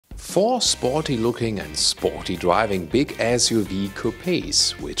Four sporty looking and sporty driving big SUV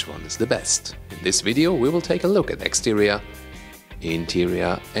coupés. Which one is the best? In this video we will take a look at exterior,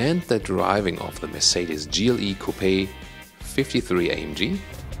 interior and the driving of the Mercedes GLE Coupé 53 AMG,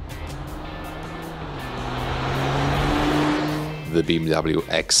 the BMW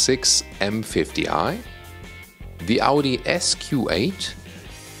X6 M50i, the Audi SQ8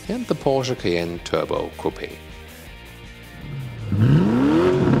 and the Porsche Cayenne Turbo Coupé.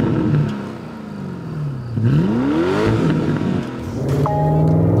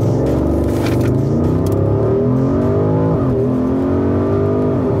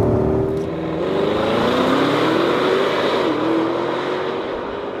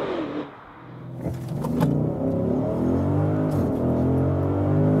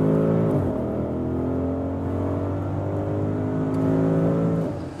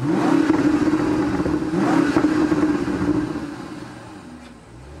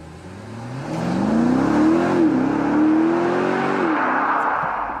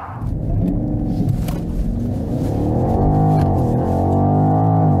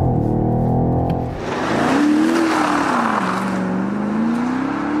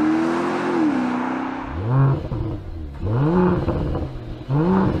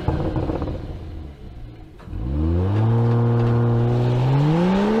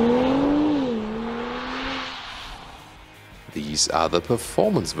 These are the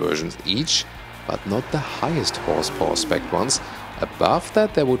performance versions each, but not the highest horsepower spec ones. Above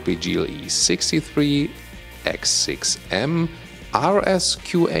that there would be GLE 63, X6M,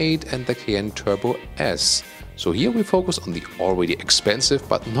 RSQ8 and the Cayenne Turbo S. So here we focus on the already expensive,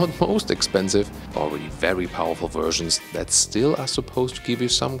 but not most expensive, already very powerful versions that still are supposed to give you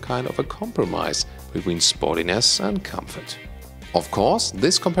some kind of a compromise between sportiness and comfort. Of course,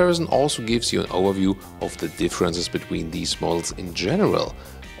 this comparison also gives you an overview of the differences between these models in general,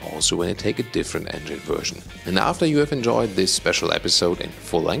 also when you take a different engine version. And after you have enjoyed this special episode in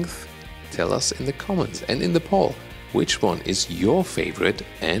full length, tell us in the comments and in the poll which one is your favorite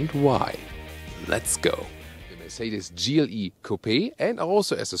and why. Let's go! The Mercedes GLE Coupé and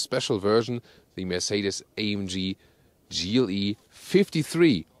also as a special version the Mercedes AMG GLE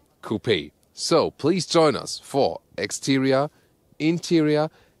 53 Coupé. So please join us for exterior, interior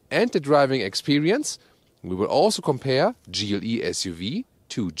and the driving experience. We will also compare GLE SUV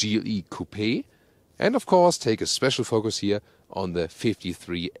to GLE Coupé and of course take a special focus here on the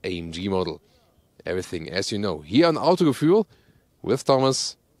 53 AMG model. Everything as you know here on Autogefühl with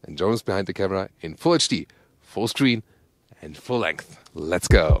Thomas and Jonas behind the camera in full HD, full screen and full length. Let's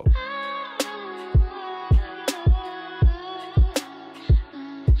go!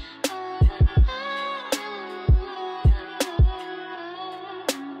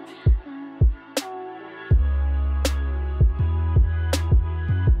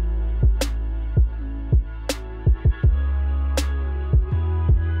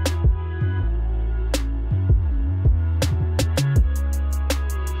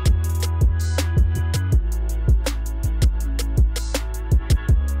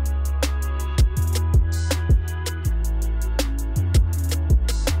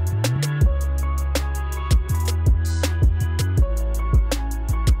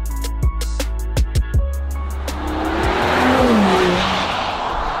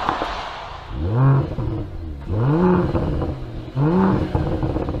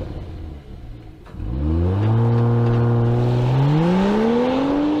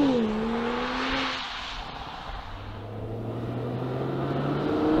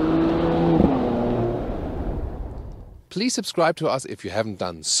 Please subscribe to us if you haven't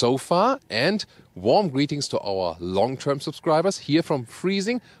done so far, and warm greetings to our long-term subscribers here from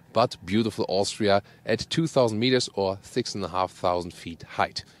freezing but beautiful Austria at 2000 meters or 6,500 feet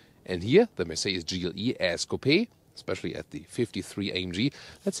height. And here the Mercedes GLE S Coupé, especially at the 53 AMG.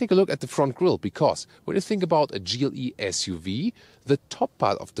 Let's take a look at the front grille, because when you think about a GLE SUV, the top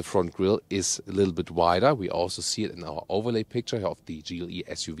part of the front grille is a little bit wider. We also see it in our overlay picture of the GLE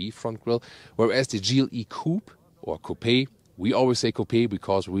SUV front grille, whereas the GLE Coupe or Coupé, we always say Coupé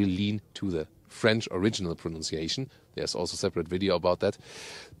because we lean to the French original pronunciation. There's also a separate video about that.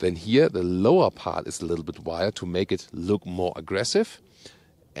 Then here the lower part is a little bit wider to make it look more aggressive.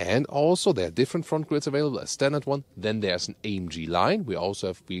 And also there are different front grills available, a standard one. Then there's an AMG line. We also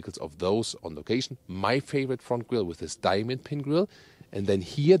have vehicles of those on location. My favorite front grille with this diamond pin grille. And then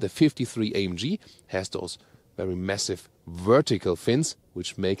here the 53 AMG has those very massive vertical fins,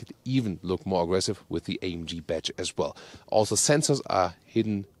 which make it even look more aggressive with the AMG badge as well. Also sensors are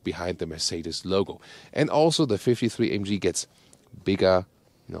hidden behind the Mercedes logo. And also the 53 AMG gets bigger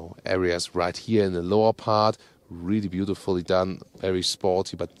areas right here in the lower part, really beautifully done, very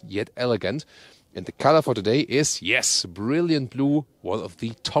sporty but yet elegant. And the color for today is, yes, brilliant blue, one of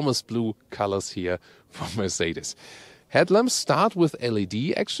the Thomas blue colors here from Mercedes. Headlamps start with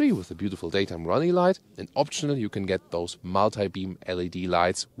LED, actually, with a beautiful daytime running light. And optional, you can get those multi-beam LED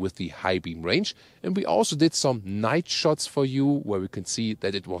lights with the high beam range. And we also did some night shots for you, where we can see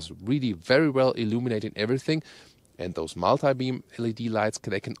that it was really very well illuminating everything. And those multi-beam LED lights,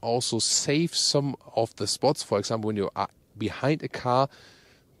 they can also save some of the spots. For example, when you're behind a car,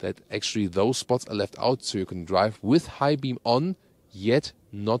 that actually those spots are left out, so you can drive with high beam on, yet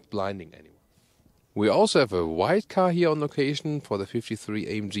not blinding anyone. We also have a white car here on location for the 53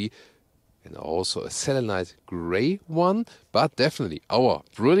 AMG, and also a selenite grey one, but definitely our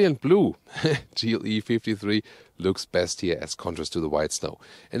brilliant blue GLE 53 looks best here as contrast to the white snow.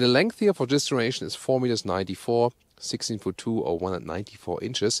 And the length here for this generation is 4.94 meters, 16'2" or 194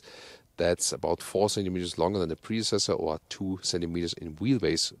 inches. That's about 4 centimeters longer than the predecessor, or 2 centimeters in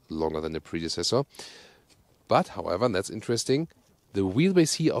wheelbase longer than the predecessor. But, however, and that's interesting, the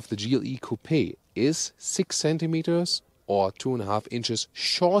wheelbase here of the GLE Coupé is 6 centimeters or 2.5 inches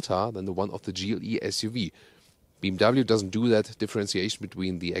shorter than the one of the GLE SUV. BMW doesn't do that differentiation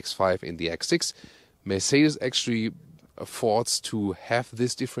between the X5 and the X6. Mercedes actually affords to have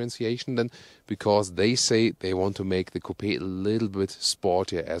this differentiation then, because they say they want to make the Coupé a little bit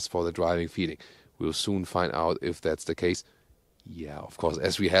sportier as for the driving feeling. We'll soon find out if that's the case. Yeah, of course,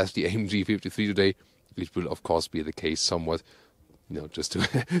 as we have the AMG 53 today, it will of course be the case somewhat. Just to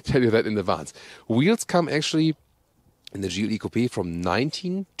tell you that in advance. Wheels come actually in the GLE Coupé from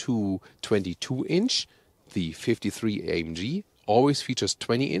 19 to 22 inch. The 53 AMG always features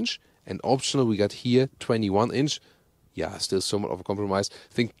 20 inch, and optional we got here 21 inch. Yeah, still somewhat of a compromise.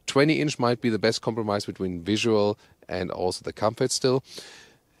 I think 20 inch might be the best compromise between visual and also the comfort still.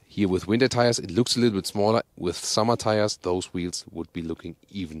 Here with winter tires, it looks a little bit smaller. With summer tires, those wheels would be looking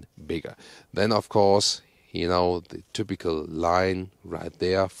even bigger. Then, of course, the typical line right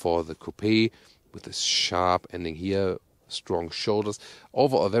there for the Coupé with this sharp ending here, strong shoulders.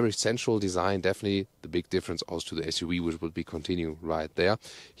 Overall, a very sensual design, definitely the big difference also to the SUV, which will be continuing right there.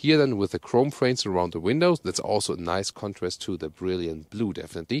 Here then with the chrome frames around the windows, that's also a nice contrast to the brilliant blue,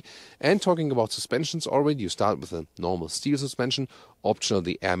 definitely. And talking about suspensions already, you start with a normal steel suspension, optional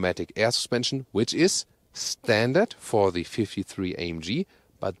the Airmatic air suspension, which is standard for the 53 AMG,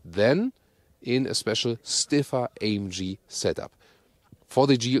 but then in a special stiffer AMG setup. For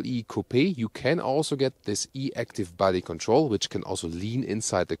the GLE Coupé, you can also get this e-active body control, which can also lean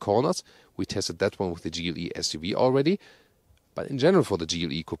inside the corners. We tested that one with the GLE SUV already. But in general for the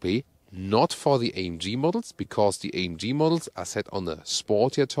GLE Coupé, not for the AMG models, because the AMG models are set on a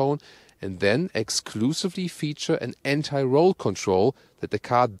sportier tone and then exclusively feature an anti-roll control that the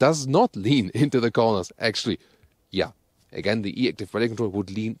car does not lean into the corners. Actually, yeah. Again, the e-active body control would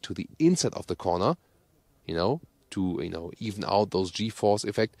lean to the inside of the corner, to even out those G-force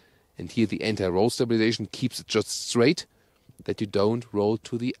effect. And here the anti-roll stabilization keeps it just straight, that you don't roll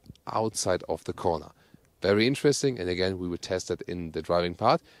to the outside of the corner. Very interesting, and again, we will test that in the driving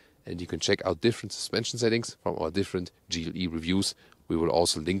part. And you can check out different suspension settings from our different GLE reviews. We will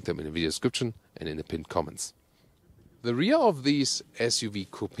also link them in the video description and in the pinned comments. The rear of these SUV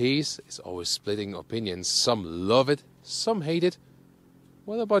coupés is always splitting opinions. Some love it, some hate it.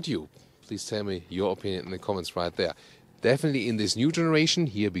 What about you? Please tell me your opinion in the comments right there. Definitely in this new generation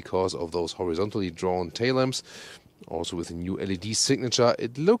here, because of those horizontally drawn tail lamps, also with a new LED signature,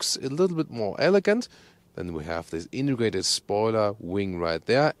 it looks a little bit more elegant. Then we have this integrated spoiler wing right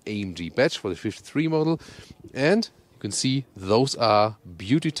there, AMG badge for the 53 model. And you can see those are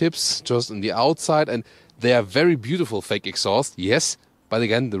beauty tips just on the outside, and they are very beautiful fake exhaust, yes, but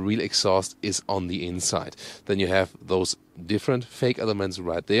again, the real exhaust is on the inside. Then you have those different fake elements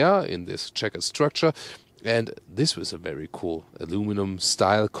right there in this checkered structure. And this was a very cool aluminum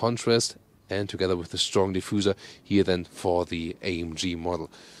style contrast, and together with the strong diffuser here then for the AMG model.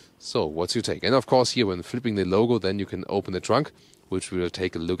 So what's your take? And of course here when flipping the logo, then you can open the trunk, which we will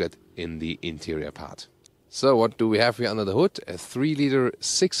take a look at in the interior part. So what do we have here under the hood? A 3-liter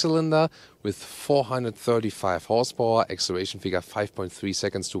 6-cylinder with 435 horsepower, acceleration figure 5.3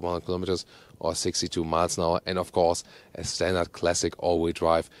 seconds to 100 kilometers or 62 miles an hour, and of course a standard classic all-wheel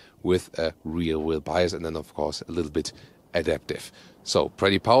drive with a rear-wheel bias, and then of course a little bit adaptive. So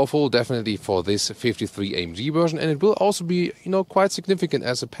pretty powerful, definitely for this 53 AMG version, and it will also be, quite significant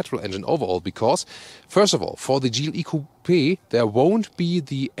as a petrol engine overall, because first of all, for the GLE Coupé, there won't be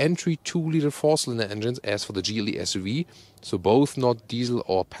the entry 2-liter 4-cylinder engines as for the GLE SUV, so both not diesel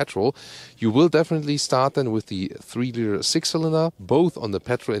or petrol. You will definitely start then with the 3-liter 6-cylinder, both on the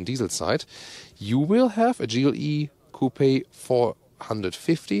petrol and diesel side. You will have a GLE Coupé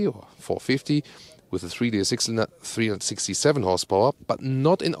 450 or 450 with a 3-liter 6-cylinder, 367 horsepower, but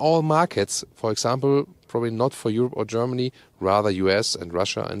not in all markets. For example, probably not for Europe or Germany, rather US and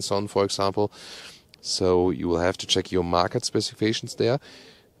Russia and so on, for example. So you will have to check your market specifications there.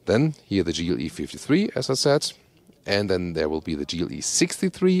 Then here the GLE 53, as I said, and then there will be the GLE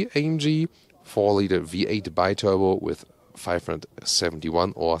 63 AMG, 4-liter V8 biturbo with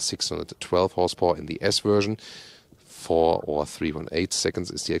 571 or 612 horsepower in the S version. 4 or 3.8 seconds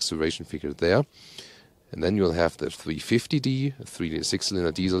is the acceleration figure there. And then you'll have the 350D, a 3-liter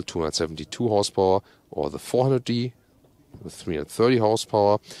 6-cylinder diesel, 272 horsepower, or the 400D with 330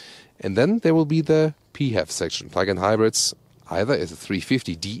 horsepower. And then there will be the PHEV section, plug-in hybrids, either as a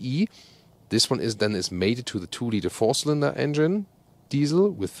 350DE. This one is mated to the 2-liter 4-cylinder engine diesel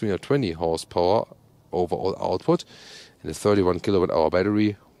with 320 horsepower overall output and a 31 kilowatt-hour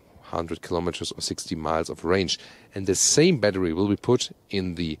battery, 100 kilometers or 60 miles of range. And the same battery will be put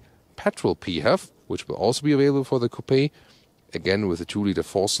in the petrol PHEV, which will also be available for the Coupé, again with a 2-liter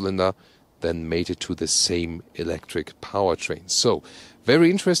 4-cylinder, then mated to the same electric powertrain. So,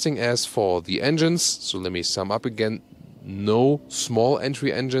 very interesting as for the engines. So let me sum up again. No small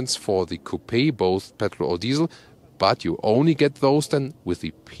entry engines for the Coupé, both petrol or diesel, but you only get those then with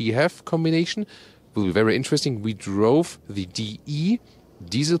the PHEV combination. Will be very interesting. We drove the DE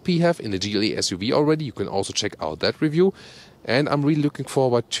diesel PHEV in the GLE SUV already. You can also check out that review. And I'm really looking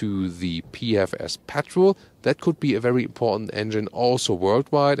forward to the PHEV as petrol. That could be a very important engine also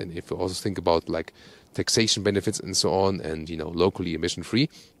worldwide. And if you also think about like taxation benefits and so on, and locally emission free.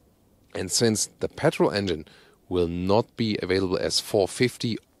 And since the petrol engine will not be available as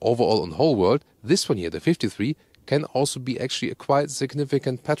 450 overall on the whole world, this one here, the 53, can also be actually a quite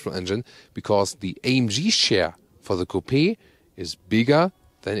significant petrol engine, because the AMG share for the Coupé is bigger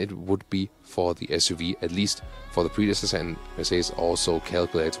than it would be for the SUV, at least for the predecessor, and Mercedes also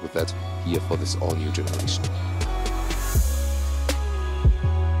calculates with that here for this all-new generation.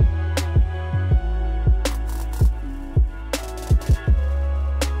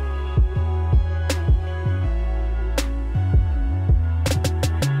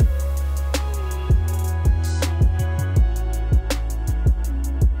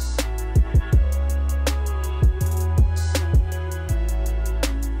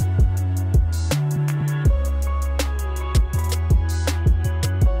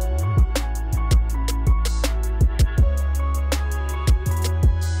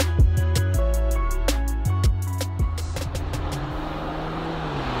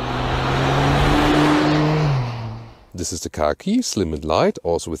 This is the car key, slim and light,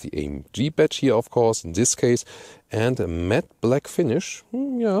 also with the AMG badge here, of course, in this case, and a matte black finish.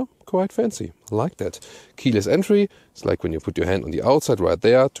 Yeah, quite fancy. I like that. Keyless entry. It's like when you put your hand on the outside right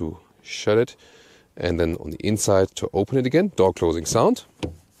there to shut it, and then on the inside to open it again. Door closing sound.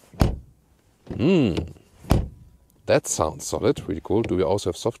 That sounds solid. Really cool. Do we also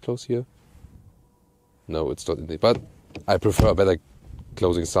have soft close here? No, it's not in the, but I prefer a better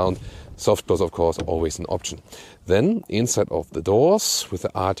closing sound. Soft close, of course, always an option. Then inside of the doors with the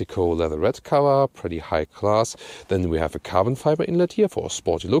Artico leatherette cover, pretty high class. Then we have a carbon fiber inlet here for a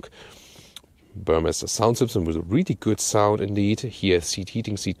sporty look. Burmester sound system with a really good sound indeed. Here seat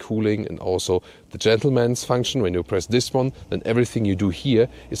heating, seat cooling, and also the gentleman's function. When you press this one, then everything you do here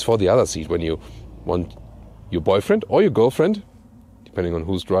is for the other seat. When you want your boyfriend or your girlfriend, depending on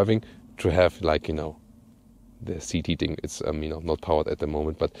who's driving, to have the seat heating. It's not powered at the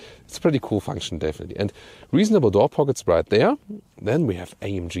moment, but it's a pretty cool function definitely. And reasonable door pockets right there. Then we have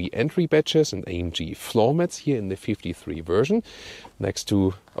AMG entry badges and AMG floor mats here in the 53 version. Next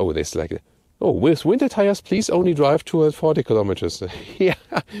to, there's with winter tires, please only drive 240 kilometers. Yeah,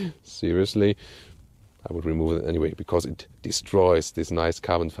 seriously. I would remove it anyway because it destroys this nice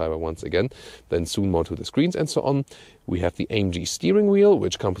carbon fiber once again. Then soon more to the screens and so on. We have the AMG steering wheel,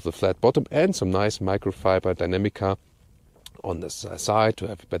 which comes with a flat bottom and some nice microfiber Dynamica on the side to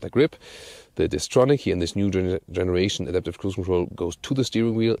have a better grip. The Distronic here in this new generation adaptive cruise control goes to the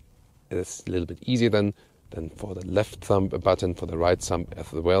steering wheel. It's a little bit easier than for the left thumb button, for the right thumb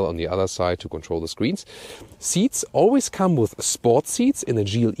as well on the other side to control the screens. Seats always come with sport seats in a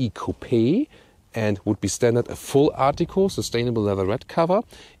GLE Coupé, and would be standard a full Artico sustainable leatherette cover.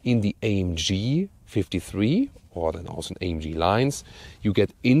 In the AMG 53 or then also in AMG lines. You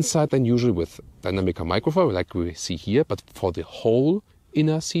get inside then usually with dynamic microfiber like we see here, but for the whole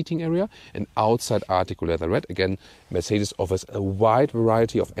inner seating area, and outside Artico leather red. Again, Mercedes offers a wide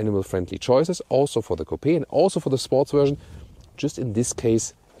variety of animal-friendly choices, also for the Coupé and also for the sports version. Just in this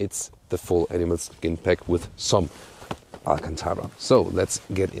case, it's the full animal skin pack with some Alcantara. So let's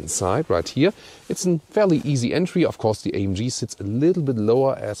get inside right here. It's a fairly easy entry. Of course, the AMG sits a little bit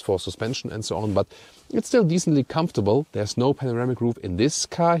lower as for suspension and so on, but it's still decently comfortable. There's no panoramic roof in this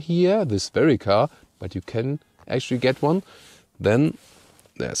car here, this very car, but you can actually get one. Then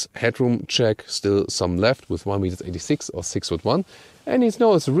there's headroom check, still some left with 1.86 m or 6'1", and it's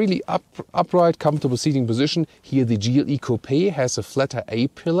a really upright, comfortable seating position. Here the GLE Coupé has a flatter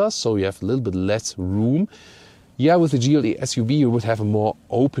A-pillar, so you have a little bit less room. Yeah, with the GLE SUV you would have a more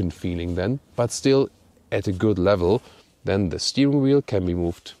open feeling then, but still at a good level. Then the steering wheel can be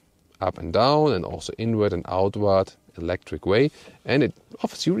moved up and down and also inward and outward electric way, and it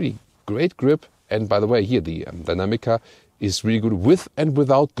offers you really great grip. And by the way, here the Dynamica is really good with and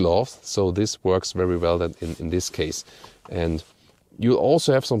without gloves, so this works very well then in this case. And you'll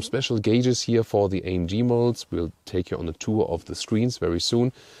also have some special gauges here for the AMG models. We'll take you on a tour of the screens very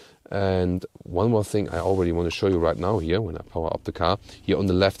soon. And one more thing I already want to show you right now here when I power up the car, here on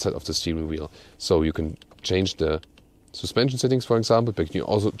the left side of the steering wheel. So you can change the suspension settings, for example, but you can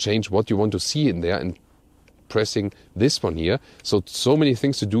also change what you want to see in there and pressing this one here. So many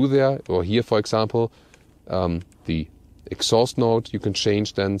things to do there. Or here, for example, the exhaust note you can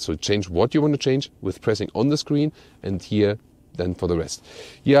change then, so change what you want to change with pressing on the screen, and here then for the rest.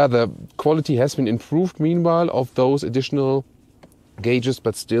 Yeah, the quality has been improved meanwhile of those additional gauges,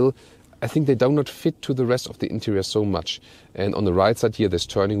 but still I think they do not fit to the rest of the interior so much. And on the right side here there's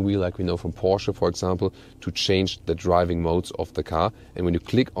turning wheel like we know from Porsche, for example, to change the driving modes of the car. And when you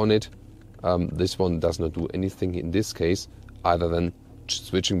click on it, this one does not do anything in this case other than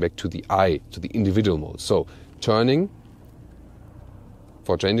switching back to the individual mode. So turning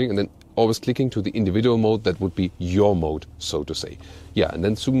for changing, and then always clicking to the individual mode, that would be your mode, so to say. Yeah, and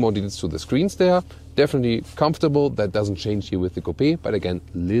then some more details to the screens there. Definitely comfortable. That doesn't change here with the Coupé, but again,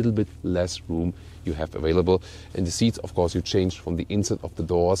 a little bit less room you have available. And the seats, of course, you change from the inside of the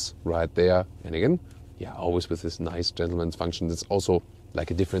doors right there. And again, yeah, always with this nice gentleman's function. That's also like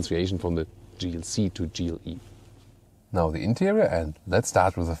a differentiation from the GLC to GLE. Now the interior, and let's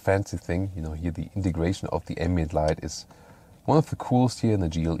start with a fancy thing. Here the integration of the ambient light is one of the coolest here in the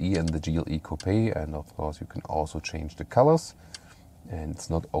GLE and the GLE Coupé, and of course you can also change the colors. And it's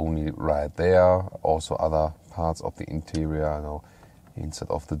not only right there, also other parts of the interior, inside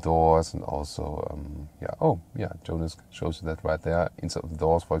of the doors, and also, Jonas shows you that right there, inside of the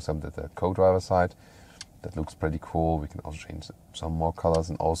doors, for example, at the co-driver side. That looks pretty cool. We can also change some more colors,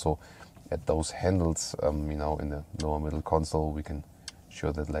 and also at those handles, in the lower middle console, we can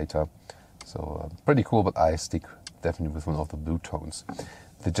show that later. So pretty cool, but I stick definitely with one of the blue tones.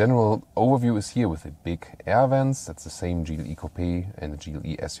 The general overview is here with the big air vents. That's the same GLE Coupé and the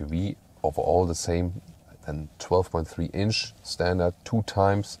GLE SUV. Overall the same, then 12.3-inch standard, 2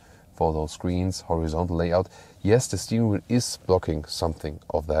 times for those screens, horizontal layout. Yes, the steering wheel is blocking something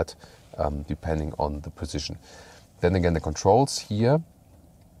of that, depending on the position. Then again, the controls here,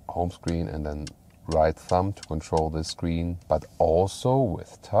 home screen and then right thumb to control the screen, but also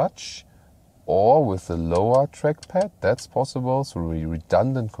with touch or with the lower trackpad, that's possible. So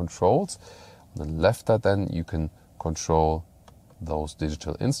redundant controls. On the left side then you can control those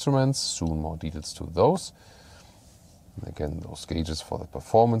digital instruments, soon more details to those. And again, those gauges for the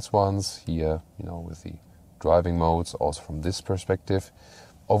performance ones here, with the driving modes, also from this perspective.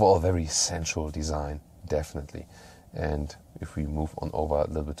 Overall, very sensual design, definitely. And if we move on over a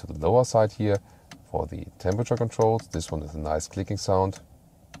little bit to the lower side here, for the temperature controls, this one is a nice clicking sound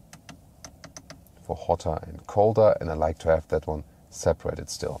for hotter and colder, and I like to have that one separated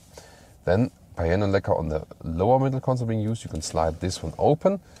still. Then Cayenne and Lecker on the lower middle console being used, you can slide this one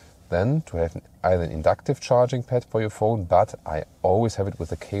open, then to have either an inductive charging pad for your phone, but I always have it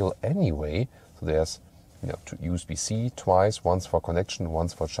with a cable anyway, so there's to USB-C twice, once for connection,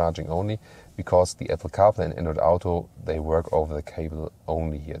 once for charging only, because the Apple CarPlay and Android Auto, they work over the cable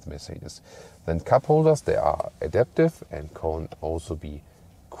only here at Mercedes. Then cup holders, they are adaptive and can also be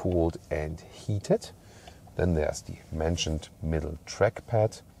cooled and heated. Then there's the mentioned middle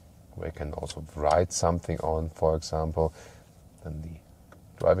trackpad, where you can also write something on, for example. Then the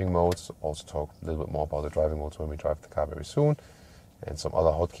driving modes, also talk a little bit more about the driving modes when we drive the car very soon. And some other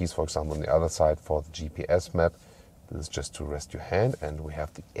hotkeys, for example, on the other side for the GPS map. This is just to rest your hand, and we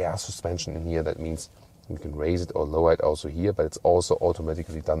have the air suspension in here. That means you can raise it or lower it also here, but it's also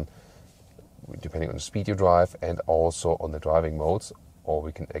automatically done depending on the speed you drive and also on the driving modes, or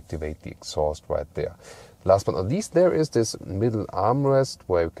we can activate the exhaust right there. Last but not least, there is this middle armrest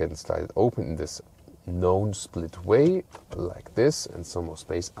where you can slide it open in this known split way like this, and some more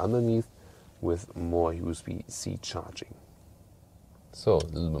space underneath with more USB-C charging. So a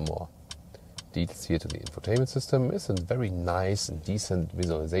little bit more details here to the infotainment system. It's a very nice and decent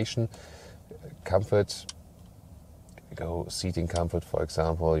visualization. Comfort, go seating comfort, for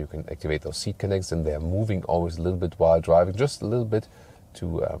example. You can activate those seat connects, and they're moving always a little bit while driving, just a little bit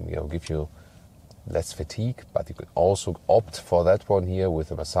to give you less fatigue. But you can also opt for that one here with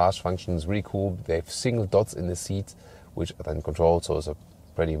the massage function. It's really cool. They have single dots in the seat which are then controlled, so it's a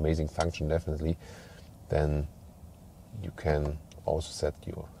pretty amazing function, definitely. Then you can also set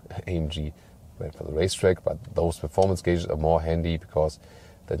your AMG for the racetrack, but those performance gauges are more handy because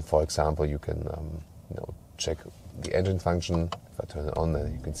then, for example, you can check the engine function. If I turn it on,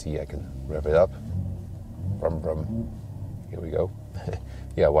 then you can see I can rev it up. Brum, brum. Here we go.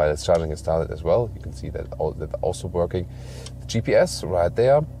 Yeah, while it's charging, it started as well. You can see that that's also working. The GPS right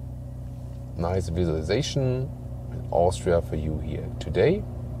there. Nice visualization. In Austria for you here today.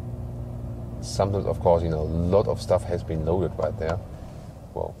 Sometimes, of course, a lot of stuff has been loaded right there.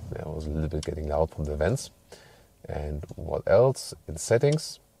 Well, it was a little bit getting loud from the vents. And what else? In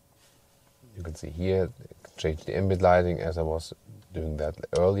settings, you can see here, change the ambient lighting as I was doing that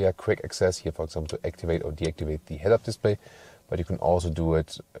earlier. Quick access here, for example, to activate or deactivate the head-up display. But you can also do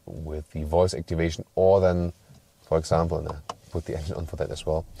it with the voice activation, or then, for example, and I put the engine on for that as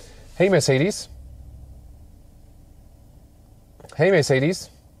well. Hey Mercedes. Hey Mercedes.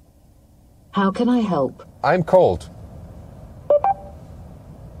 How can I help? I'm cold.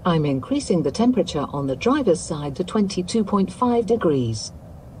 I'm increasing the temperature on the driver's side to 22.5 degrees.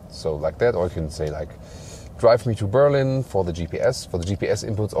 So like that, or you can say like, drive me to Berlin for the GPS. For the GPS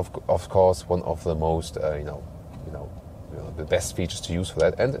inputs, of course, one of the most, the best features to use for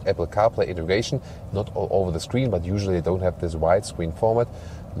that. And Apple CarPlay integration, not all over the screen, but usually they don't have this widescreen format.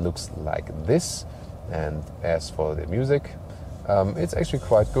 Looks like this. And as for the music, it's actually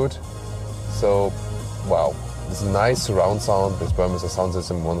quite good. So, wow. This is a nice surround sound. This Burmester sound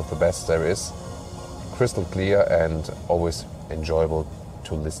system, one of the best there is. Crystal clear and always enjoyable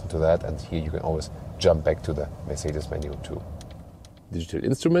to listen to that. And here you can always jump back to the Mercedes menu too. Digital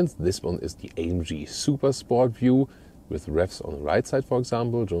instruments. This one is the AMG Super Sport View with revs on the right side, for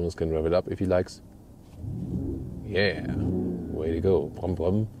example. Jonas can rev it up if he likes. Yeah, way to go. Brum,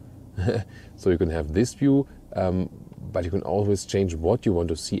 brum. So you can have this view, but you can always change what you want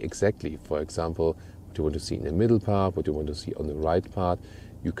to see exactly. For example, what you want to see in the middle part, what you want to see on the right part.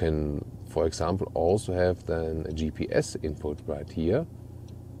 You can, for example, also have then a GPS input right here.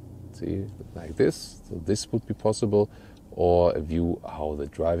 See, like this. So this would be possible, or a view how the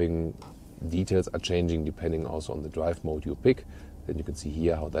driving details are changing depending also on the drive mode you pick. Then you can see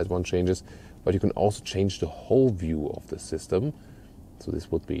here how that one changes. But you can also change the whole view of the system. So this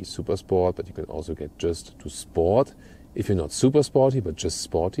would be Super Sport, but you can also get just to Sport. If you're not super sporty, but just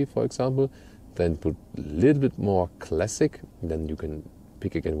sporty, for example, then put a little bit more classic. Then you can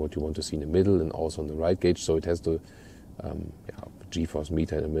pick again what you want to see in the middle and also on the right gauge. So it has the G-force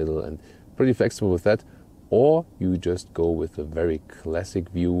meter in the middle, and pretty flexible with that. Or you just go with a very classic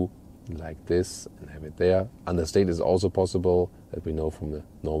view like this and have it there. Understate is also possible, that we know from the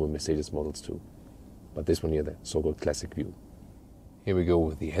normal Mercedes models too. But this one here, the so-called classic view. Here we go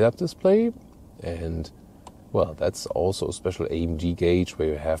with the head-up display, and well, that's also a special AMG gauge where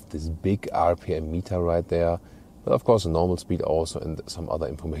you have this big RPM meter right there. But of course a normal speed also, and some other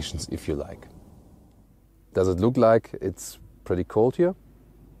informations if you like. Does it look like it's pretty cold here?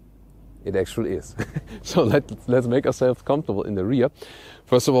 It actually is. So let's make ourselves comfortable in the rear.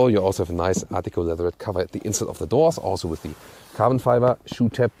 First of all, you also have a nice Artico leatherette cover at the inside of the doors, also with the carbon fiber shoe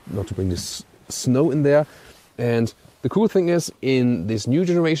tab, not to bring this snow in there. And the cool thing is, in this new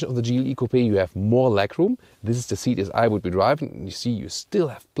generation of the GLE Coupé, you have more legroom. This is the seat as I would be driving. And you see, you still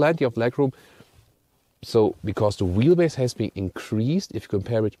have plenty of legroom. So, because the wheelbase has been increased, if you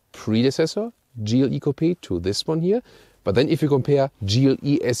compare it predecessor, GLE Coupé, to this one here. But then if you compare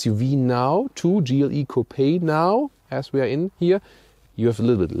GLE SUV now to GLE Coupé now, as we are in here, you have a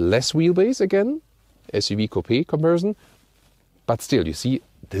little bit less wheelbase again, SUV Coupé comparison. But still, you see,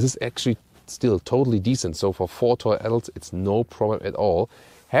 this is actually still totally decent. So for 4 tall adults, it's no problem at all.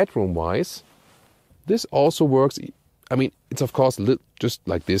 Headroom wise, this also works. I mean, it's of course just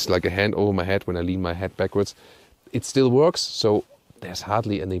like this, like a hand over my head when I lean my head backwards. It still works, so there's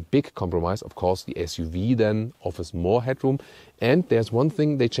hardly any big compromise. Of course, the SUV then offers more headroom. And there's one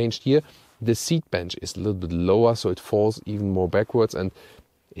thing they changed here. The seat bench is a little bit lower, so it falls even more backwards. And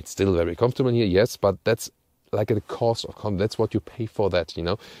It's still very comfortable in here, yes, but that's like at the cost of comfort. That's what you pay for that, you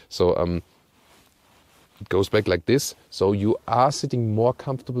know. So it goes back like this, so you are sitting more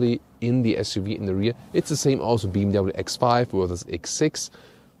comfortably in the SUV in the rear. It's the same also BMW X5 versus X6.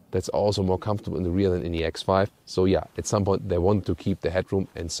 That's also more comfortable in the rear than in the X5. So yeah, at some point they wanted to keep the headroom,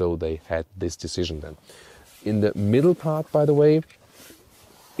 and so they had this decision then. In the middle part, by the way,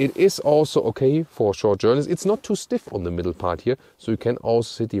 it is also okay for short journeys. It's not too stiff on the middle part here, so you can also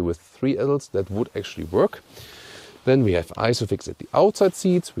sit here with 3 adults. That would actually work. Then we have ISOFIX at the outside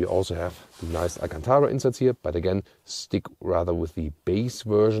seats. We also have the nice Alcantara insides here, but again, stick rather with the base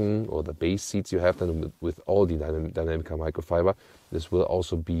version or the base seats you have then with all the Dynamica microfiber. This will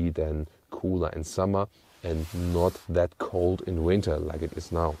also be then cooler in summer and not that cold in winter like it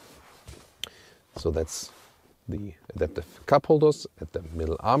is now. So that's the adaptive cup holders at the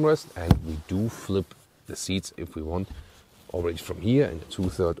middle armrest, and we do flip the seats if we want already from here in a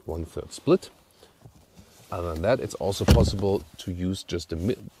 2/3, 1/3 split. Other than that, it's also possible to use just the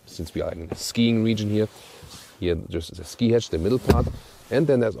mid, since we are in the skiing region here just the ski hatch, the middle part, and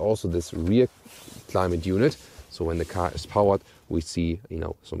then there's also this rear climate unit. So when the car is powered, we see, you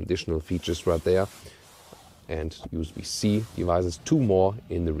know, some additional features right there, and USB-C devices, 2 more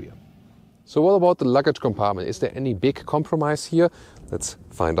in the rear. So what about the luggage compartment? Is there any big compromise here? Let's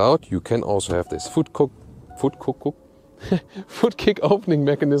find out. You can also have this foot kick opening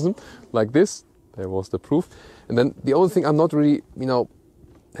mechanism like this. There was the proof. And then the only thing I'm not really, you know,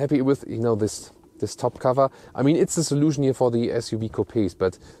 happy with, you know, this top cover. I mean, it's a solution here for the SUV coupés,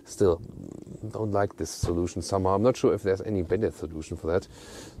 but still, don't like this solution somehow. I'm not sure if there's any better solution for that.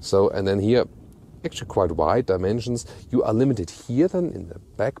 So, and then here, actually quite wide dimensions. You are limited here then in the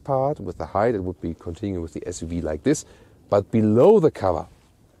back part with the height. It would be continuing with the SUV like this. But below the cover,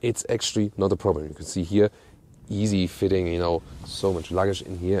 it's actually not a problem. You can see here, easy fitting, you know, so much luggage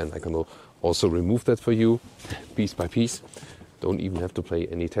in here, and I can also remove that for you piece by piece. Don't even have to play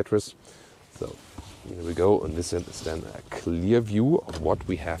any Tetris. So here we go, and this is then a clear view of what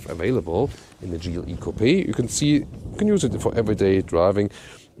we have available in the GLE Coupé. You can see, you can use it for everyday driving.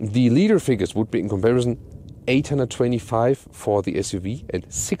 The liter figures would be in comparison 825 for the SUV and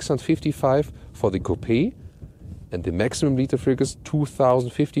 655 for the Coupé, and the maximum liter figures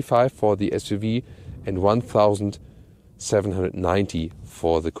 2055 for the SUV and 1790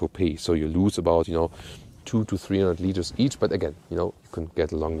 for the Coupé. So you lose about, you know, 200 to 300 liters each, but again, you know, you can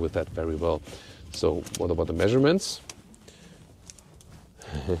get along with that very well. So what about the measurements?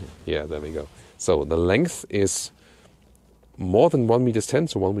 Yeah, there we go. So the length is more than 1 meter 10,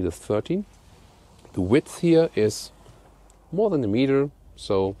 so 1 meter 13. The width here is more than a meter,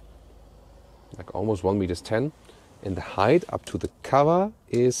 so like almost 1 meter 10. And the height up to the cover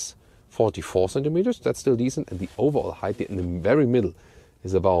is 44 centimeters. That's still decent. And the overall height in the very middle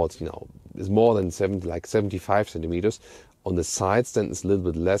is about, you know, is more than 75 centimeters. On the sides, then it's a little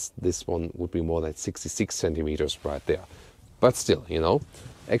bit less. This one would be more than 66 centimeters right there. But still, you know,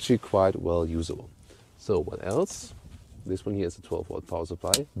 actually quite well usable. So what else? This one here is a 12-volt power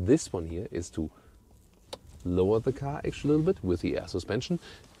supply. This one here is to lower the car actually a little bit with the air suspension.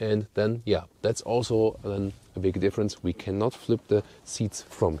 And then, yeah, that's also then a big difference. We cannot flip the seats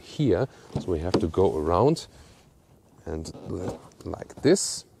from here, so we have to go around and like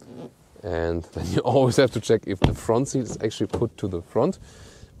this. And then you always have to check if the front seat is actually put to the front.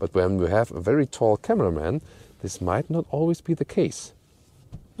 But when we have a very tall cameraman, this might not always be the case,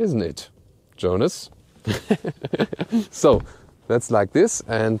 isn't it, Jonas? So that's like this,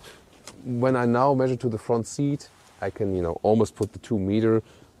 and when I now measure to the front seat, I can, you know, almost put the 2 meter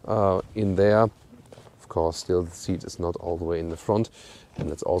in there. Of course, still the seat is not all the way in the front, and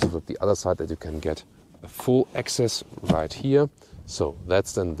that's also with the other side that you can get a full access right here. So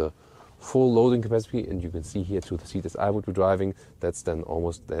that's then the full loading capacity, and you can see here to the seat as I would be driving, that's then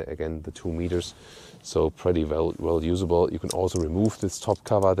almost again the 2 meters. So pretty well usable. You can also remove this top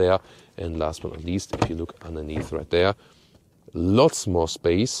cover there, and last but not least, if you look underneath right there, lots more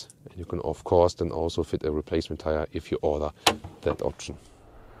space, and you can of course then also fit a replacement tire if you order that option.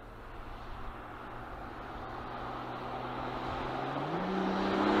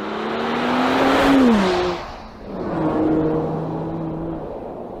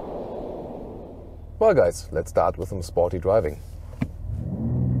 Well guys, let's start with some sporty driving.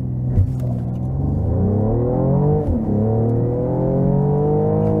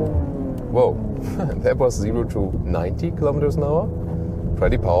 Whoa, that was 0 to 90 kilometers an hour.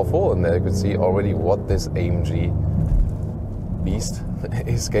 Pretty powerful, and there you can see already what this AMG beast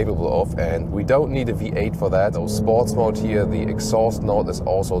is capable of. And we don't need a V8 for that. So sports mode here, the exhaust note is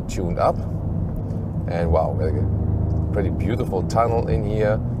also tuned up. And wow, pretty beautiful tunnel in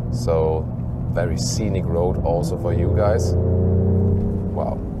here, so very scenic road also for you guys.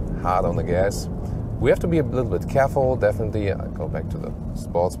 Wow, hard on the gas. We have to be a little bit careful, definitely. I go back to the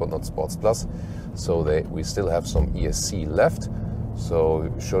Sports, but not Sports Plus. So we still have some ESC left, so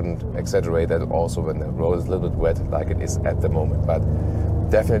you shouldn't exaggerate that also when the road is a little bit wet like it is at the moment. But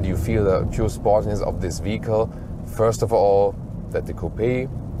definitely you feel the pure sportiness of this vehicle. First of all, that the Coupé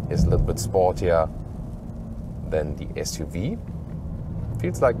is a little bit sportier than the SUV.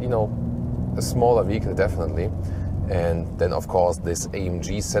 Feels like, you know, a smaller vehicle, definitely. And then of course this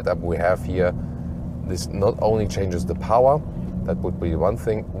AMG setup we have here, this not only changes the power, that would be one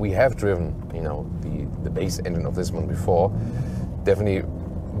thing. We have driven, you know, the base engine of this one before. Definitely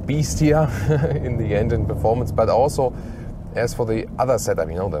beastier in the engine performance, but also as for the other setup,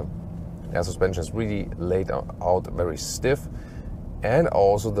 you know, the air suspension is really laid out very stiff. And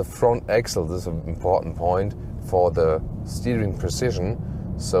also the front axle, this is an important point for the steering precision.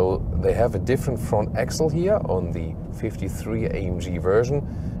 So they have a different front axle here on the 53 AMG version.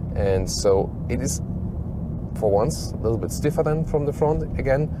 And so it is, for once, a little bit stiffer than from the front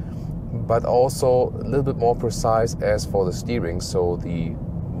again, but also a little bit more precise as for the steering, so the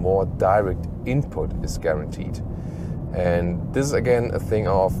more direct input is guaranteed. And this is again a thing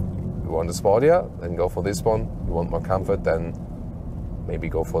of, you want a sportier, then go for this one. You want more comfort, then maybe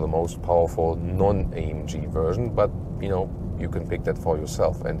go for the most powerful non-AMG version, but you know, you can pick that for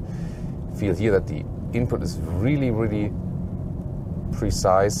yourself and feel here that the input is really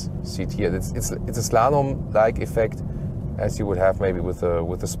precise. See it here, it's a slalom-like effect as you would have maybe with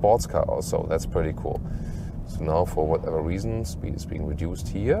a sports car also. That's pretty cool. So now for whatever reason, speed is being reduced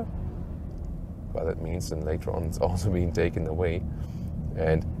here, but that means then later on it's also being taken away.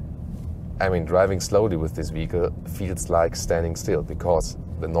 And I mean, driving slowly with this vehicle feels like standing still because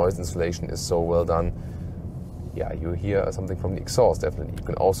the noise insulation is so well done. Yeah, you hear something from the exhaust, definitely. You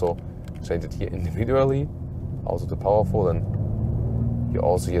can also change it here individually, also to powerful, and you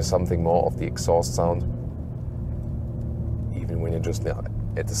also hear something more of the exhaust sound, even when you're just now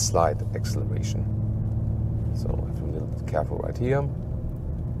at a slight acceleration. So I have to be a little bit careful right here.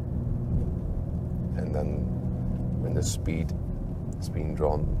 And then when the speed is being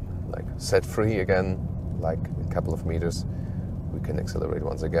drawn, like set free again, like a couple of meters, we can accelerate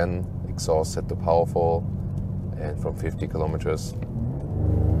once again. Exhaust set to powerful, and from 50 kilometers,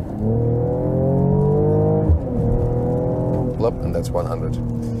 and that's 100.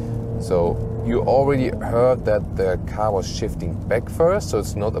 So you already heard that the car was shifting back first, so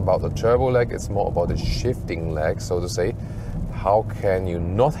it's not about the turbo lag, it's more about the shifting lag, so to say. How can you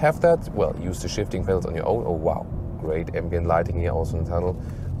not have that? Well, use the shifting pedals on your own. Oh wow, great ambient lighting here also in the tunnel.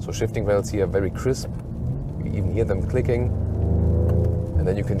 So shifting pedals here very crisp, you even hear them clicking, and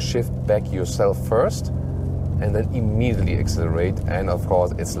then you can shift back yourself first and then immediately accelerate. And of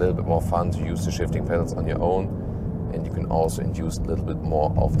course it's a little bit more fun to use the shifting pedals on your own, and you can also induce a little bit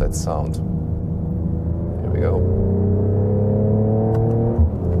more of that sound. Here we go.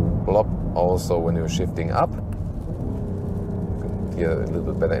 Plop. Also when you're shifting up, you can hear a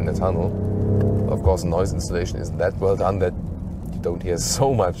little bit better in the tunnel. Of course noise insulation is that well done that you don't hear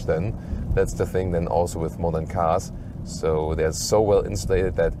so much then. That's the thing then also with modern cars. So they're so well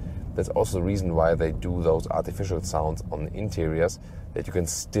insulated that that's also the reason why they do those artificial sounds on the interiors, that you can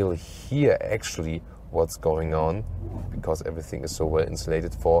still hear actually what's going on, because everything is so well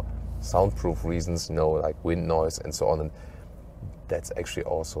insulated for soundproof reasons, you know, like wind noise and so on. And that's actually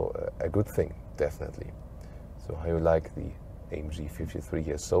also a good thing, definitely. So how you like the AMG 53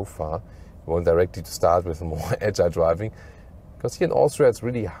 here so far? We want directly to start with more agile driving, because here in Austria it's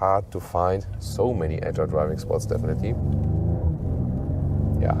really hard to find so many agile driving spots, definitely.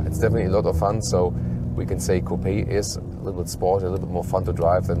 Yeah, it's definitely a lot of fun. So we can say Coupé is a little bit sporty, a little bit more fun to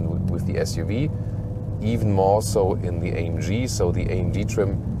drive than with the SUV. Even more so in the AMG. So the AMG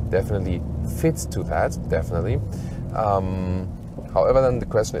trim definitely fits to that, definitely. However, then the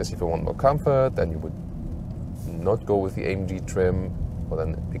question is, if you want more comfort, then you would not go with the AMG trim, or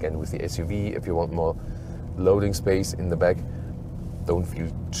then again with the SUV. If you want more loading space in the back, don't feel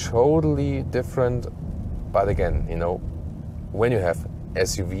totally different. But again, you know, when you have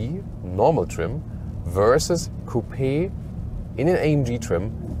SUV normal trim versus Coupé in an AMG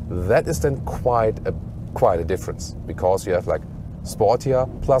trim, that is then quite a difference, because you have like sportier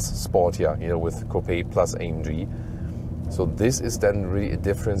plus sportier, you know, with Coupé plus AMG. So this is then really a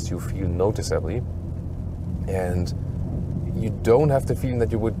difference you feel noticeably, and you don't have the feeling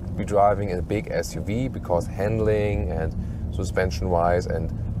that you would be driving in a big SUV, because handling and suspension wise,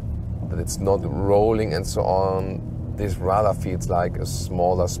 and that it's not rolling and so on, this rather feels like a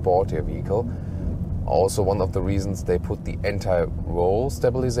smaller, sportier vehicle. Also one of the reasons they put the anti-roll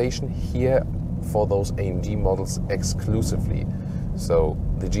stabilization here for those AMG models exclusively. So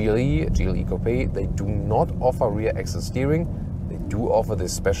the GLE Coupé, they do not offer rear axle steering. They do offer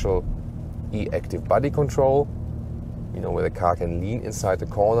this special e-active body control, you know, where the car can lean inside the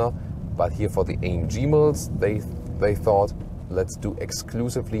corner. But here for the AMG models, they thought, let's do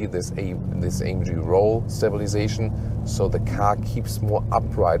exclusively this AMG roll stabilization, so the car keeps more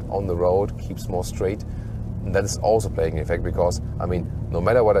upright on the road, keeps more straight. And that is also playing an effect, because I mean, no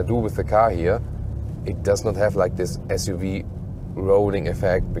matter what I do with the car here, it does not have like this SUV rolling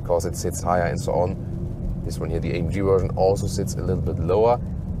effect because it sits higher and so on. This one here, the AMG version, also sits a little bit lower,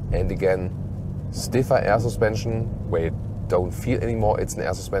 and again, stiffer air suspension where you don't feel anymore it's an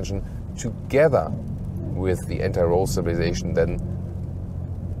air suspension, together with the anti-roll stabilization, then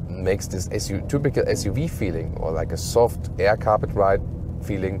makes this typical SUV feeling, or like a soft air carpet ride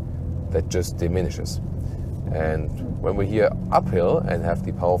feeling, that just diminishes. And when we're here uphill and have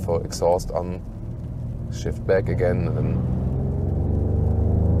the powerful exhaust on, shift back again, and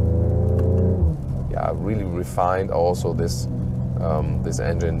yeah, really refined also this this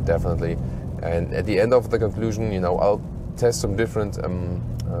engine, definitely. And at the end of the conclusion, you know, I'll test some different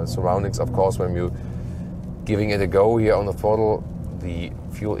surroundings. Of course, when you're giving it a go here on the throttle, the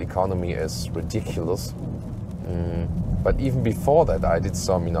fuel economy is ridiculous. But even before that, I did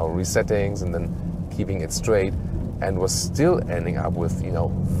some, you know, resettings and then keeping it straight, and was still ending up with, you know,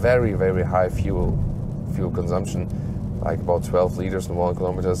 very, very high fuel consumption, like about 12 liters per 1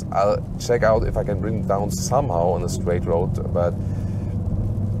 kilometers. I'll check out if I can bring it down somehow on a straight road, but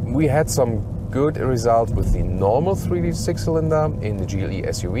we had some good result with the normal 3-liter 6-cylinder in the GLE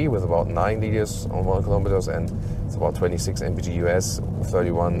SUV with about 9 liters on 1 kilometers, and it's about 26 mpg US,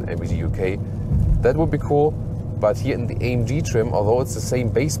 31 mpg UK. That would be cool. But here in the AMG trim, although it's the same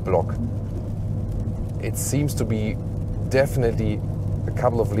base block, it seems to be definitely a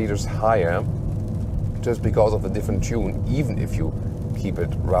couple of liters higher, just because of a different tune, even if you keep it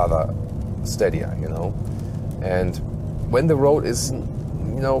rather steadier, you know. And when the road is,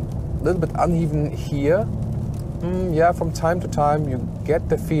 you know, a little bit uneven here, yeah, from time to time you get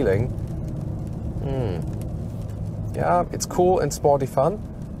the feeling, yeah, it's cool and sporty fun,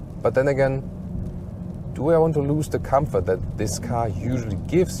 but then again, do I want to lose the comfort that this car usually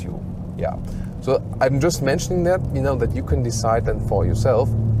gives you? Yeah. So I'm just mentioning that, you know, that you can decide then for yourself.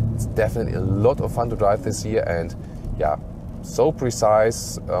 It's definitely a lot of fun to drive this year, and yeah, so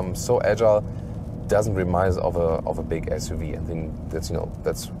precise, so agile. Doesn't remind us of a big SUV. I think that's, you know,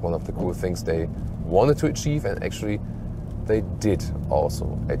 that's one of the cool things they wanted to achieve, and actually they did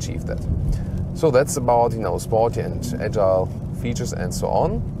also achieve that. So that's about, you know, sporty and agile features and so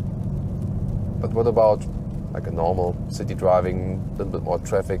on. But what about like a normal city driving, a little bit more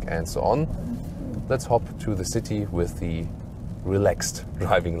traffic and so on? Let's hop to the city with the relaxed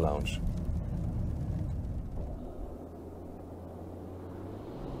driving lounge.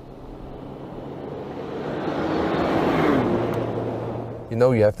 You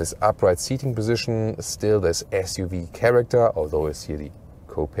know, you have this upright seating position, still this SUV character, although it's here the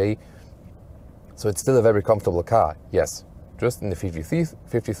Coupé. So it's still a very comfortable car, yes. Just in the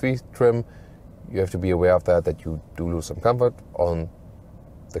 53 trim, you have to be aware of that you do lose some comfort on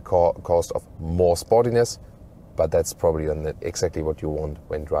the cost of more sportiness, but that's probably not exactly what you want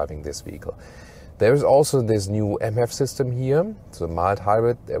when driving this vehicle. There is also this new MHEV system here, so mild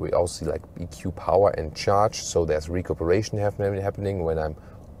hybrid. There we also see like EQ power and charge, so there's recuperation happening when I'm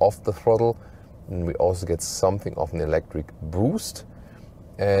off the throttle, and we also get something of an electric boost.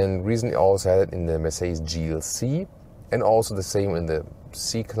 And recently also had it in the Mercedes GLC, and also the same in the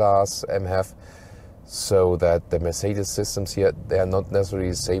C-Class MHEV, so that the Mercedes systems here, they are not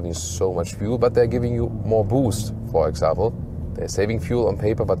necessarily saving so much fuel, but they're giving you more boost. For example, they're saving fuel on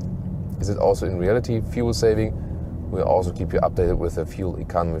paper, but is it also in reality fuel saving? We'll also keep you updated with the fuel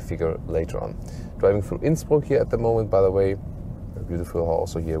economy figure later on. Driving through Innsbruck here at the moment, by the way, beautiful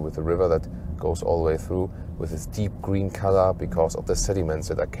also here with the river that goes all the way through with its deep green color because of the sediments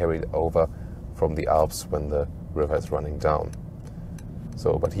that are carried over from the Alps when the river is running down.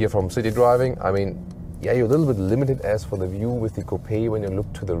 So, but here from city driving, I mean, yeah, you're a little bit limited as for the view with the Coupé when you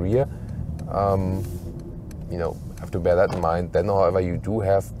look to the rear. You know, have to bear that in mind. Then, however, you do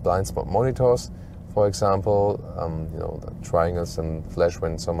have blind spot monitors, for example, you know, the triangles and flash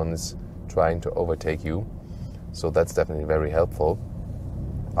when someone is trying to overtake you. So that's definitely very helpful.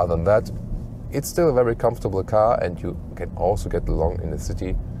 Other than that, it's still a very comfortable car, and you can also get along in the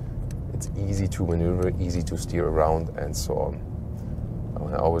city. It's easy to maneuver, easy to steer around, and so on.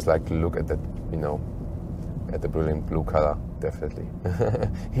 I always like to look at that, you know, at the brilliant blue color definitely,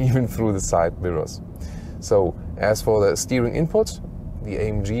 even through the side mirrors. So as for the steering input, the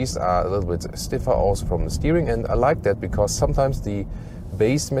AMGs are a little bit stiffer also from the steering, and I like that because sometimes the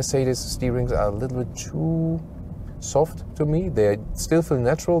base Mercedes steerings are a little bit too soft to me. They still feel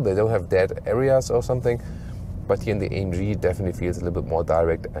natural, they don't have dead areas or something, but here in the AMG it definitely feels a little bit more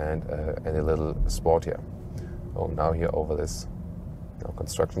direct and a little sportier. Oh, now here over this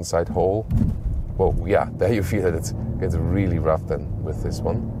construction site hole. Whoa, yeah, there you feel that it gets really rough then with this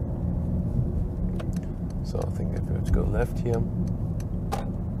one. So I think if we were to go left here,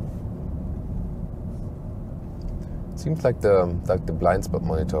 it seems like the blind spot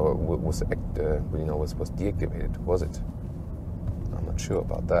monitor was deactivated. Was it? I'm not sure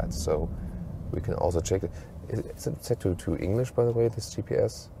about that. So we can also check it. Is it set to English, by the way, this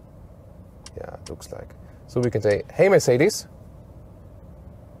GPS? Yeah, it looks like. So we can say, "Hey Mercedes."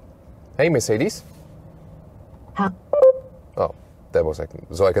 Hey Mercedes. Huh? Oh, that was like,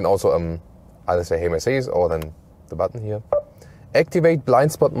 so I can also either say "Hey Mercedes" or then the button here. Activate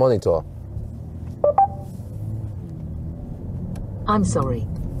blind spot monitor. I'm sorry.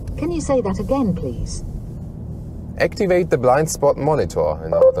 Can you say that again, please? Activate the blind spot monitor.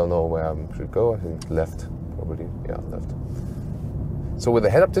 And I don't know where I should go. I think left, probably. Yeah, left. So with the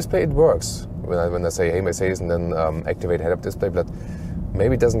head-up display, it works. When I say "Hey Mercedes" and then activate head-up display, but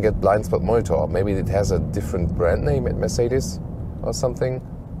maybe it doesn't get blind spot monitor. Maybe it has a different brand name at Mercedes or something.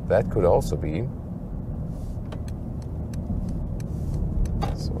 That could also be.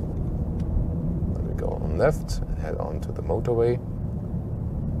 So let me go on left and head on to the motorway.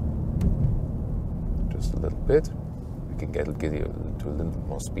 Just a little bit. We can get you to a little bit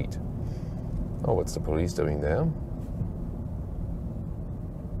more speed. Oh, what's the police doing there?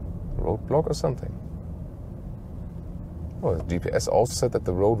 Roadblock or something? Well, the GPS also said that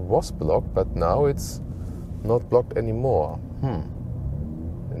the road was blocked, but now it's not blocked anymore.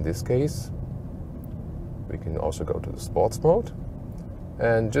 In this case, we can also go to the sports mode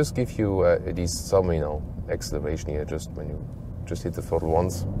and just give you at least some, acceleration here. Just when you just hit the throttle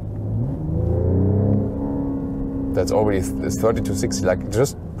once, that's already 30 to 60. Like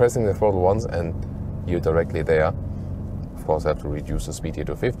just pressing the throttle once and you're directly there. Of course, I have to reduce the speed here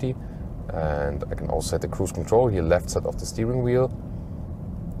to 50. And I can also set the cruise control here, left side of the steering wheel.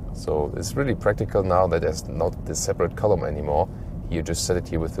 So it's really practical now that there's not this separate column anymore. You just set it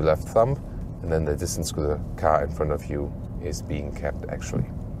here with the left thumb, and then the distance to the car in front of you is being kept actually.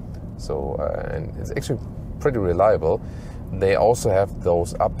 So and it's actually pretty reliable. They also have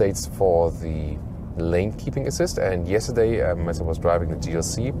those updates for the lane keeping assist. And yesterday, as I was driving the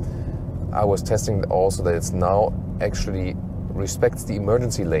GLC, I was testing also that it's now actually respects the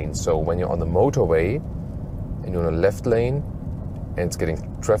emergency lane. So when you're on the motorway and you're in a left lane and it's getting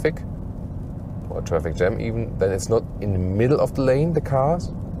traffic or a traffic jam even, then it's not in the middle of the lane, the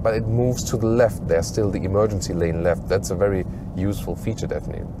cars, but it moves to the left. There's still the emergency lane left. That's a very useful feature,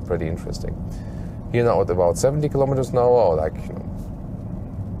 definitely. Pretty interesting. Here now at about 70 kilometers an hour, or like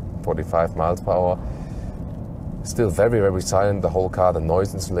 45 miles per hour. Still very, very silent, the whole car. The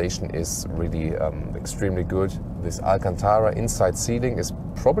noise insulation is really extremely good. This Alcantara inside sealing is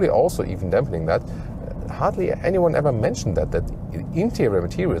probably also even dampening that. Hardly anyone ever mentioned that interior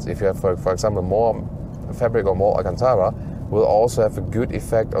materials, if you have, for example, more fabric or more Alcantara, will also have a good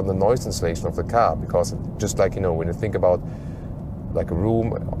effect on the noise insulation of the car. Because just like, when you think about like a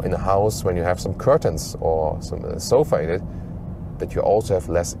room in a house, when you have some curtains or some sofa in it, that you also have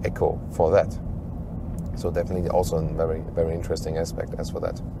less echo for that. So definitely also a very, very interesting aspect as for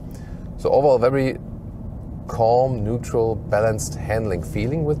that. So overall, very calm, neutral, balanced handling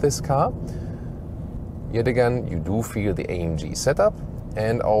feeling with this car. Yet again, you do feel the AMG setup.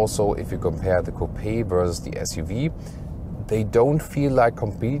 And also, if you compare the Coupé versus the SUV, they don't feel like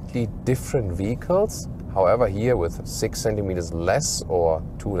completely different vehicles. However, here with 6 centimeters less or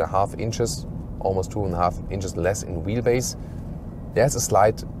 2.5 inches, almost 2.5 inches less in wheelbase, there's a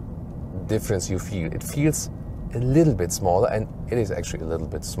slight difference you feel. It feels a little bit smaller, and it is actually a little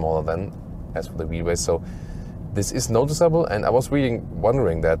bit smaller than as for the wheelbase. So this is noticeable, and I was really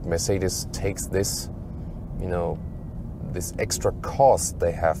wondering that Mercedes takes this, this extra cost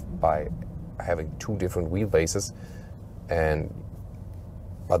they have by having 2 different wheelbases,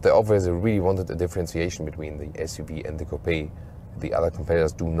 but they obviously really wanted a differentiation between the SUV and the Coupé. The other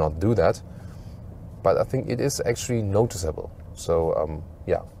competitors do not do that, but I think it is actually noticeable. So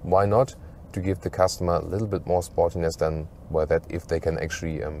yeah, why not to give the customer a little bit more sportiness than that if they can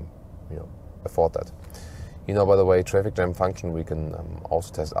actually afford that. By the way, traffic jam function we can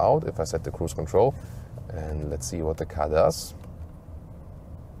also test out if I set the cruise control, and let's see what the car does.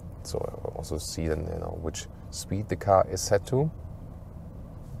 So I also see then, you know, which speed the car is set to.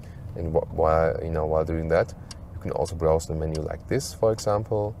 And while doing that, you can also browse the menu like this, for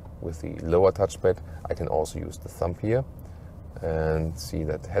example, with the lower touchpad. I can also use the thumb here and see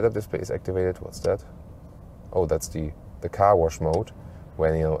that head-up display is activated. What's that? Oh, that's the car wash mode,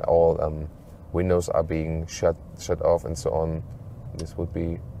 when, you know, all windows are being shut off and so on. This would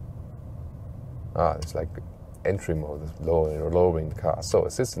be it's like entry mode, lowering the car. So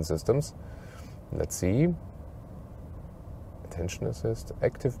assistance systems. Let's see. Attention assist,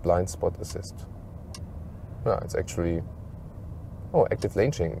 active blind spot assist. It's actually, active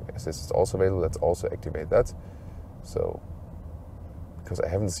lane change assist is also available. Let's also activate that. So, because I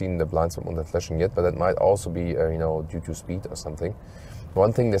haven't seen the blind spot mode flashing yet, but that might also be due to speed or something.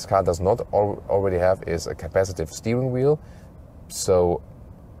 One thing this car does not already have is a capacitive steering wheel. So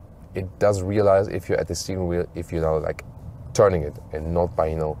it does realize if you're at the steering wheel, if you're now like turning it and not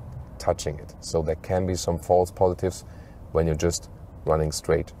by touching it. So there can be some false positives when you're just running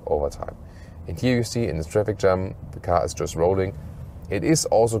straight over time. And here you see in this traffic jam, the car is just rolling. It is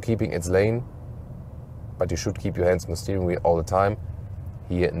also keeping its lane, but you should keep your hands on the steering wheel all the time.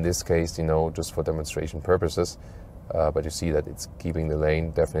 Here in this case, just for demonstration purposes, but you see that it's keeping the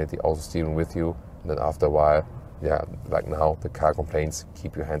lane, definitely also steering with you. And then after a while, like now, the car complains,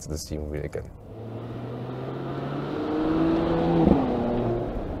 keep your hands on the steering wheel again.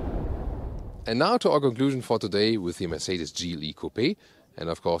 And now to our conclusion for today with the Mercedes GLE Coupé, and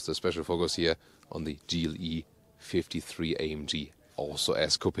of course the special focus here on the GLE 53 AMG, also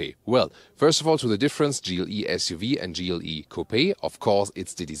as Coupé. Well, first of all, to the difference, GLE SUV and GLE Coupé, of course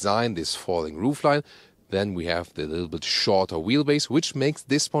it's the design, this falling roofline. Then we have the little bit shorter wheelbase, which makes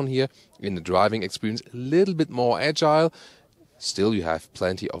this one here in the driving experience a little bit more agile. Still, you have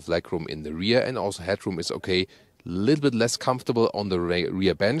plenty of legroom in the rear, and also headroom is okay. A little bit less comfortable on the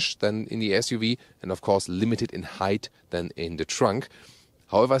rear bench than in the SUV, and of course limited in height than in the trunk.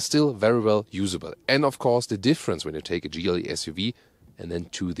 However, still very well usable. And of course the difference when you take a GLE SUV and then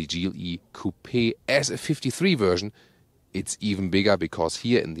to the GLE Coupé as a 53 version, it's even bigger, because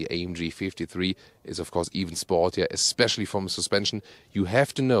here in the AMG 53 is of course even sportier, especially from suspension. You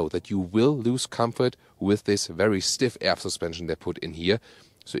have to know that you will lose comfort with this very stiff air suspension they put in here.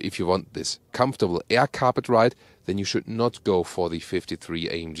 So if you want this comfortable air carpet ride, then you should not go for the 53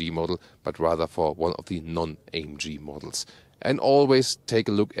 AMG model, but rather for one of the non-AMG models. And always take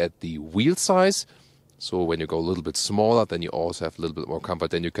a look at the wheel size. So when you go a little bit smaller, then you also have a little bit more comfort.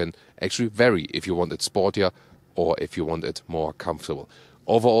 Then you can actually vary if you want it sportier or if you want it more comfortable.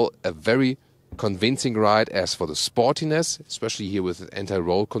 Overall, a very convincing ride. As for the sportiness, especially here with the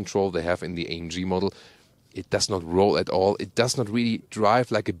anti-roll control they have in the AMG model, it does not roll at all. It does not really drive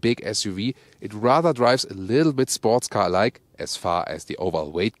like a big SUV. It rather drives a little bit sports car-like, as far as the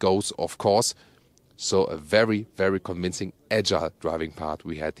overall weight goes, of course. So a very, very convincing, agile driving part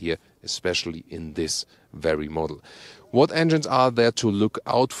we had here, especially in this very model. What engines are there to look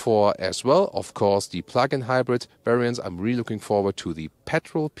out for as well? Of course, the plug-in hybrid variants. I'm really looking forward to the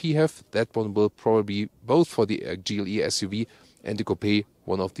petrol PHEV. That one will probably be both for the GLE SUV and the Coupé,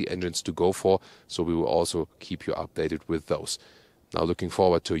 one of the engines to go for. So we will also keep you updated with those. Now looking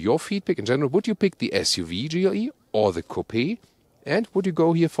forward to your feedback in general. Would you pick the SUV GLE or the Coupé? And would you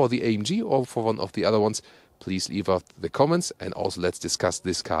go here for the AMG or for one of the other ones? Please leave out the comments, and also let's discuss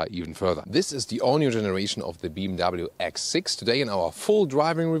this car even further. This is the all-new generation of the BMW X6 today in our full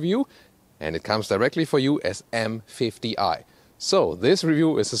driving review, and it comes directly for you as M50i. So this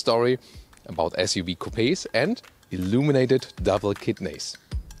review is a story about SUV coupés and illuminated double kidneys.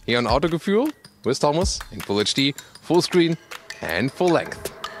 Here on Autogefühl with Thomas in Full HD, full screen and full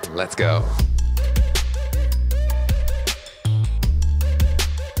length. Let's go!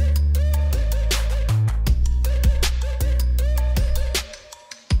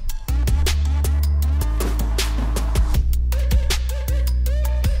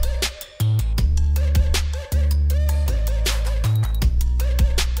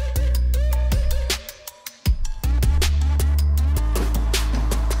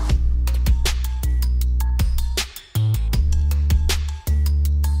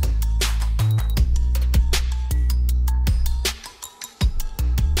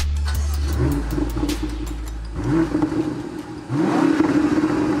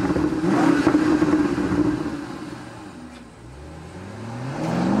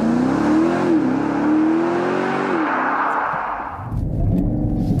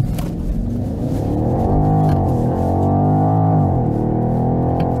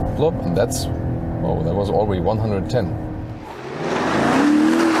 And that was already 110.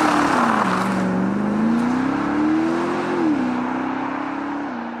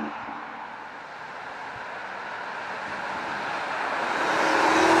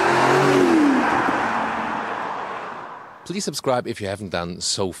 Please subscribe if you haven't done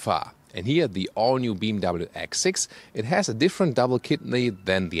so far. And here, the all-new BMW X6, it has a different double kidney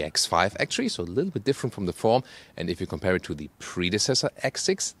than the X5 actually, so a little bit different from the form. And if you compare it to the predecessor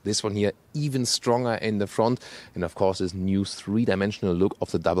X6, this one here even stronger in the front. And of course, this new three-dimensional look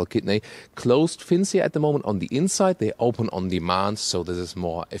of the double kidney. Closed fins here at the moment on the inside, they open on demand, so this is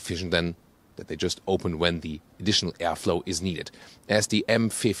more efficient than that they just open when the additional airflow is needed. As the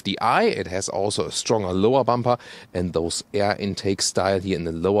M50i, it has also a stronger lower bumper and those air intake style here in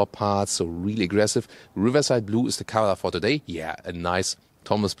the lower parts, so really aggressive. Riverside blue is the color for today. Yeah, a nice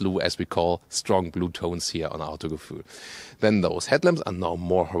Thomas blue, as we call strong blue tones here on Autogefühl. Then those headlamps are now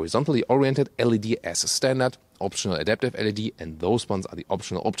more horizontally oriented, LED as a standard, optional adaptive LED, and those ones are the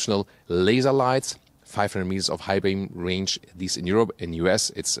optional laser lights. 500 meters of high beam range, at least in Europe. In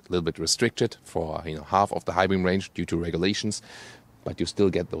US, it's a little bit restricted for half of the high beam range due to regulations, but you still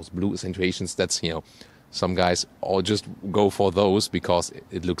get those blue accentuations. That's some guys all just go for those because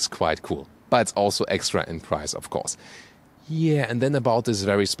it looks quite cool. But it's also extra in price, of course. Yeah, and then about this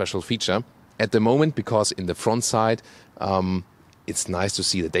very special feature at the moment, because in the front side, it's nice to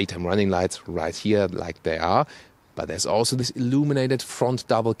see the daytime running lights right here like they are, but there's also this illuminated front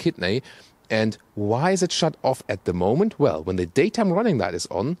double kidney. And why is it shut off at the moment? Well, when the daytime running light is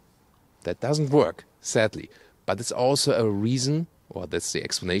on, that doesn't work, sadly. But it's also a reason, or that's the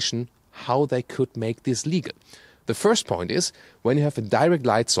explanation, how they could make this legal. The first point is, when you have a direct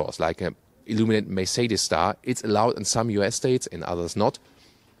light source, like an illuminated Mercedes star, it's allowed in some US states, in others not.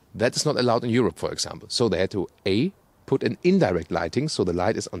 That is not allowed in Europe, for example. So they had to, A, put an indirect lighting, so the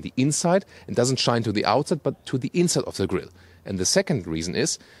light is on the inside and doesn't shine to the outside, but to the inside of the grille. And the second reason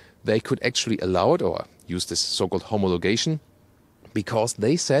is, they could actually allow it or use this so-called homologation because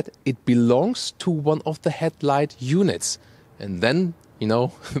they said it belongs to one of the headlight units. And then,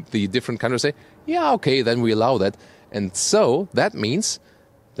 the different countries say, yeah, okay, then we allow that. And so that means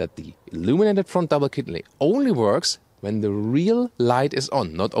that the illuminated front double kidney only works when the real light is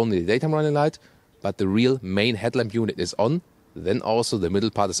on. Not only the daytime running light, but the real main headlamp unit is on. Then also the middle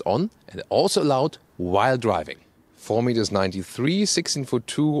part is on and also allowed while driving. 4 meters 93, 16 foot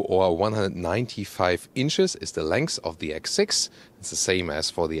 2 or 195 inches is the length of the X6. It's the same as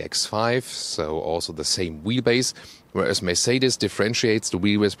for the X5, so also the same wheelbase. Whereas Mercedes differentiates the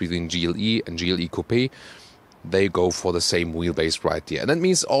wheelbase between GLE and GLE Coupé. They go for the same wheelbase right there. And that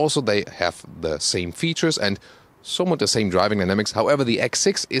means also they have the same features and somewhat the same driving dynamics. However, the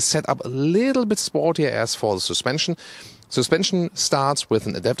X6 is set up a little bit sportier as for the suspension. Suspension starts with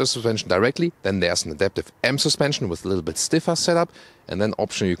an adaptive suspension directly, then there's an adaptive M suspension with a little bit stiffer setup, and then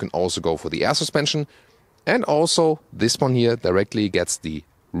optional you can also go for the air suspension. And also this one here directly gets the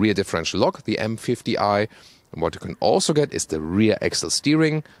rear differential lock, the M50i. And what you can also get is the rear axle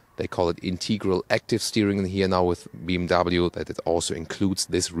steering. They call it integral active steering here now with BMW, that it also includes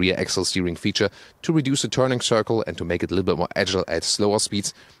this rear axle steering feature to reduce the turning circle and to make it a little bit more agile at slower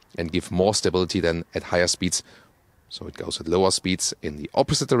speeds and give more stability than at higher speeds. So it goes at lower speeds in the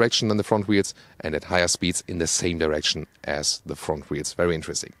opposite direction than the front wheels and at higher speeds in the same direction as the front wheels. Very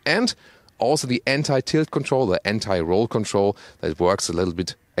interesting. And also the anti-tilt control, the anti-roll control that works a little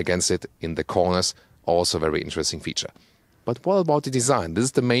bit against it in the corners. Also a very interesting feature. But what about the design? This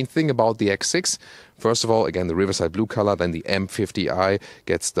is the main thing about the X6. First of all, again, the Riverside blue color, then the M50i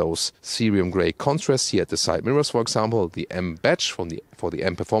gets those cerium gray contrasts here at the side mirrors, for example, the M badge for the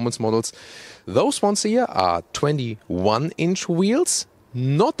M performance models. Those ones here are 21-inch wheels,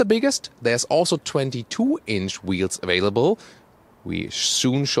 not the biggest. There's also 22-inch wheels available. We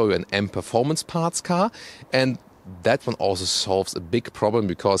soon show you an M performance parts car, and that one also solves a big problem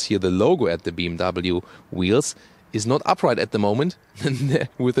because here the logo at the BMW wheels is not upright at the moment.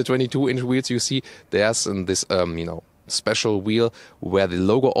 With the 22-inch wheels, you see there's this special wheel where the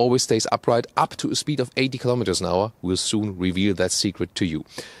logo always stays upright up to a speed of 80 kilometers an hour. We'll soon reveal that secret to you.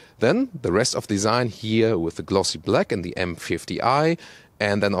 Then the rest of design here with the glossy black and the M50i.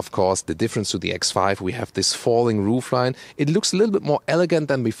 And then, of course, the difference to the X5, we have this falling roofline. It looks a little bit more elegant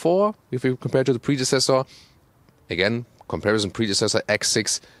than before if you compare to the predecessor. Again, comparison predecessor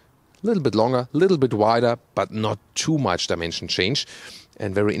X6. A little bit longer, a little bit wider, but not too much dimension change.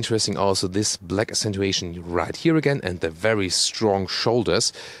 And very interesting also this black accentuation right here again and the very strong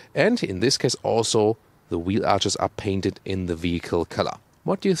shoulders. And in this case also the wheel arches are painted in the vehicle color.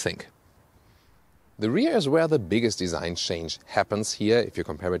 What do you think? The rear is where the biggest design change happens here if you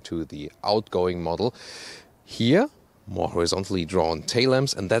compare it to the outgoing model. Here, more horizontally drawn tail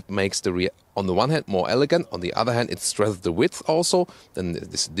lamps, and that makes the rear on the one hand more elegant, on the other hand it stretches the width also. Then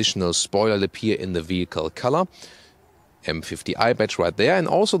this additional spoiler lip here in the vehicle color, M50i badge right there, and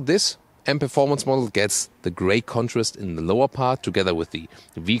also this M Performance model gets the grey contrast in the lower part together with the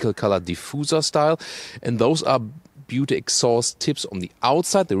vehicle color diffuser style, and those are beauty exhaust tips on the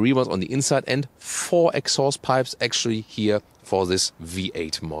outside, the rear ones on the inside, and 4 exhaust pipes actually here for this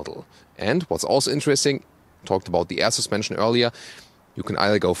V8 model. And what's also interesting, talked about the air suspension earlier, you can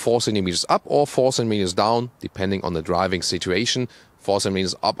either go 4 centimeters up or 4 centimeters down, depending on the driving situation. 4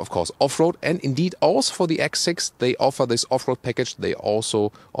 centimeters up, of course, off-road, and indeed also for the X6, they offer this off-road package. They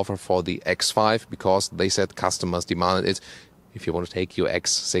also offer for the X5 because they said customers demanded it. If you want to take your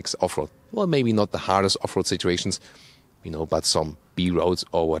X6 off-road, well, maybe not the hardest off-road situations, but some B roads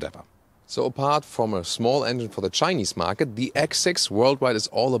or whatever. So apart from a small engine for the Chinese market, the X6 worldwide is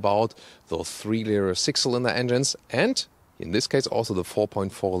all about those 3-liter 6-cylinder engines, and in this case also the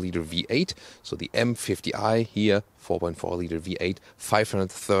 4.4-liter V8. So the M50i here, 4.4-liter V8,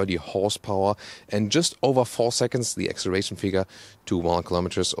 530 horsepower, and just over 4 seconds the acceleration figure to 100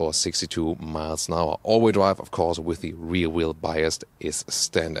 kilometers or 62 miles an hour. All-wheel drive, of course, with the rear wheel biased is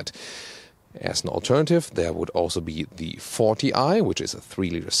standard. As an alternative, there would also be the 40i, which is a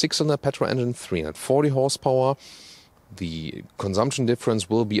 3-liter 6-cylinder petrol engine, 340 horsepower. The consumption difference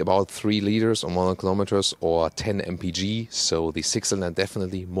will be about 3 liters on 100 kilometers or 10 mpg, so the 6-cylinder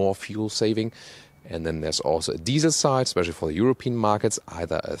definitely more fuel saving. And then there's also a diesel side, especially for the European markets,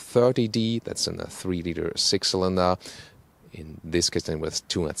 either a 30D, that's in a 3-liter 6-cylinder, in this case then with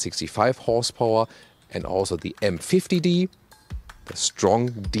 265 horsepower, and also the M50D, the strong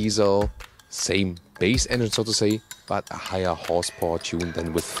diesel, same base engine so to say, but a higher horsepower tune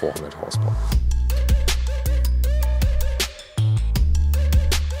than with 400 horsepower.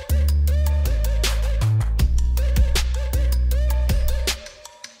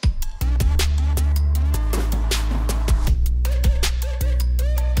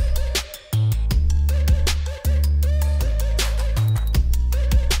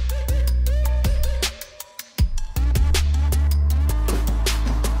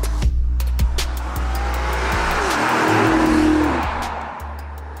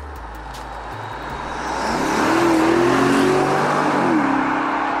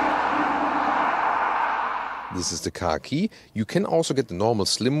 This is the car key. You can also get the normal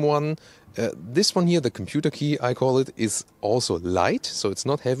slim one. This one here, the computer key I call it, is also light, so it's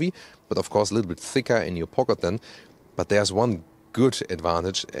not heavy, but of course a little bit thicker in your pocket then. But there's one good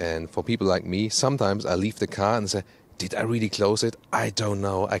advantage, and for people like me, sometimes I leave the car and say, did I really close it? I don't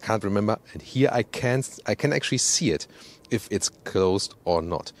know, I can't remember. And here I can actually see it, if it's closed or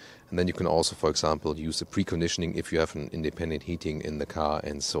not. And then you can also, for example, use the preconditioning if you have an independent heating in the car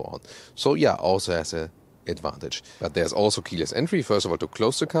and so on. So yeah, also has a advantage. But there's also keyless entry. First of all, to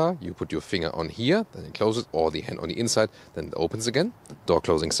close the car, you put your finger on here, then you close it, or the hand on the inside, then it opens again. Door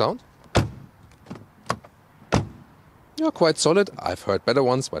closing sound. Yeah, quite solid. I've heard better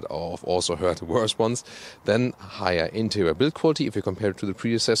ones, but I've also heard worse ones. Then higher interior build quality if you compare it to the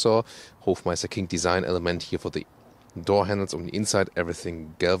predecessor. Hofmeister King design element here for the door handles on the inside.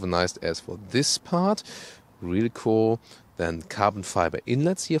 Everything galvanized as for this part. Really cool. Then carbon fiber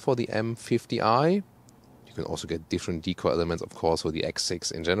inlets here for the M50i. You can also get different decor elements, of course, for the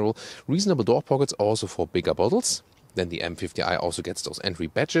X6 in general. Reasonable door pockets also for bigger bottles. Then the M50i also gets those entry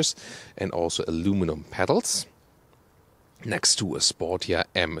badges and also aluminum pedals. Next to a sportier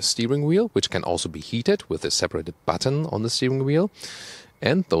M steering wheel, which can also be heated with a separated button on the steering wheel.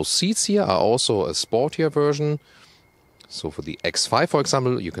 And those seats here are also a sportier version. So for the X5, for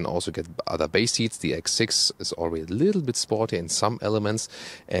example, you can also get other base seats. The X6 is already a little bit sporty in some elements.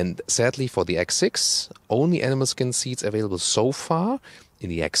 And sadly for the X6, only animal skin seats available so far. In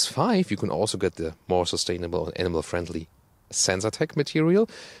the X5, you can also get the more sustainable and animal-friendly SensorTech material.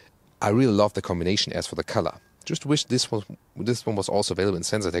 I really love the combination as for the color. Just wish this one was also available in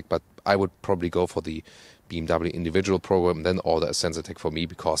SensorTech, but I would probably go for the BMW individual program, then order a SensorTech for me,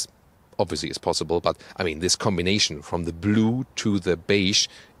 because obviously it's possible. But I mean, this combination from the blue to the beige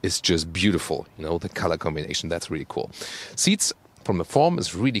is just beautiful. You know, the color combination, that's really cool. Seats from the form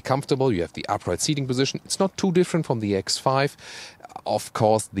is really comfortable. You have the upright seating position. It's not too different from the X5. Of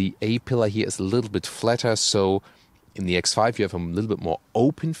course, the A-pillar here is a little bit flatter, so in the X5 you have a little bit more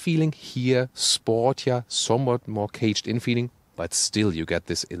open feeling. Here, sportier, somewhat more caged-in feeling, but still you get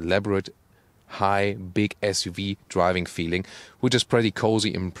this elaborate, high, big SUV driving feeling, which is pretty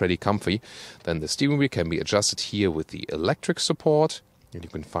cozy and pretty comfy. Then the steering wheel can be adjusted here with the electric support, and you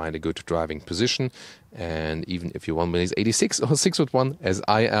can find a good driving position. And even if you're 1.86 or 6'1", as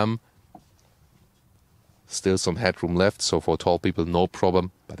I am, still some headroom left, so for tall people, no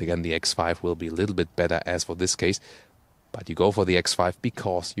problem. But again, the X5 will be a little bit better as for this case. But you go for the X5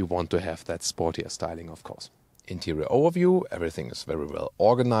 because you want to have that sportier styling, of course. Interior overview, everything is very well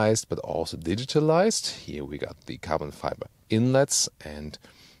organized but also digitalized. Here we got the carbon fiber inlets, and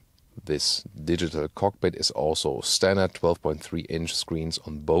this digital cockpit is also standard 12.3-inch screens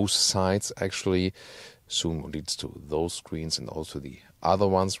on both sides actually. Soon leads to those screens and also the other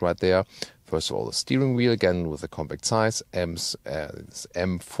ones right there. First of all, the steering wheel again with the compact size, M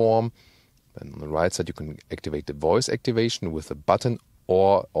form. Then on the right side you can activate the voice activation with a button,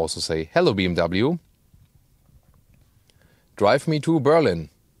 or also say, "Hello BMW, drive me to Berlin."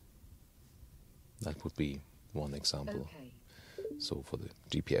 That would be one example. Okay. So for the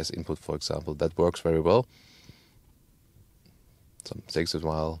GPS input, for example, that works very well. Some takes a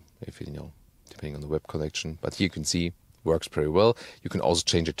while, if you know, depending on the web connection. But here you can see, works pretty well. You can also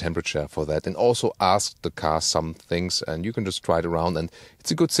change the temperature for that and also ask the car some things, and you can just try it around. And it's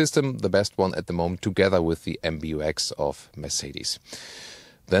a good system, the best one at the moment, together with the MBUX of Mercedes.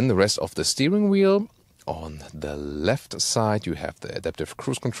 Then the rest of the steering wheel. On the left side, you have the adaptive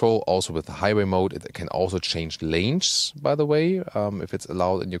cruise control, also with the highway mode. It can also change lanes, by the way, if it's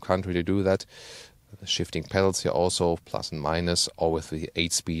allowed in your country to do that. The shifting pedals here also, plus and minus, or with the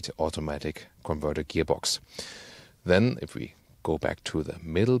 8-speed automatic converter gearbox. Then, if we go back to the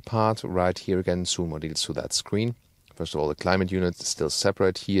middle part right here again, zoom more deals to that screen. First of all, the climate unit is still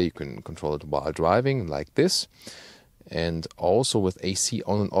separate here. You can control it while driving, like this. And also with AC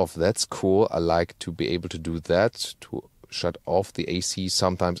on and off, that's cool. I like to be able to do that, to shut off the AC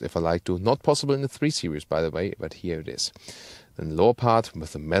sometimes if I like to. Not possible in the 3 Series, by the way, but here it is. Then the lower part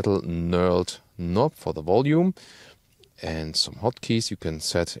with the metal knurled knob for the volume. And some hotkeys you can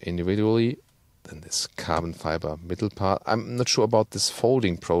set individually. Then this carbon fiber middle part. I'm not sure about this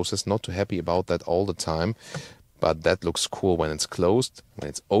folding process, not too happy about that all the time. But that looks cool when it's closed. When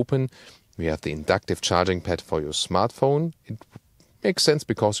it's open, we have the inductive charging pad for your smartphone. It makes sense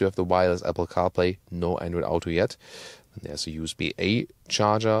because you have the wireless Apple CarPlay, no Android Auto yet. And there's a USB-A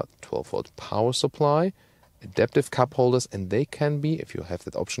charger, 12-volt power supply, adaptive cup holders, and they can be, if you have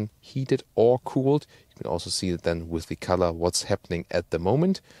that option, heated or cooled. You can also see it then with the color what's happening at the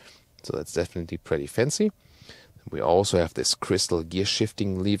moment. So that's definitely pretty fancy. We also have this crystal gear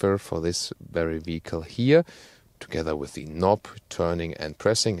shifting lever for this very vehicle here, together with the knob turning and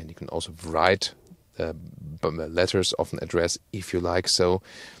pressing, and you can also write letters of an address if you like so.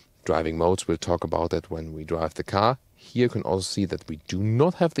 Driving modes, we'll talk about that when we drive the car. Here you can also see that we do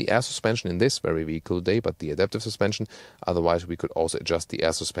not have the air suspension in this very vehicle today, but the adaptive suspension. Otherwise, we could also adjust the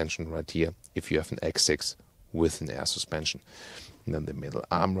air suspension right here if you have an X6 with an air suspension. And then the middle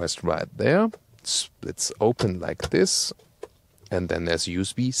armrest right there splits open like this. And then there's a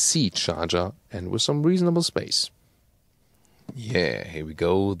USB-C charger and with some reasonable space. Yeah, here we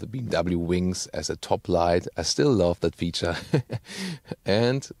go. The BMW wings as a top light. I still love that feature.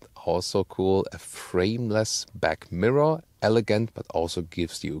 And also cool, a frameless back mirror. Elegant, but also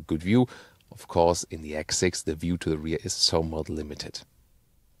gives you a good view. Of course, in the X6, the view to the rear is somewhat limited.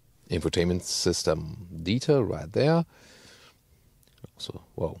 Infotainment system detail right there. So,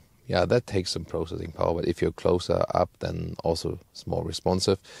 whoa. Yeah, that takes some processing power, but if you're closer up, then also it's more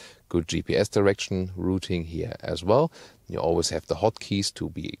responsive. Good GPS direction, routing here as well. You always have the hotkeys to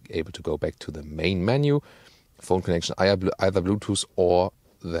be able to go back to the main menu. Phone connection, either Bluetooth or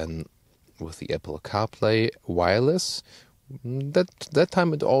then with the Apple CarPlay wireless. That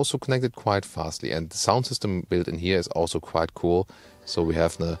time it also connected quite fastly, and the sound system built in here is also quite cool. So we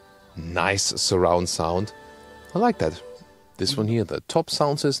have the nice surround sound. I like that. This one here, the top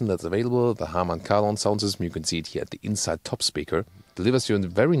sound system that's available, the Harman Kardon sound system, you can see it here at the inside top speaker. Delivers you a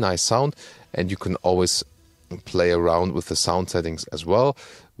very nice sound, and you can always play around with the sound settings as well.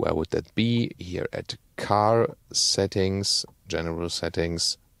 Where would that be? Here at car settings, general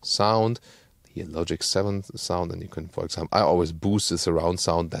settings, sound. Here Logic 7 sound, and you can, for example, I always boost the surround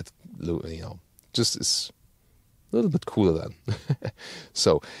sound. That, you know, just is a little bit cooler then.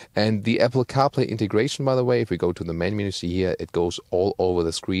 So, and the Apple CarPlay integration, by the way, if we go to the main menu, see here, it goes all over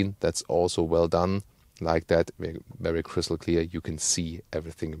the screen. That's also well done. Like that, very crystal clear. You can see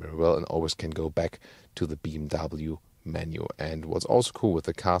everything very well and always can go back to the BMW menu. And what's also cool with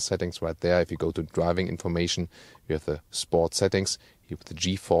the car settings right there, if you go to driving information, you have the sport settings, you have the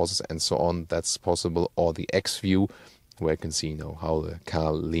G-forces and so on. That's possible. Or the X view, where you can see, you know, how the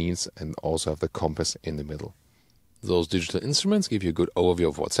car leans, and also have the compass in the middle. Those digital instruments give you a good overview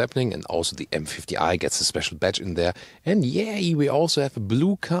of what's happening, and also the M50i gets a special badge in there. And yay, we also have a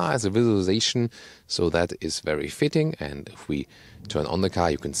blue car as a visualization, so that is very fitting. And if we turn on the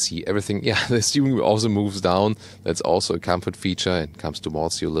car, you can see everything. Yeah, the steering wheel also moves down. That's also a comfort feature and comes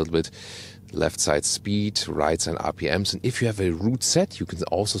towards you a little bit. Left side speed, right side RPMs. And if you have a route set, you can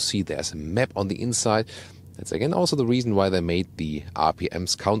also see there's a map on the inside. That's again also the reason why they made the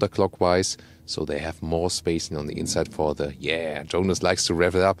RPMs counterclockwise, so they have more space on the inside for the, yeah, Jonas likes to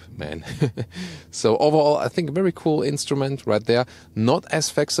rev it up, man. So overall, I think a very cool instrument right there. Not as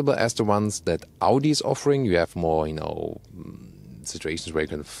flexible as the ones that Audi is offering. You have more, you know, situations where you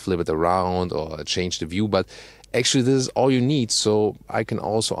can flip it around or change the view, but actually this is all you need. So I can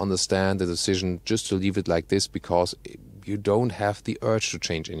also understand the decision just to leave it like this, because you don't have the urge to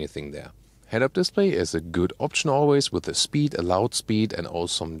change anything there. Head-up display is a good option always, with the speed, allowed speed, and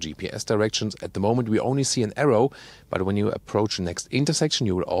also some GPS directions. At the moment we only see an arrow, but when you approach the next intersection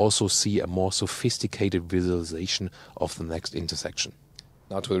you will also see a more sophisticated visualization of the next intersection.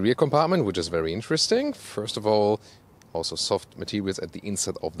 Now to the rear compartment, which is very interesting. First of all, also soft materials at the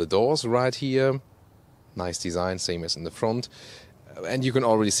inside of the doors right here. Nice design, same as in the front. And you can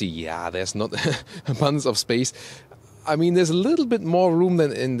already see, yeah, there's not abundance of space. I mean, there's a little bit more room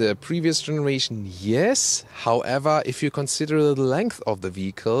than in the previous generation, yes. However, if you consider the length of the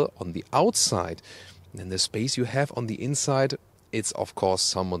vehicle on the outside, then the space you have on the inside, it's of course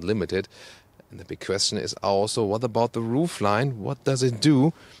somewhat limited. And the big question is also, what about the roofline? What does it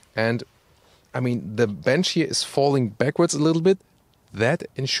do? And I mean, the bench here is falling backwards a little bit. That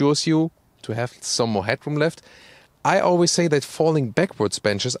ensures you to have some more headroom left. I always say that falling backwards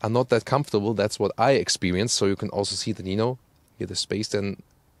benches are not that comfortable. That's what I experienced. So you can also see that, you know, here the space then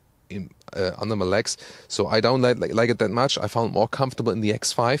under my legs. So I don't like it that much. I found it more comfortable in the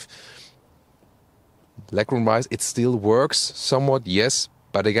X5. Legroom wise, it still works somewhat, yes.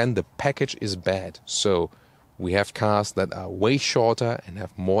 But again, the package is bad. So we have cars that are way shorter and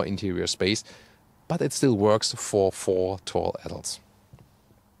have more interior space, but it still works for 4 tall adults.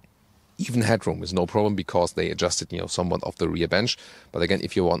 Even headroom is no problem because they adjusted, you know, somewhat of the rear bench. But again,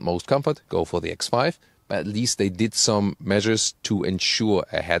 if you want most comfort, go for the X5. But at least they did some measures to ensure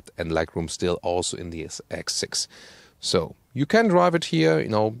a head and legroom still also in the X6. So you can drive it here. You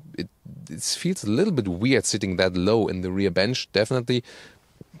know, it feels a little bit weird sitting that low in the rear bench, definitely.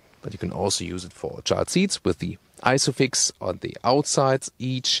 But you can also use it for child seats with the Isofix on the outsides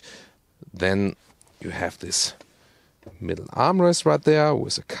each. Then you have this middle armrest right there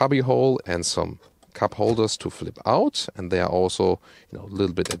with a cubby hole and some cup holders to flip out, and they are also, you know, a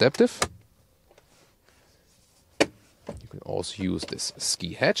little bit adaptive. You can also use this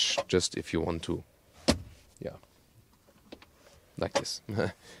ski hatch just if you want to, yeah, like this.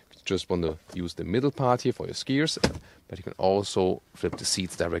 Just want to use the middle part here for your skiers, but you can also flip the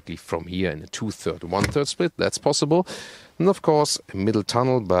seats directly from here in a 2/3, 1/3 split. That's possible. And of course, a middle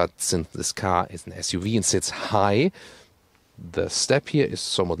tunnel, but since this car is an SUV and sits high, the step here is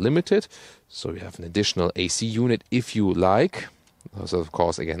somewhat limited. So you have an additional AC unit if you like. Also, of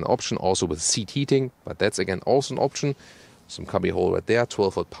course, again, an option also with seat heating, but that's again also an option. Some cubby hole right there,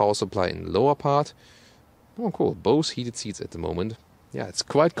 12-volt power supply in the lower part. Oh, cool. Both heated seats at the moment. Yeah, it's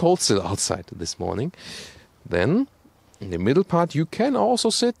quite cold still outside this morning. Then, in the middle part, you can also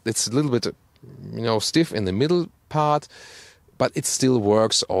sit. It's a little bit, you know, stiff in the middle part, but it still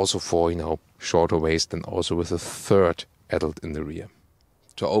works also for, you know, shorter waist and also with a 3rd adult in the rear.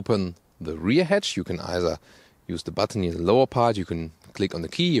 To open the rear hatch, you can either use the button in the lower part, you can click on the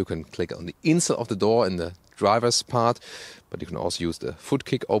key, you can click on the inside of the door in the driver's part, but you can also use the foot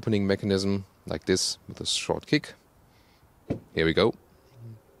kick opening mechanism like this with a short kick. Here we go.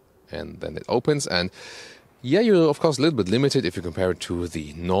 And then it opens, and yeah, you're of course a little bit limited if you compare it to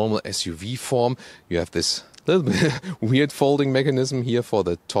the normal SUV form. You have this little bit weird folding mechanism here for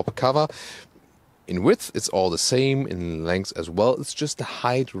the top cover. In width, it's all the same, in length as well. It's just the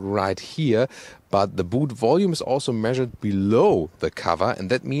height right here, but the boot volume is also measured below the cover, and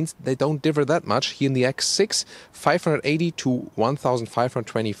that means they don't differ that much. Here in the X6, 580 to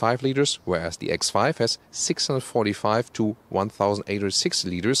 1,525 liters, whereas the X5 has 645 to 1,860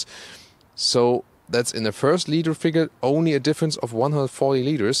 liters. So that's in the first liter figure only a difference of 140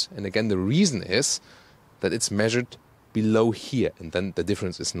 liters. And again, the reason is that it's measured below here, and then the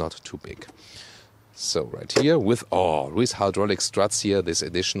difference is not too big. So right here with hydraulic struts here, this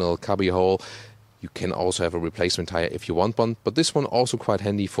additional cubby hole. You can also have a replacement tire if you want one, but this one also quite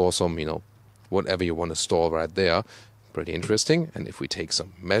handy for some, you know, whatever you want to store right there. Pretty interesting. And if we take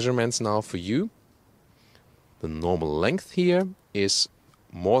some measurements now for you, the normal length here is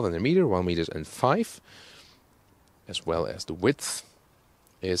more than a meter, 1.5 meters, as well as the width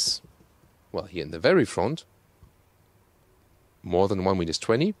is, well, here in the very front, more than 1.20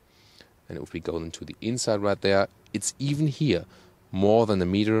 meters. And if we go into the inside right there, it's even here, more than a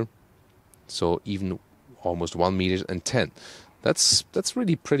meter, so even almost 1.10 meters. That's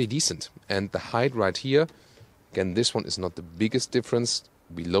really pretty decent. And the height right here, again, this one is not the biggest difference.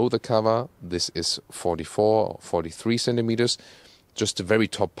 below the cover, this is 44 or 43 centimeters. Just the very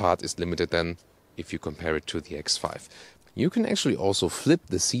top part is limited then if you compare it to the X5. You can actually also flip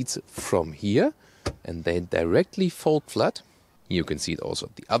the seats from here and they directly fold flat. You can see it also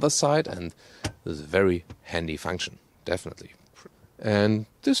at the other side, and this is a very handy function, definitely. And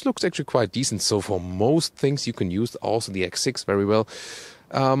this looks actually quite decent, so for most things you can use also the X6 very well.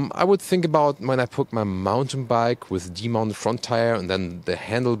 I would think about when I put my mountain bike with demounted front tire and then the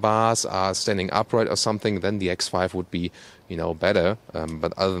handlebars are standing upright or something, then the X5 would be, you know, better.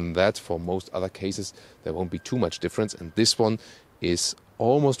 But other than that, for most other cases, there won't be too much difference. And this one is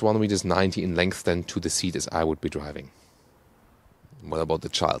almost 1.90 meters in length then to the seat as I would be driving. What about the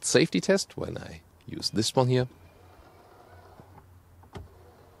child safety test when I use this one here?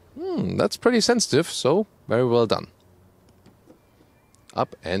 That's pretty sensitive, so very well done.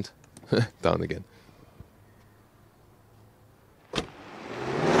 Up and down again.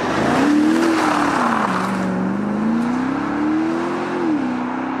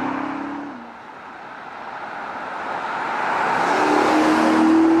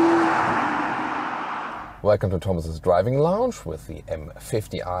 Welcome to Thomas's Driving Lounge with the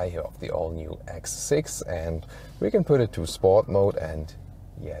M50i here of the all-new X6, and we can put it to sport mode, and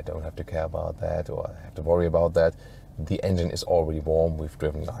yeah, don't have to care about that or have to worry about that. The engine is already warm. We've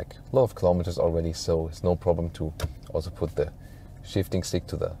driven like a lot of kilometers already, so it's no problem to also put the shifting stick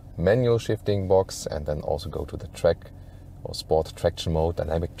to the manual shifting box and then also go to the track or sport traction mode,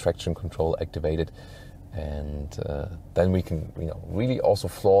 dynamic traction control activated, and then we can, you know, really also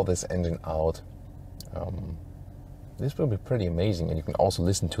floor this engine out. This will be pretty amazing, and you can also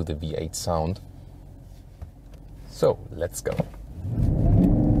listen to the V8 sound. So let's go.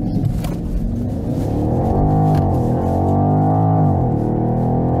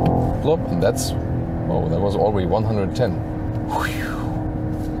 Plop, and that's, oh, that was already 110.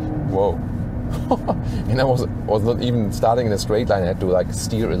 Whoa. And I was not even starting in a straight line. I had to like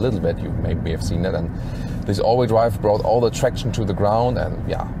steer a little bit. You maybe have seen that. And this all-wheel drive brought all the traction to the ground, and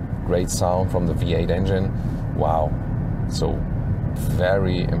yeah, great sound from the V8 engine. Wow. So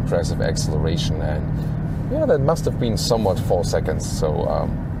very impressive acceleration, and yeah, that must have been somewhat 4 seconds. So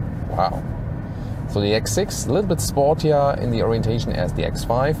wow. So the X6, a little bit sportier in the orientation as the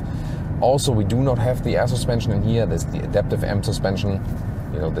X5. Also, we do not have the air suspension in here. There's the adaptive M suspension.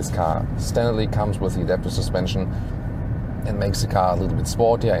 You know, this car standardly comes with the adaptive suspension and makes the car a little bit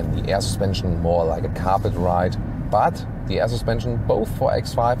sportier, and the air suspension more like a carpet ride. But the air suspension, both for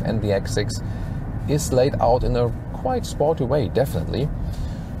X5 and the X6, is laid out in a quite sporty way, definitely.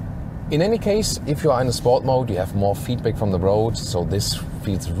 In any case, if you are in a sport mode, you have more feedback from the road, so this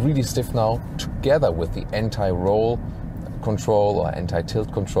feels really stiff now. Together with the anti-roll control or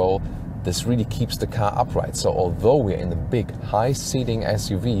anti-tilt control, this really keeps the car upright. So although we're in a big, high-seating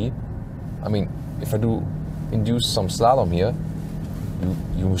SUV, I mean, if I do induce some slalom here,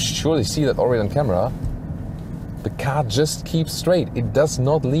 you surely see that already on camera, the car just keeps straight. It does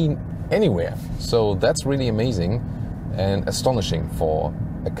not lean anywhere. So that's really amazing and astonishing for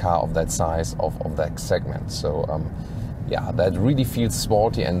a car of that size, of that segment. So yeah, that really feels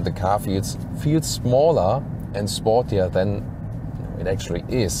sporty, and the car feels smaller and sportier than it actually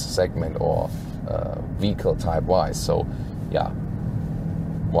is segment or vehicle type wise. So yeah,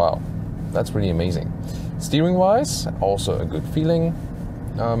 wow, that's really amazing. Steering wise, also a good feeling.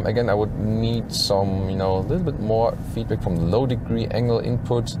 Again, I would need some, you know, a little bit more feedback from the low degree angle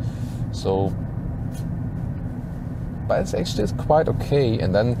input. So, but it's actually quite okay.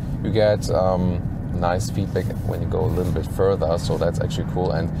 And then you get nice feedback when you go a little bit further. So that's actually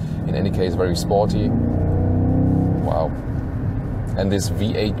cool. And in any case, very sporty. Wow. And this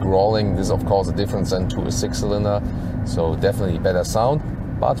V8 growling, this is of course a difference than to a 6-cylinder. So definitely better sound,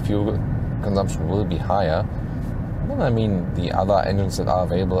 but fuel consumption will be higher. I mean, the other engines that are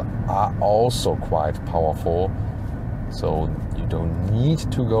available are also quite powerful, so you don't need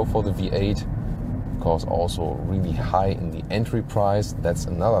to go for the V8. Of course, also really high in the entry price, that's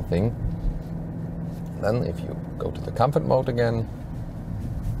another thing. Then if you go to the comfort mode again,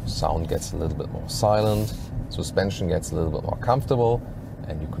 sound gets a little bit more silent, suspension gets a little bit more comfortable,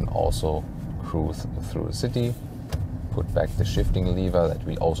 and you can also cruise through the city. Put back the shifting lever, that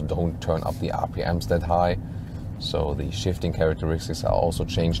we also don't turn up the RPMs that high. So the shifting characteristics are also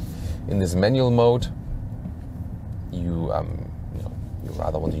changed. In this manual mode, you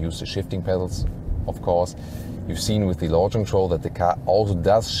rather want to use the shifting pedals, of course. You've seen with the launch control that the car also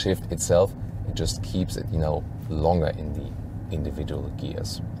does shift itself. It just keeps it, you know, longer in the individual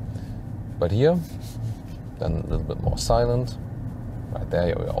gears. But here, then a little bit more silent. Right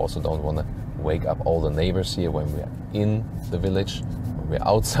there, we also don't want to wake up all the neighbors here when we are in the village. When we're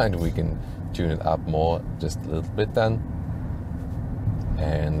outside, we can tune it up more just a little bit then.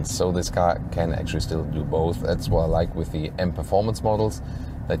 And so this car can actually still do both. That's what I like with the M Performance models,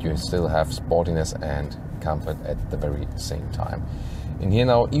 that you still have sportiness and comfort at the very same time. And here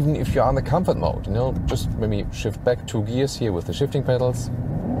now, even if you're on the comfort mode, you know, just maybe shift back 2 gears here with the shifting pedals.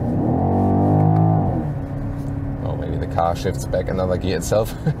 Or maybe the car shifts back another gear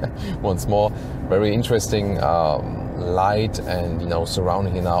itself once more. Very interesting light, and you know,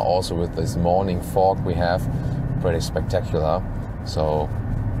 surrounding here now also with this morning fog we have, pretty spectacular. So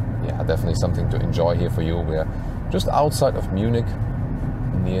yeah, definitely something to enjoy here for you. We're just outside of Munich,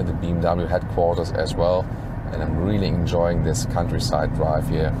 near the BMW headquarters as well, and I'm really enjoying this countryside drive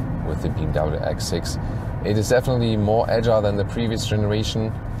here with the BMW X6. It is definitely more agile than the previous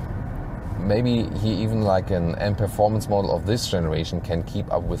generation. Maybe he even like an M Performance model of this generation can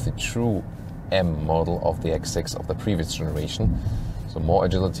keep up with the true M model of the X6 of the previous generation. So more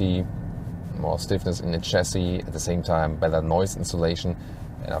agility, more stiffness in the chassis, at the same time better noise insulation,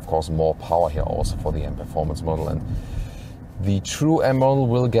 and of course more power here also for the M Performance model. And the true M model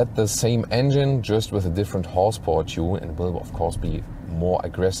will get the same engine, just with a different horsepower tune, and will of course be more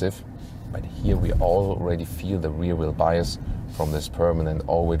aggressive. But here we already feel the rear wheel bias from this permanent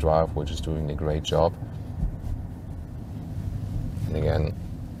all-wheel drive, which is doing a great job. And again,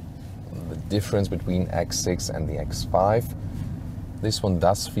 the difference between X6 and the X5, this one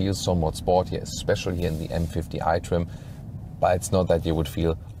does feel somewhat sportier, especially here in the M50i trim, but it's not that you would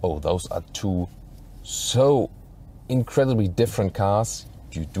feel, oh, those are two so incredibly different cars.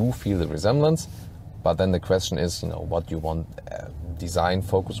 You do feel the resemblance, but then the question is, you know, what you want design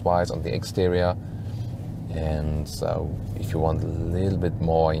focus-wise on the exterior. And so if you want a little bit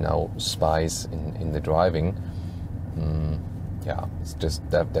more, you know, spice in the driving, yeah, it's just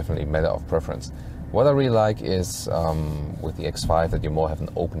definitely a matter of preference. What I really like is with the X5 that you more have an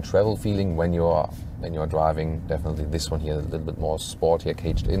open travel feeling when you're driving. Definitely this one here a little bit more sportier,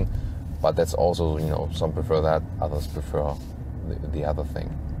 caged in, but that's also, you know, some prefer that, others prefer the other thing.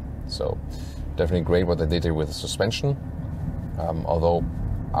 So definitely great what they did here with the suspension. Although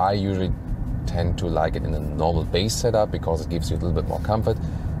I usually tend to like it in a normal base setup because it gives you a little bit more comfort.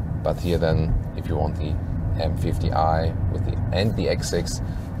 But here then, if you want the M50i with and the X6,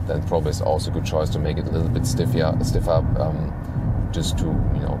 then probably it's also a good choice to make it a little bit stiffer, just to,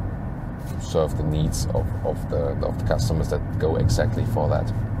 you know, serve the needs of the customers that go exactly for that.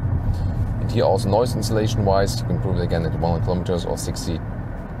 And here also noise insulation wise, you can improve it again at 100 kilometers or 60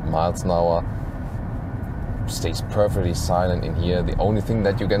 miles an hour. Stays perfectly silent in here. The only thing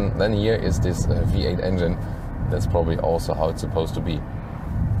that you can then hear is this V8 engine. That's probably also how it's supposed to be.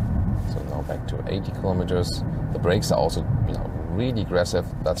 So now back to 80 kilometers. The brakes are also, you know, really aggressive.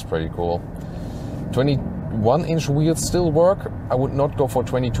 That's pretty cool. 21-inch wheels still work. I would not go for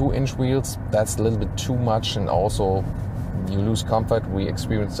 22-inch wheels. That's a little bit too much, and also you lose comfort. We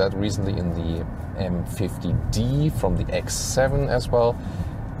experienced that recently in the M50D from the X7 as well.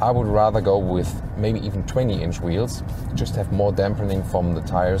 I would rather go with maybe even 20-inch wheels, just have more dampening from the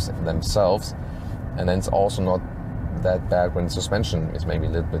tires themselves, and then it's also not that bad when suspension is maybe a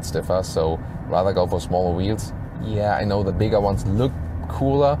little bit stiffer. So rather go for smaller wheels. Yeah, I know the bigger ones look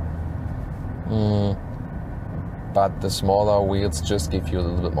cooler, but the smaller wheels just give you a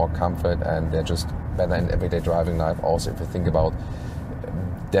little bit more comfort, and they're just better in everyday driving life. Also, if you think about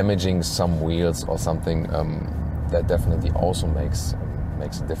damaging some wheels or something, that definitely also makes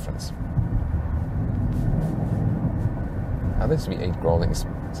a difference. And this V8 growling is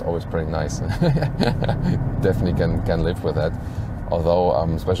always pretty nice. Definitely can live with that. Although,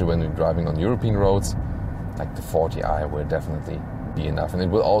 especially when you're driving on European roads, like the 40i will definitely be enough. And it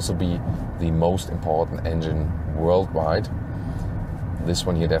will also be the most important engine worldwide. This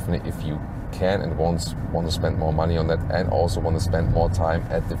one here definitely, if you can and want to spend more money on that, and also want to spend more time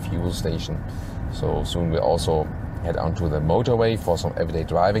at the fuel station. So soon we'll also head onto the motorway for some everyday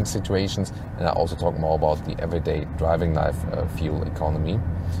driving situations, and I also talk more about the everyday driving life fuel economy.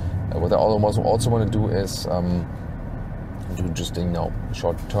 What I also want to do is do just a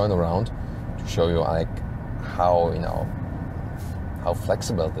short turnaround to show you like how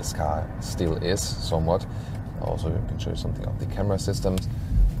flexible this car still is somewhat. Also, you can show you something of the camera systems.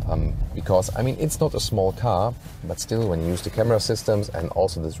 Because I mean, it's not a small car, but still when you use the camera systems and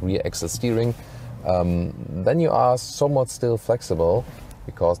also this rear axle steering, then you are somewhat still flexible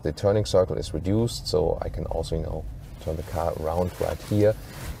because the turning circle is reduced. So I can also, turn the car around right here.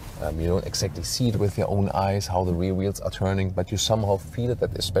 You don't exactly see it with your own eyes how the rear wheels are turning, but you somehow feel it,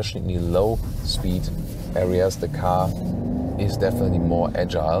 that especially in the low speed areas, the car is definitely more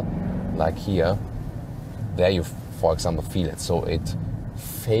agile. Like here, there you, for example, feel it. So it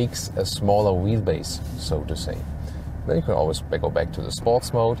fakes a smaller wheelbase, so to say. Then you can always go back to the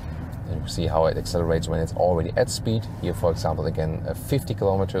sports mode and you see how it accelerates when it's already at speed. Here, for example, again, 50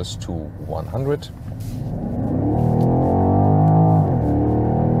 kilometers to 100.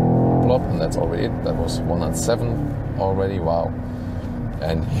 Plop, and that's already it. That was 107 already. Wow.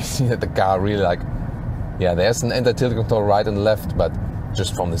 And you see that the car really like, yeah, there's an anti-tilt control right and left, but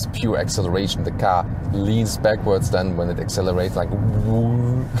just from this pure acceleration, the car leans backwards then when it accelerates, like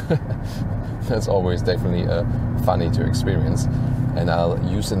woo. That's always definitely funny to experience. And I'll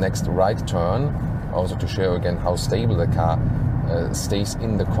use the next right turn also to show again how stable the car stays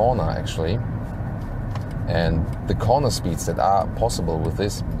in the corner actually. And the corner speeds that are possible with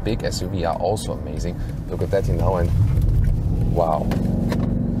this big SUV are also amazing. Look at that here now, and wow.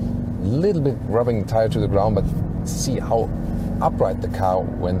 Little bit rubbing tire to the ground, but see how upright the car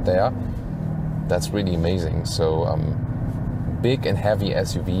went there. That's really amazing. So big and heavy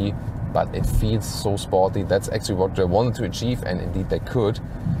SUV, but it feels so sporty. That's actually what they wanted to achieve, and indeed they could.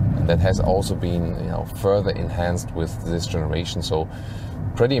 And that has also been, you know, further enhanced with this generation. So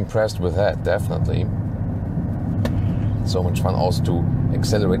pretty impressed with that, definitely. So much fun also to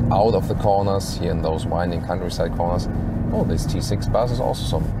accelerate out of the corners here in those winding countryside corners. Oh, this T6 bus is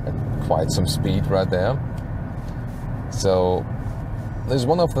also quite some speed right there. So this is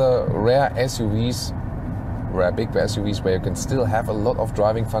one of the rare SUVs, big SUVs where you can still have a lot of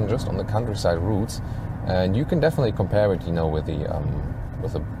driving fun just on the countryside routes, and you can definitely compare it, you know, with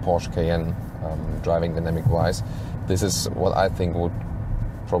the Porsche Cayenne, driving dynamic wise. This is what I think would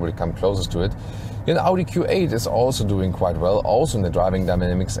probably come closest to it. The Audi Q8 is also doing quite well, also in the driving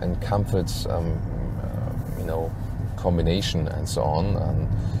dynamics and comfort, you know, combination and so on.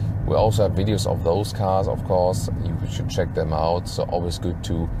 We also have videos of those cars, of course. You should check them out. So always good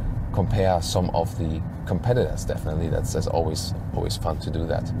to compare some of the competitors. Definitely, that's always fun to do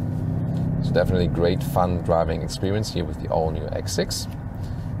that. So definitely great fun driving experience here with the all new X6.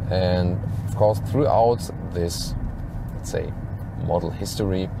 And of course, throughout this, let's say, model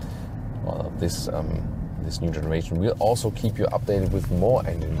history, this new generation, we'll also keep you updated with more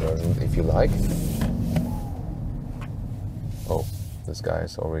engine versions if you like. Oh, this guy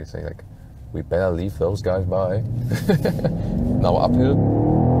is already saying like, we better leave those guys by. Now uphill.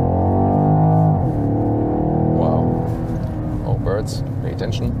 Wow. Oh, birds, pay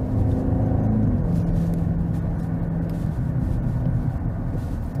attention.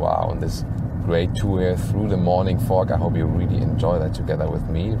 Wow, and this great tour here through the morning fog. I hope you really enjoy that together with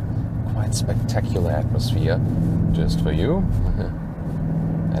me. Quite spectacular atmosphere just for you.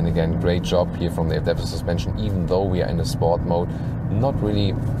 And again, great job here from the adaptive suspension, even though we are in the sport mode, not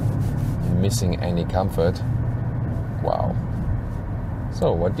really missing any comfort. Wow.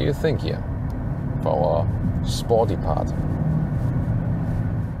 So what do you think here for our sporty part?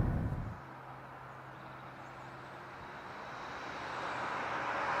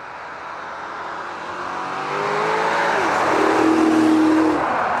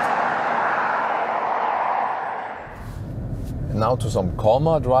 Now to some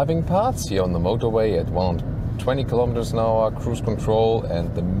calmer driving parts here on the motorway at 120 kilometers an hour, cruise control,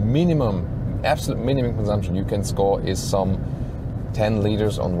 and the minimum, absolute minimum consumption you can score is some 10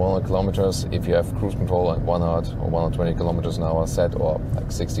 liters on 100 kilometers if you have cruise control at 100 or 120 kilometers an hour set, or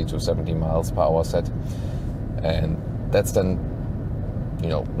like 60 to 70 miles per hour set. And that's then, you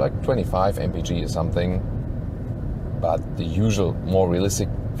know, like 25 mpg or something. But the usual, more realistic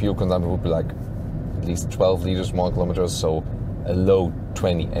fuel consumption would be like at least 12 liters 1 kilometers, so a low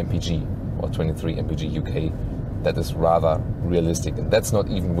 20 mpg or 23 mpg UK. That is rather realistic, and that's not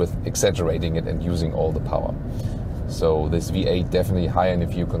even with exaggerating it and using all the power. So this V8 definitely higher in the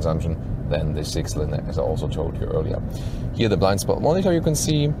fuel consumption than the 6-cylinder, as I also told you earlier. Here the blind spot monitor you can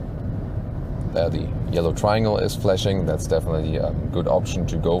see. There the yellow triangle is flashing. That's definitely a good option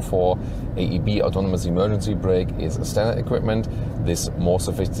to go for. AEB, autonomous emergency brake, is a standard equipment. This more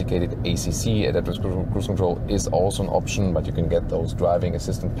sophisticated ACC, adaptive cruise control, is also an option, but you can get those driving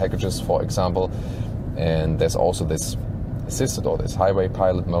assistant packages, for example. And there's also this assisted, or this highway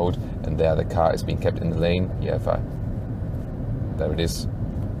pilot mode, and there the car is being kept in the lane. Yeah, there it is.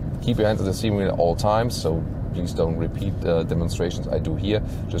 Keep your hands on the steering wheel at all times, so please don't repeat the demonstrations I do here.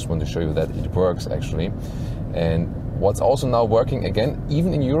 Just want to show you that it works actually. And what's also now working again,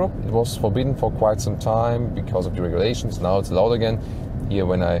 even in Europe, it was forbidden for quite some time because of the regulations. Now it's allowed again. Here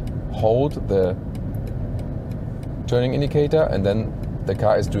when I hold the turning indicator, and then the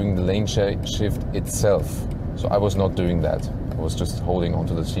car is doing the lane shift itself. So I was not doing that. I was just holding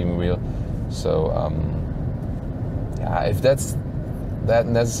onto the steering wheel. So yeah, if that's that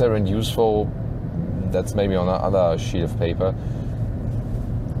necessary and useful, that's maybe on another sheet of paper.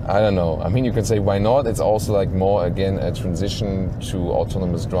 I don't know. I mean, you can say why not? It's also like more, again, a transition to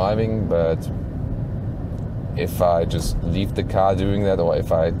autonomous driving, but if I just leave the car doing that, or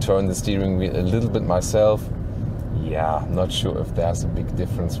if I turn the steering wheel a little bit myself, yeah, I'm not sure if there's a big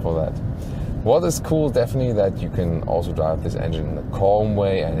difference for that. What is cool, definitely, that you can also drive this engine in a calm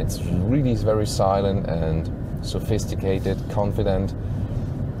way, and it's really very silent and sophisticated, confident,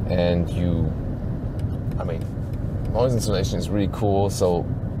 and I mean, noise insulation is really cool, so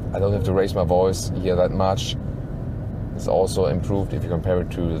I don't have to raise my voice here that much. It's also improved if you compare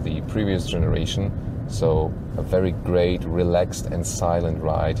it to the previous generation, so a very great, relaxed and silent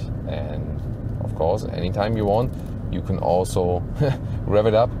ride, and of course, anytime you want, you can also rev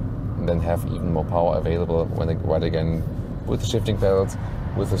it up and then have even more power available when again with the shifting pedals,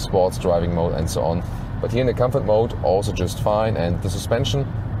 with the sports driving mode and so on. But here in the comfort mode, also just fine, and the suspension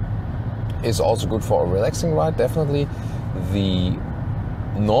is also good for a relaxing ride, definitely. The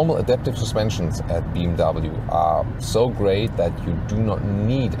normal adaptive suspensions at BMW are so great that you do not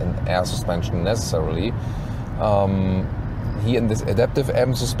need an air suspension necessarily. Here in this adaptive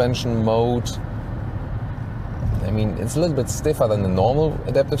M suspension mode, I mean, it's a little bit stiffer than the normal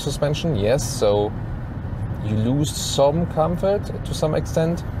adaptive suspension, yes, so you lose some comfort to some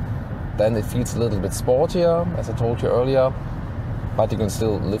extent. Then it feels a little bit sportier, as I told you earlier, but you can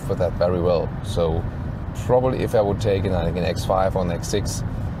still live with that very well. So probably if I would take an X5 or an X6,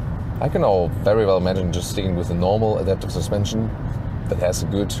 I can very well imagine just sticking with the normal adaptive suspension that has a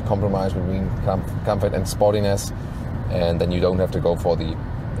good compromise between comfort and sportiness, and then you don't have to go for the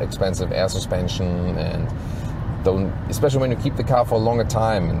expensive air suspension, and especially when you keep the car for a longer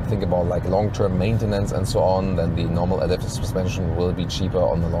time and think about like long-term maintenance and so on, then the normal adaptive suspension will be cheaper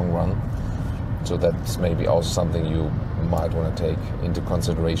on the long run. So that's maybe also something you might want to take into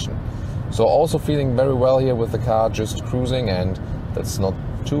consideration. So also feeling very well here with the car, just cruising, and that's not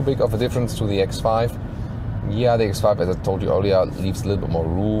too big of a difference to the X5. Yeah, the X5, as I told you earlier, leaves a little bit more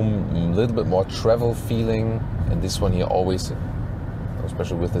room, a little bit more travel feeling, and this one here always,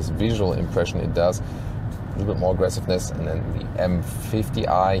 especially with this visual impression it does, a little bit more aggressiveness. And then the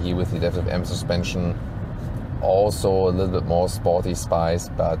M50i here with the adaptive M suspension, also a little bit more sporty spice,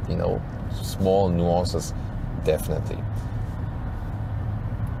 but you know, small nuances definitely.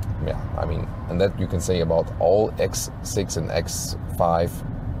 Yeah, I mean, and that you can say about all X6 and X5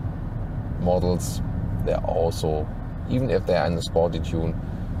 models. They're also, even if they're in the sporty tune,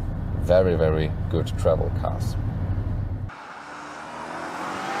 very, very good travel cars.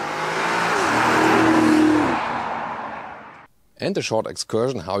 And a short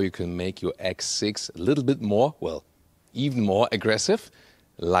excursion how you can make your X6 a little bit more, well, even more aggressive,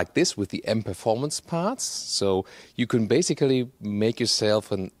 like this with the M performance parts. So you can basically make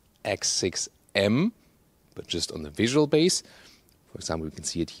yourself an X6M, but just on the visual base. For example, you can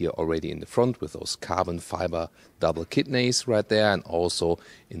see it here already in the front with those carbon fiber double kidneys right there, and also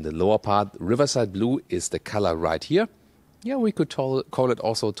in the lower part. Riverside Blue is the color right here. Yeah, we could call it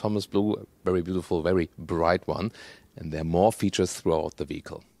also Thomas Blue, a very beautiful, very bright one. And there are more features throughout the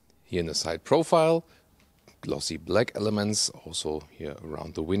vehicle. Here in the side profile, glossy black elements, also here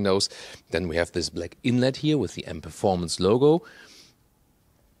around the windows. Then we have this black inlet here with the M Performance logo.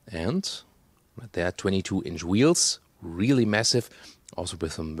 And right there, 22-inch wheels, really massive, also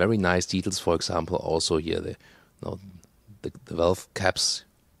with some very nice details. For example, also here the valve caps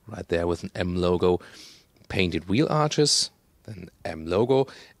right there with an M logo, painted wheel arches, then M logo.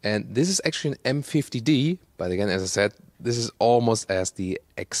 And this is actually an M50D, but again, as I said, this is almost as the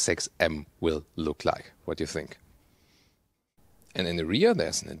X6M will look like. What do you think? And in the rear,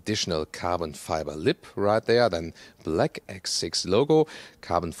 there's an additional carbon fiber lip right there, then black X6 logo,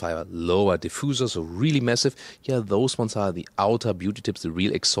 carbon fiber lower diffuser, so really massive. Yeah, those ones are the outer beauty tips, the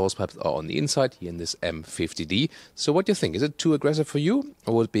real exhaust pipes are on the inside, here in this M50D. So what do you think? Is it too aggressive for you,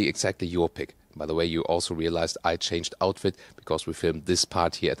 or will it be exactly your pick? By the way, you also realized I changed outfit because we filmed this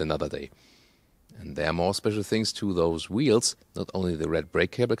part here at another day. And there are more special things to those wheels, not only the red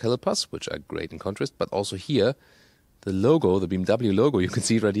brake calipers, which are great in contrast, but also here, the logo, the BMW logo, you can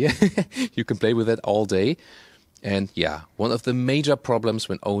see it right here. You can play with that all day. And yeah, one of the major problems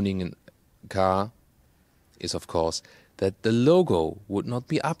when owning a car is, of course, that the logo would not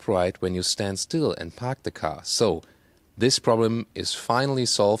be upright when you stand still and park the car. So this problem is finally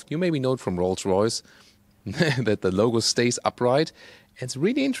solved. You maybe know it from Rolls-Royce that the logo stays upright. It's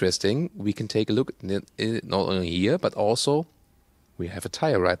really interesting. We can take a look at it not only here, but also we have a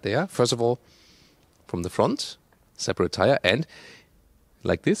tire right there. First of all, from the front, separate tire, and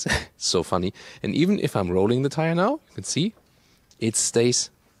like this, so funny. And even if I'm rolling the tire now, you can see it stays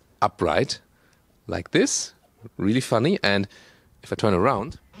upright like this, really funny. And if I turn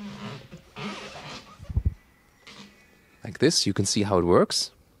around, like this. You can see how it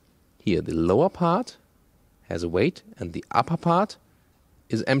works. Here, the lower part has a weight and the upper part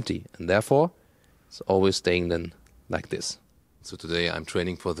is empty, and therefore it's always staying then like this. So today I'm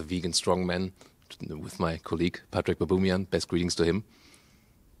training for the vegan strongman with my colleague Patrick Baboumian. Best greetings to him.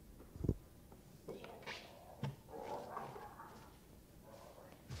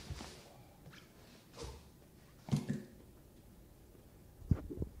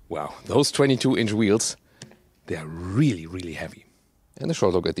 Wow, those 22-inch wheels, they are really, really heavy. And a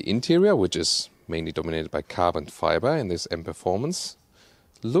short look at the interior, which is mainly dominated by carbon fiber in this M Performance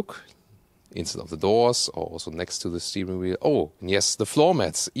look. Instead of the doors, or also next to the steering wheel. Oh, and yes, the floor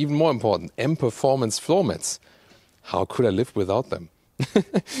mats, even more important, M Performance floor mats. How could I live without them?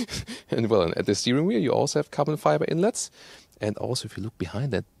 And well, and at the steering wheel you also have carbon fiber inlets. And also, if you look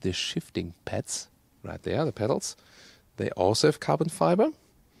behind that, the shifting pads, right there, the pedals, they also have carbon fiber.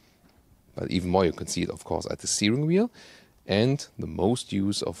 But even more, you can see it, of course, at the steering wheel. And the most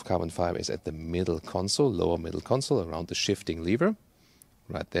use of carbon fiber is at the middle console, lower middle console, around the shifting lever,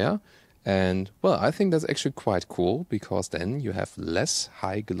 right there. And, well, I think that's actually quite cool, because then you have less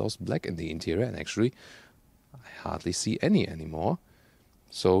high gloss black in the interior, and actually I hardly see any anymore.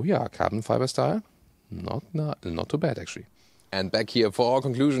 So, yeah, carbon fiber style, not too bad, actually. And back here for our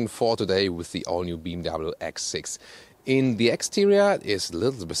conclusion for today with the all-new BMW X6. In the exterior, it is a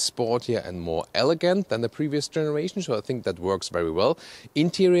little bit sportier and more elegant than the previous generation, so I think that works very well.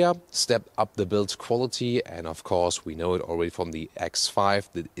 Interior, stepped up the build quality, and of course we know it already from the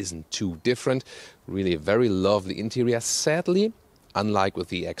X5 that isn't too different. Really a very lovely interior. Sadly, unlike with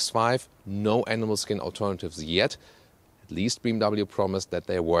the X5, no animal skin alternatives yet. At least BMW promised that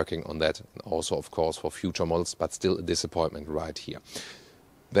they're working on that, and also of course for future models, but still a disappointment right here.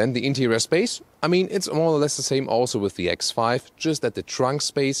 Then the interior space, I mean, it's more or less the same also with the X5, just that the trunk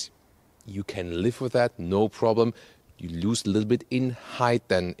space, you can live with that, no problem. You lose a little bit in height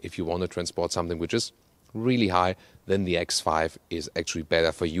then if you want to transport something which is really high, then the X5 is actually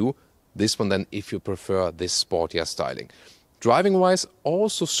better for you. This one then if you prefer this sportier styling. Driving-wise,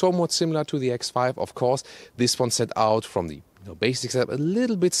 also somewhat similar to the X5, of course. This one set out from the basic setup, a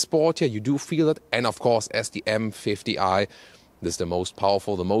little bit sportier, you do feel it. And of course, as the M50i, this is the most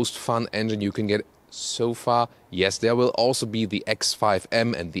powerful, the most fun engine you can get so far. Yes, there will also be the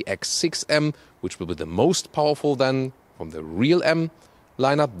X5M and the X6M, which will be the most powerful then from the real M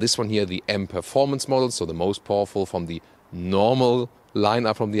lineup. This one here, the M Performance model, so the most powerful from the normal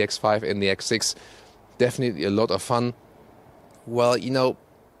lineup from the X5 and the X6. Definitely a lot of fun. Well,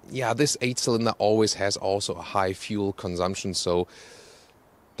 yeah, this 8-cylinder always has also a high fuel consumption, so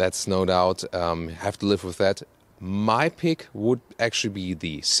that's no doubt, have to live with that. My pick would actually be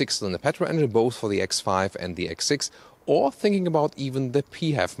the 6-cylinder petrol engine, both for the X5 and the X6, or thinking about even the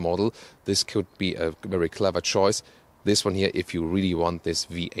PHEV model. This could be a very clever choice. This one here, if you really want this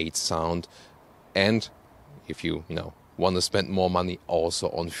V8 sound, and if you, want to spend more money also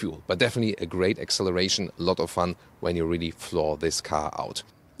on fuel. But definitely a great acceleration, a lot of fun when you really floor this car out.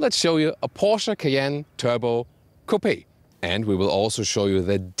 Let's show you a Porsche Cayenne Turbo Coupé. And we will also show you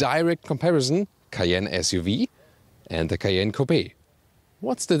the direct comparison, Cayenne SUV and the Cayenne Coupé.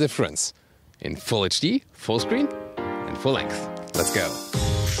 What's the difference in full HD, full screen and full length? Let's go.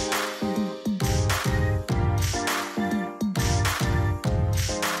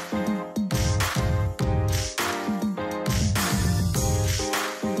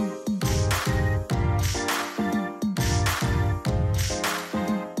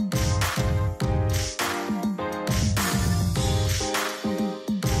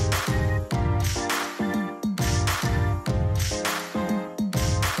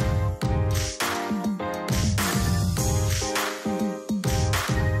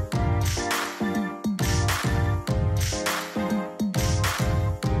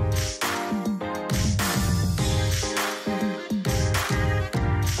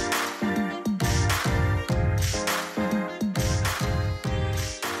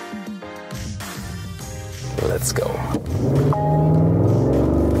 Let's go.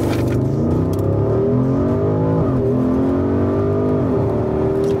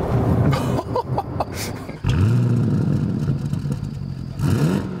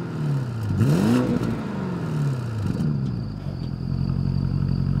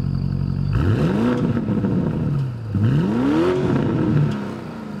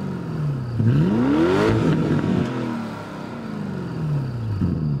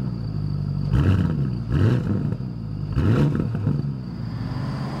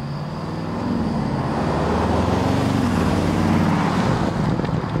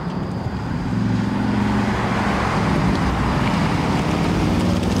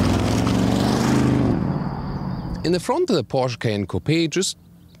 In the front, the Porsche Cayenne Coupé just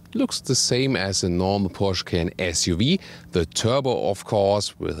looks the same as a normal Porsche Cayenne SUV. The turbo, of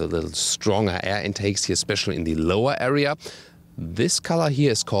course, with a little stronger air intakes here, especially in the lower area. This color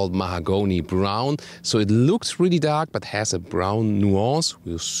here is called mahogany brown, so it looks really dark but has a brown nuance.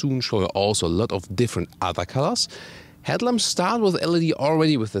 We'll soon show you also a lot of different other colors. Headlamps start with LED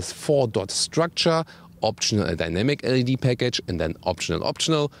already with this 4-dot structure, optional a dynamic LED package, and then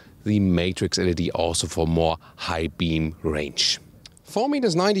optional, the matrix LED also for more high beam range. 4.92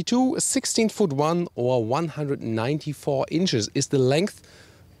 meters, 16'1" or 194 inches is the length.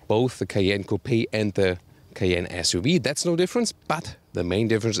 Both the Cayenne Coupé and the Cayenne SUV, that's no difference, but the main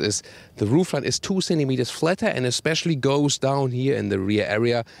difference is the roofline is 2 centimeters flatter and especially goes down here in the rear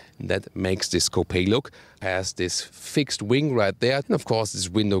area. That makes this Coupé look. Has this fixed wing right there, and of course this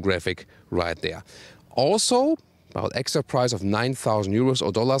window graphic right there. Also, about extra price of 9,000 euros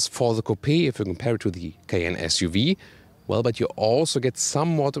or dollars for the Coupé if you compare it to the Cayenne SUV. Well, but you also get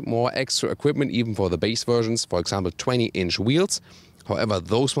somewhat more extra equipment even for the base versions, for example 20-inch wheels. However,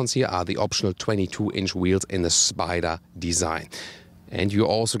 those ones here are the optional 22-inch wheels in the Spider design. And you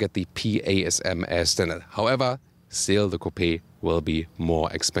also get the PASM as standard. However, still the Coupé will be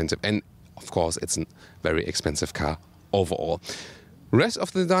more expensive. And of course, it's a very expensive car overall. Rest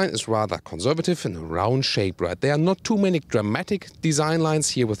of the design is rather conservative in a round shape right there. Not too many dramatic design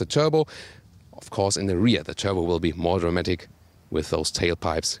lines here with the turbo. Of course, in the rear, the turbo will be more dramatic with those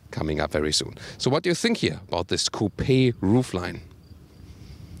tailpipes coming up very soon. So what do you think here about this Coupé roofline?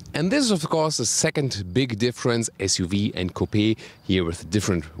 And this is of course the second big difference, SUV and Coupé, here with a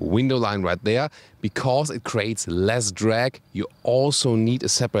different window line right there. Because it creates less drag, you also need a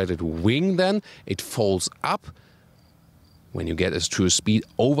separated wing then. It folds up when you get to a speed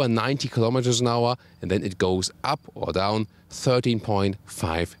over 90 kilometers an hour, and then it goes up or down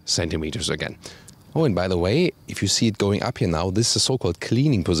 13.5 centimeters again. Oh, and by the way, if you see it going up here now, this is a so-called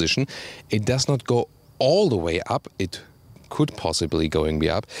cleaning position. It does not go all the way up. It could possibly be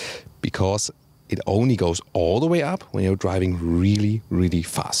up because it only goes all the way up when you're driving really, really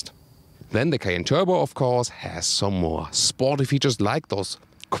fast. Then the Cayenne Turbo, of course, has some more sporty features like those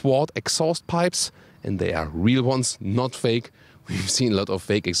quad exhaust pipes, and they are real ones, not fake. We've seen a lot of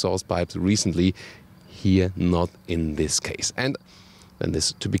fake exhaust pipes recently. Here, not in this case. And then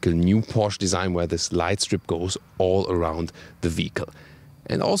this typical new Porsche design where this light strip goes all around the vehicle.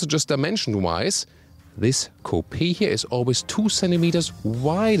 And also just dimension-wise, this Coupé here is always 2 centimeters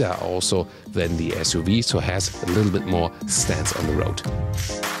wider also than the SUV, so has a little bit more stance on the road.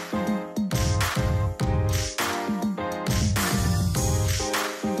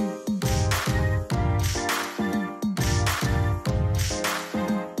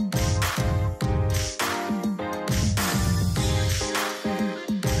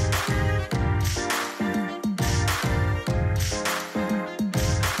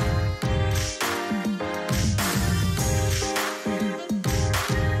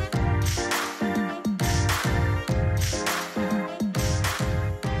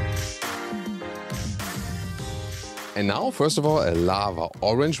 And now, first of all, a lava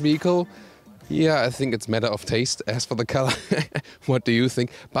orange vehicle. Yeah, I think it's a matter of taste as for the color. What do you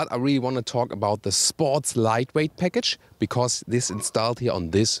think? But I really want to talk about the sports lightweight package because this is installed here on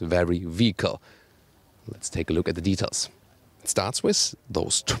this very vehicle. Let's take a look at the details. It starts with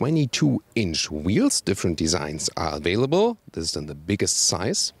those 22-inch wheels. Different designs are available. This is then the biggest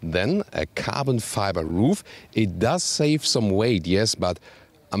size. Then a carbon fiber roof. It does save some weight, yes, but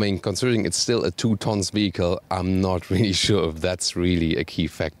I mean, considering it's still a 2 tons vehicle, I'm not really sure if that's really a key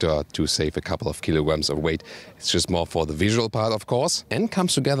factor to save a couple of kilograms of weight. It's just more for the visual part, of course. And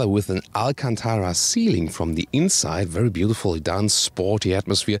comes together with an Alcantara ceiling from the inside. Very beautifully done, sporty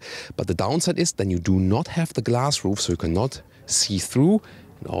atmosphere. But the downside is then you do not have the glass roof, so you cannot see through.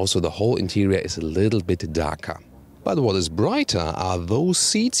 And also the whole interior is a little bit darker. But what is brighter are those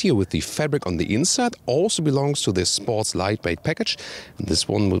seats here with the fabric on the inside. Also belongs to this sports lightweight package. And this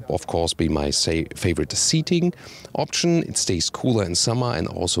one will of course be my favorite seating option. It stays cooler in summer and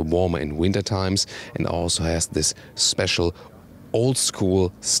also warmer in winter times, and also has this special old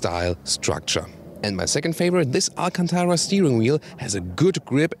school style structure. And my second favorite, this Alcantara steering wheel has a good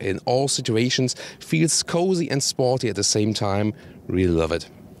grip in all situations, feels cozy and sporty at the same time. Really love it.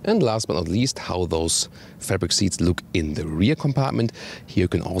 And last but not least, how those fabric seats look in the rear compartment. Here you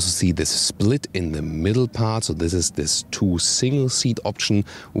can also see this split in the middle part. So this is this 2 single seat option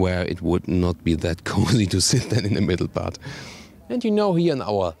where it would not be that cozy to sit then in the middle part. And you know, here in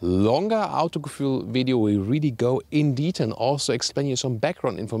our longer Autogefühl video, we really go in detail and also explain you some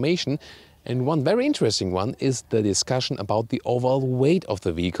background information. And one very interesting one is the discussion about the overall weight of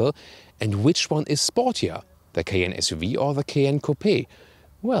the vehicle and which one is sportier. the Cayenne SUV or the Cayenne Coupé?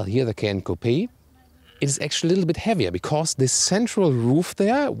 Well, here the Cayenne Coupé is actually a little bit heavier because this central roof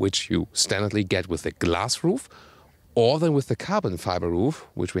there, which you standardly get with the glass roof, or then with the carbon fiber roof,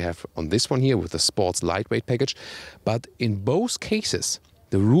 which we have on this one here with the sports lightweight package. But in both cases,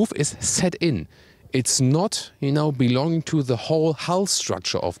 the roof is set in. It's not, belonging to the whole hull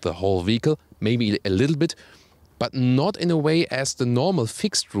structure of the whole vehicle, maybe a little bit, but not in a way as the normal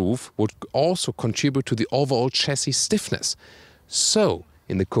fixed roof would also contribute to the overall chassis stiffness. So,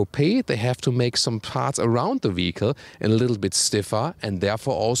 in the Coupé, they have to make some parts around the vehicle a little bit stiffer and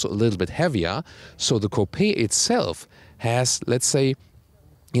therefore also a little bit heavier. So the Coupé itself has, let's say,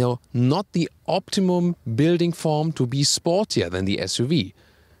 not the optimum building form to be sportier than the SUV.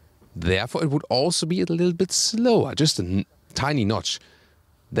 Therefore, it would also be a little bit slower, just a tiny notch.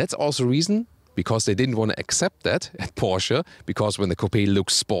 That's also a reason, because they didn't want to accept that at Porsche, because when the Coupé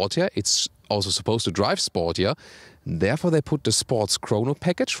looks sportier, it's also supposed to drive sportier. Therefore, they put the sports chrono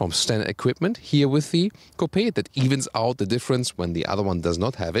package from standard equipment here with the Coupé that evens out the difference when the other one does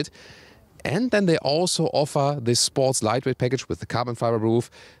not have it. And then they also offer this sports lightweight package with the carbon fiber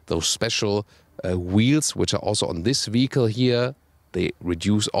roof, those special wheels which are also on this vehicle here. They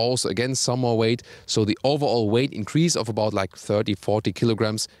reduce also again some more weight, so the overall weight increase of about like 30-40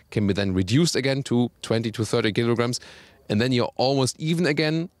 kilograms can be then reduced again to 20 to 30 kilograms, and then you're almost even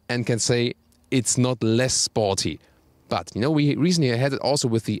again and can say it's not less sporty. But we recently had it also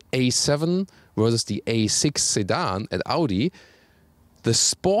with the A7 versus the A6 sedan at Audi. The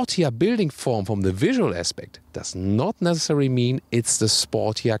sportier building form from the visual aspect does not necessarily mean it's the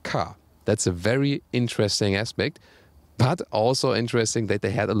sportier car. That's a very interesting aspect. But also interesting that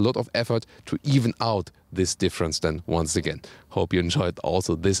they had a lot of effort to even out this difference then once again. Hope you enjoyed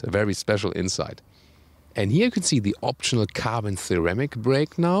also this very special insight. And here you can see the optional carbon ceramic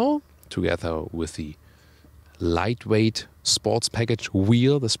brake now, together with the lightweight sports package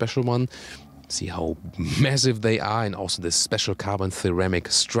wheel, the special one. See how massive they are, and also this special carbon ceramic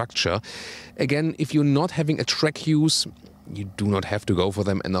structure. Again, if you're not having a track use, you do not have to go for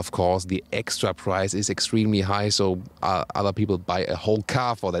them, and of course the extra price is extremely high, so other people buy a whole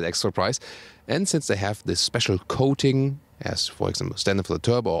car for that extra price. And since they have this special coating, as for example standard for the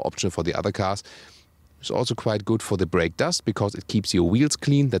turbo or optional for the other cars, it's also quite good for the brake dust because it keeps your wheels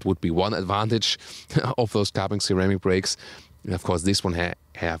clean. That would be one advantage of those carbon ceramic brakes. And of course this one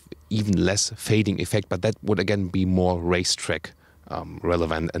have even less fading effect, but that would again be more racetrack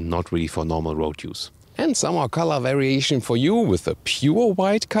relevant and not really for normal road use. And some more color variation for you with a pure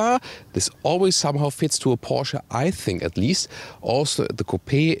white car. This always somehow fits to a Porsche, I think at least. Also the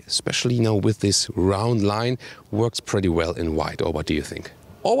Coupé, especially with this round line, works pretty well in white. Or what do you think?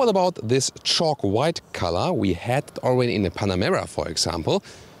 Or what about this chalk white color? We had it already in the Panamera, for example.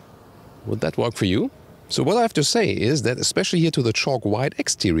 Would that work for you? So what I have to say is that especially here to the chalk white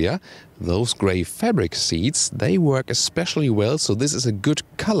exterior, those grey fabric seats, they work especially well. So this is a good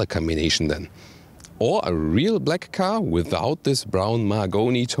color combination then. Or a real black car without this brown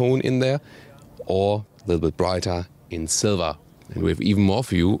mahogany tone in there, or a little bit brighter in silver. And we have even more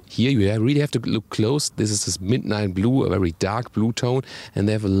for you. Here you really have to look close. This is this midnight blue, a very dark blue tone. And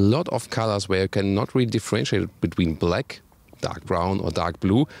they have a lot of colors where you cannot really differentiate between black, dark brown or dark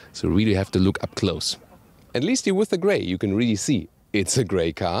blue. So you really have to look up close. At least here with the grey, you can really see it's a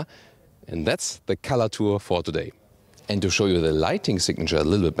grey car. And that's the color tour for today. And to show you the lighting signature a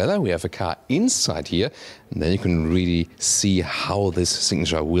little bit better, we have a car inside here. And then you can really see how this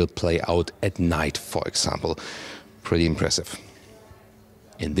signature will play out at night, for example. Pretty impressive.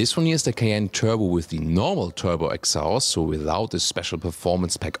 And this one here is the Cayenne Turbo with the normal turbo exhaust, so without this special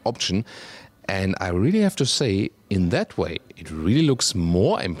performance pack option. And I really have to say, in that way, it really looks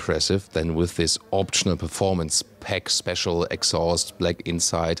more impressive than with this optional performance pack special exhaust, black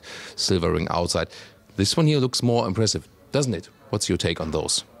inside, silver ring outside. This one here looks more impressive, doesn't it? What's your take on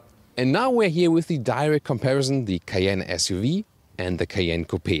those? And now we're here with the direct comparison, the Cayenne SUV and the Cayenne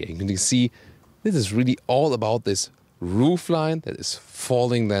Coupé. And you can see this is really all about this roofline that is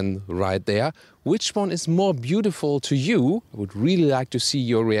falling then right there. Which one is more beautiful to you? I would really like to see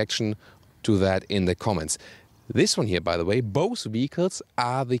your reaction to that in the comments. This one here, by the way, both vehicles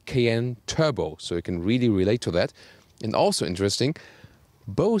are the Cayenne Turbo, so you can really relate to that. And also interesting,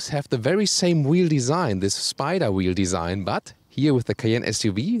 both have the very same wheel design, this spider wheel design, but here with the Cayenne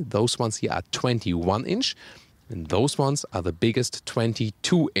SUV, those ones here are 21-inch, and those ones are the biggest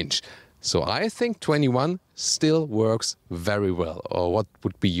 22-inch. So I think 21 still works very well. Or what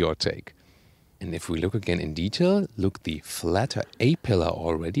would be your take? And if we look again in detail, look the flatter A-pillar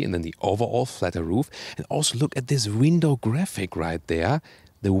already, and then the overall flatter roof. And also look at this window graphic right there.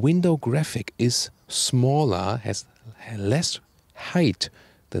 The window graphic is smaller, has less height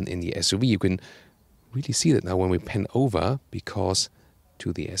than in the SUV. You can really see that now when we pan over, because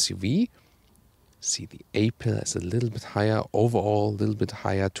to the SUV, see the A-pillar is a little bit higher, overall a little bit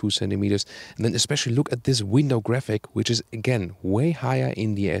higher, 2 centimeters. And then especially look at this window graphic, which is again way higher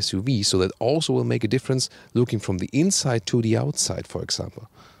in the SUV. So that also will make a difference looking from the inside to the outside, for example.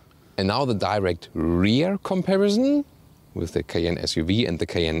 And now the direct rear comparison with the Cayenne SUV and the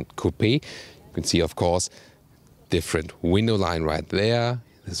Cayenne Coupé. You can see, of course, different window line right there.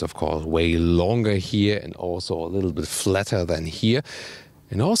 This is, of course, way longer here and also a little bit flatter than here.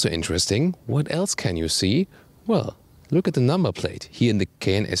 And also interesting, what else can you see? Well, look at the number plate. Here in the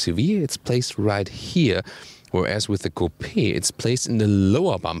Cayenne SUV, it's placed right here, whereas with the Coupé, it's placed in the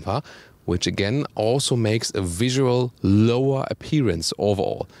lower bumper, which again also makes a visual lower appearance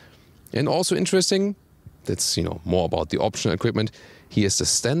overall. And also interesting, that's, you know, more about the optional equipment. Here's the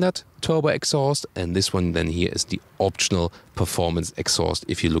standard turbo exhaust, and this one then here is the optional performance exhaust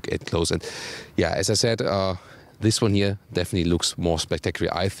if you look at close. And yeah, as I said, this one here definitely looks more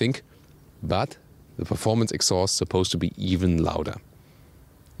spectacular, I think, but the performance exhaust is supposed to be even louder.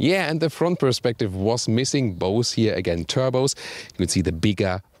 Yeah, and the front perspective was missing, both here again turbos. You can see the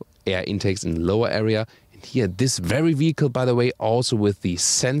bigger air intakes in the lower area. Here, this very vehicle, by the way, also with the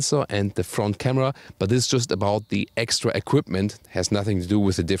sensor and the front camera, but this is just about the extra equipment, has nothing to do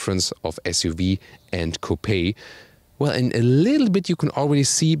with the difference of SUV and Coupé. Well, and a little bit you can already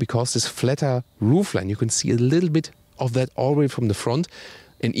see, because this flatter roofline, you can see a little bit of that already from the front,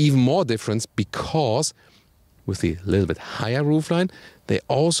 and even more difference because with the little bit higher roofline, they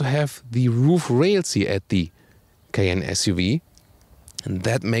also have the roof rails here at the Cayenne SUV, and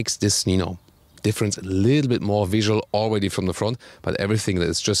that makes this, you know, difference a little bit more visual already from the front, but everything that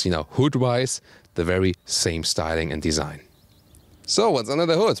is just, you know, hood-wise, the very same styling and design. So what's under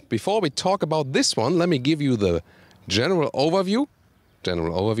the hood? Before we talk about this one, let me give you the general overview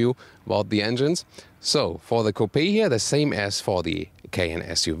about the engines. So for the Coupé here, the same as for the Cayenne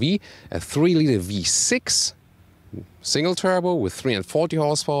SUV, a 3-liter V6 single turbo with 340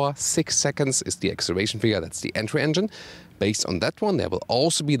 horsepower, 6 seconds is the acceleration figure, that's the entry engine. Based on that one, there will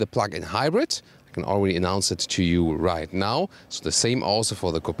also be the plug-in hybrid. I can already announce it to you right now. So the same also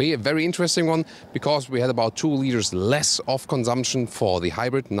for the Coupé. A very interesting one, because we had about 2 liters less of consumption for the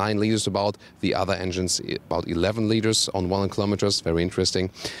hybrid, 9 liters about. The other engines, about 11 liters on 100 kilometers. Very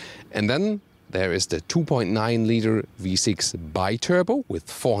interesting. And then there is the 2.9 liter V6 bi-turbo with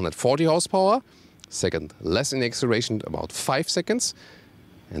 440 horsepower. Second less in acceleration, about 5 seconds.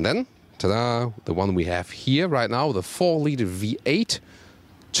 And then ta-da, the one we have here right now, the 4-liter V8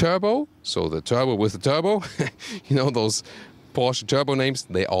 turbo. So the turbo with the turbo. You know those Porsche turbo names?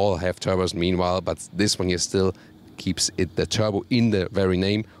 They all have turbos meanwhile, but this one here still keeps it the turbo in the very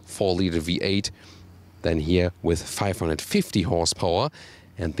name, 4-liter V8. Then here with 550 horsepower.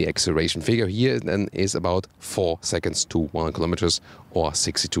 And the acceleration figure here then is about 4 seconds to 100 kilometers or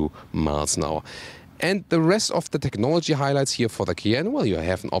 62 miles an hour. And the rest of the technology highlights here for the Cayenne, well, you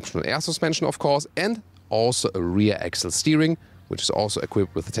have an optional air suspension, of course, and also a rear axle steering, which is also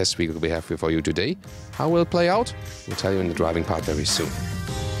equipped with the test vehicle we have here for you today. How will it play out? We'll tell you in the driving part very soon.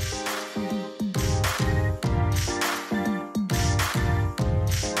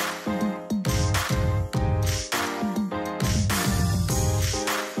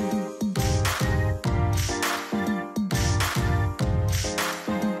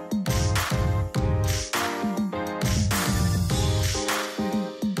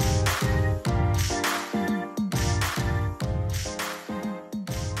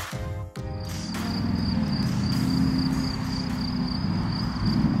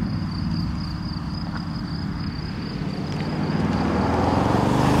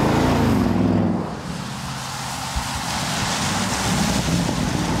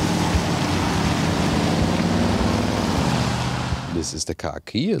 This is the car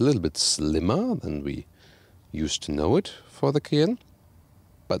key, a little bit slimmer than we used to know it for the Cayenne,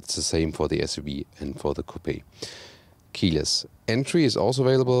 but it's the same for the SUV and for the Coupé. Keyless entry is also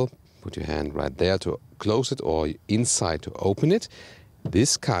available. Put your hand right there to close it or inside to open it.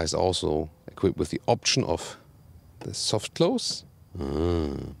 This car is also equipped with the option of the soft close.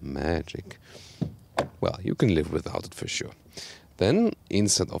 Magic. Well, you can live without it for sure. Then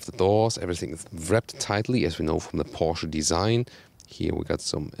inside of the doors, everything is wrapped tightly, as we know from the Porsche design. Here we got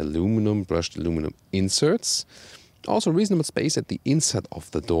some aluminum, brushed aluminum inserts. Also reasonable space at the inside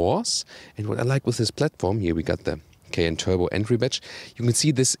of the doors. And what I like with this platform, here we got the Cayenne Turbo entry badge. You can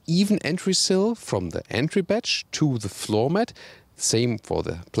see this even entry sill from the entry badge to the floor mat. Same for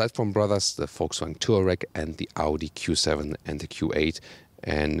the platform brothers, the Volkswagen Touareg and the Audi Q7 and the Q8.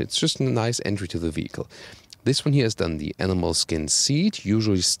 and it's just a nice entry to the vehicle. This one here is done the animal skin seat,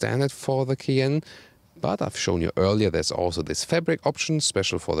 usually standard for the Cayenne, but I've shown you earlier there's also this fabric option,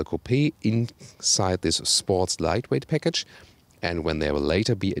 special for the Coupé, inside this sports lightweight package. And when there will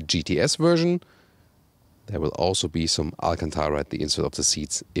later be a GTS version, there will also be some Alcantara at the inside of the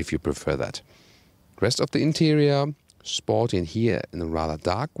seats if you prefer that. Rest of the interior, sporty in here in a rather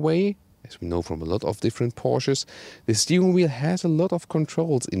dark way, as we know from a lot of different Porsches. The steering wheel has a lot of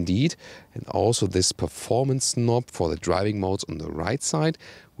controls indeed, and also this performance knob for the driving modes on the right side.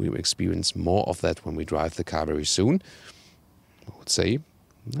 We will experience more of that when we drive the car very soon. I would say,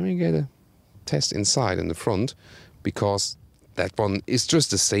 let me get a test inside in the front, because that one is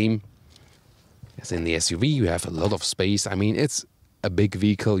just the same as in the SUV. You have a lot of space. I mean, it's a big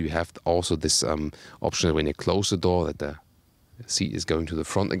vehicle. You have also this option when you close the door that the seat is going to the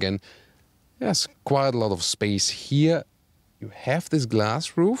front again. There's quite a lot of space here. You have this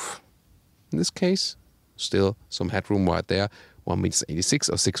glass roof in this case. Still some headroom right there. 1.86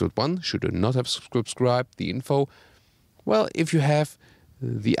 m or 6'1". Should you not have subscribed the info. Well, if you have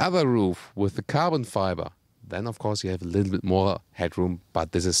the other roof with the carbon fiber, then of course you have a little bit more headroom,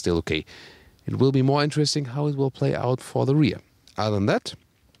 but this is still okay. It will be more interesting how it will play out for the rear. Other than that,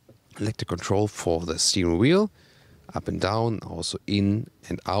 electric control for the steering wheel, up and down, also in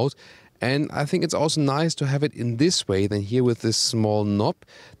and out. And I think it's also nice to have it in this way than here with this small knob.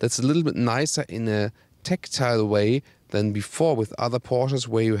 That's a little bit nicer in a tactile way than before with other Porsches,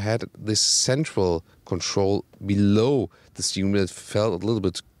 where you had this central control below the steering wheel. It felt a little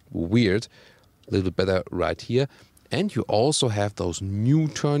bit weird, a little bit better right here. And you also have those new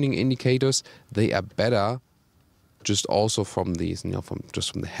turning indicators. They are better just also from these, from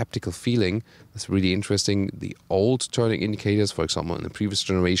the haptical feeling. That's really interesting. The old turning indicators, for example, in the previous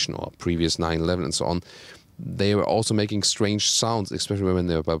generation or previous 911 and so on, they were also making strange sounds, especially when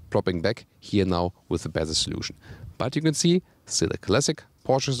they were plopping back. Here now with a better solution. But you can see still a classic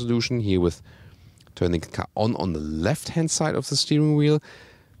Porsche solution here with turning the car on the left-hand side of the steering wheel.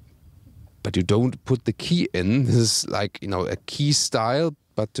 But you don't put the key in. This is like, a key style,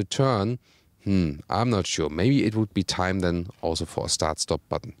 but to turn, I'm not sure. Maybe it would be time then also for a start-stop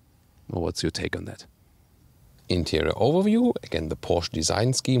button. Well, what's your take on that? Interior overview, again the Porsche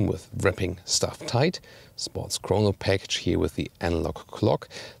design scheme with wrapping stuff tight. Sports chrono package here with the analog clock.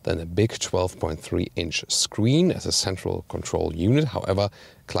 Then a big 12.3-inch screen as a central control unit. However,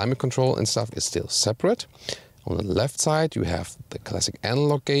 climate control and stuff is still separate. On the left side you have the classic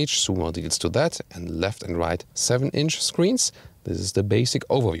analog gauge, soon more details to that, and left and right 7-inch screens. This is the basic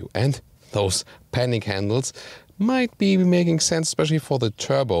overview. And those panic handles might be making sense, especially for the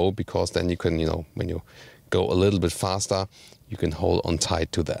turbo, because then you can, when you go a little bit faster, you can hold on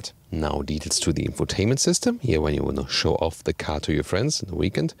tight to that. Now details to the infotainment system. Here when you want to show off the car to your friends in the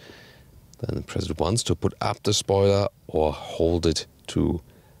weekend, then press it once to put up the spoiler or hold it to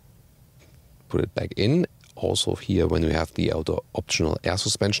put it back in. Also here when you have the optional air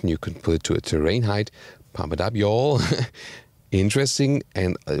suspension, you can put it to a terrain height, pump it up, y'all. Interesting,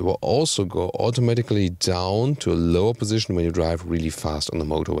 and it will also go automatically down to a lower position when you drive really fast on the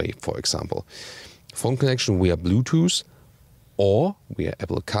motorway, for example. Phone connection via Bluetooth or via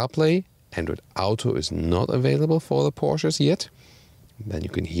Apple CarPlay. Android Auto is not available for the Porsches yet. Then you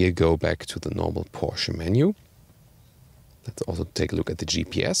can here go back to the normal Porsche menu. Let's also take a look at the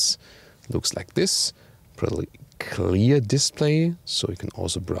GPS. Looks like this. Pretty clear display, so you can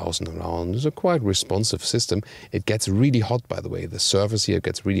also browse around. It's a quite responsive system. It gets really hot, by the way. The surface here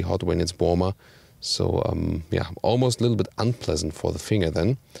gets really hot when it's warmer. So yeah, almost a little bit unpleasant for the finger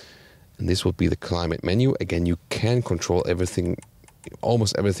then. And this will be the climate menu. Again, you can control everything,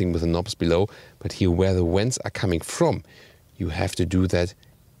 almost everything with the knobs below. But here where the vents are coming from, you have to do that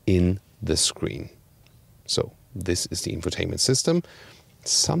in the screen. So this is the infotainment system.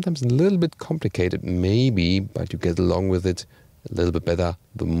 Sometimes a little bit complicated maybe, but you get along with it a little bit better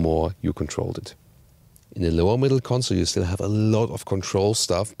the more you controlled it. In the lower middle console you still have a lot of control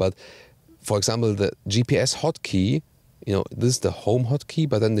stuff, but for example the GPS hotkey, this is the home hotkey,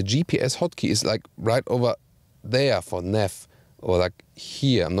 but then the GPS hotkey is like right over there for nav, or like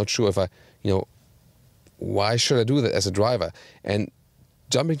here. I'm not sure if why should I do that as a driver? And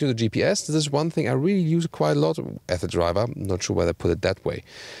jumping to the GPS, this is one thing I really use quite a lot as a driver. I'm not sure why they put it that way.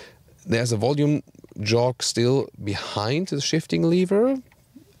 There's a volume jog still behind the shifting lever.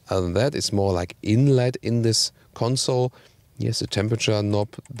 Other than that, it's more like inlet in this console. Yes, the temperature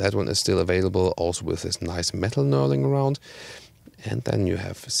knob, that one is still available, also with this nice metal knurling around. And then you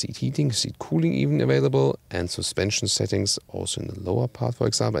have seat heating, seat cooling even available, and suspension settings also in the lower part, for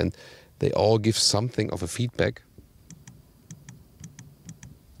example. And they all give something of a feedback.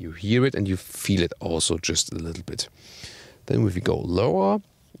 You hear it and you feel it also just a little bit. Then if we go lower,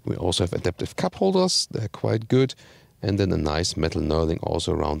 we also have adaptive cup holders. They're quite good. And then a nice metal knurling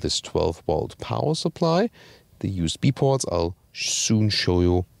also around this 12-volt power supply. The USB ports I'll soon show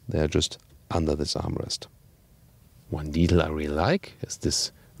you. They're just under this armrest. One detail I really like is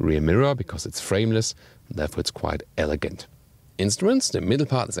this rear mirror because it's frameless, and therefore it's quite elegant. Instruments, the middle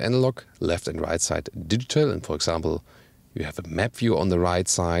part is analog, left and right side digital, and for example you have a map view on the right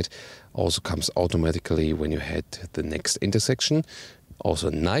side, also comes automatically when you head the next intersection. Also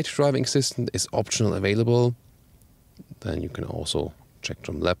night driving assistant is optional available. Then you can also check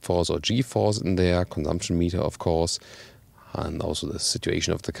from lap force or G-force in there, consumption meter of course, and also the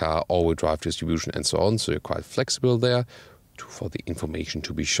situation of the car, all-wheel drive distribution and so on, so you're quite flexible there for the information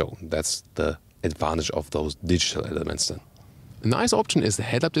to be shown. That's the advantage of those digital elements then. A nice option is the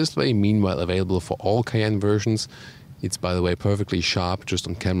head-up display, meanwhile available for all Cayenne versions. It's, by the way, perfectly sharp. Just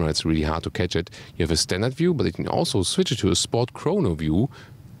on camera it's really hard to catch it. You have a standard view, but you can also switch it to a sport chrono view.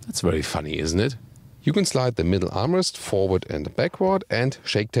 That's very funny, isn't it? You can slide the middle armrest forward and backward, and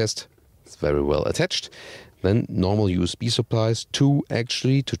shake test. It's very well attached. Then normal USB supplies, 2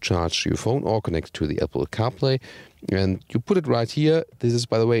 actually, to charge your phone or connect to the Apple CarPlay. And you put it right here. This is,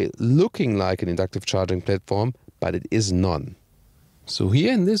 by the way, looking like an inductive charging platform, but it is none. So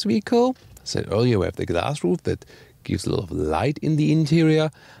here in this vehicle, I said earlier, we have the glass roof that gives a lot of light in the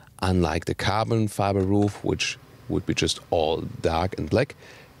interior, unlike the carbon fiber roof, which would be just all dark and black.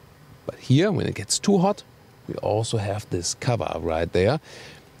 But here, when it gets too hot, we also have this cover right there.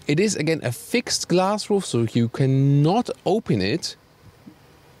 It is, again, a fixed glass roof, so you cannot open it.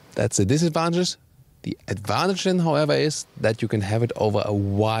 That's a disadvantage. The advantage then, however, is that you can have it over a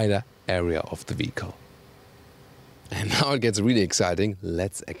wider area of the vehicle. And now it gets really exciting.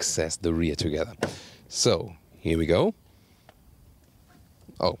 Let's access the rear together. So, here we go.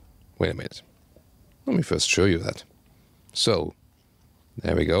 Oh, wait a minute. Let me first show you that. So,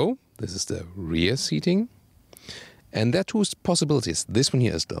 there we go. This is the rear seating. And there are 2 possibilities. This one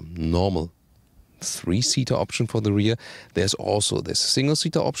here is the normal 3-seater option for the rear. There's also this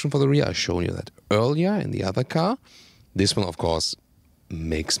single-seater option for the rear. I've shown you that earlier in the other car. This one, of course,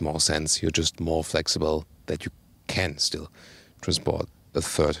 makes more sense. You're just more flexible that you can still transport a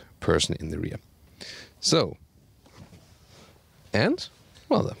third person in the rear. So, and,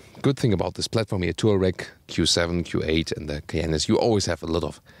 well, the good thing about this platform here, Touareg, Q7, Q8 and the Cayenne is you always have a lot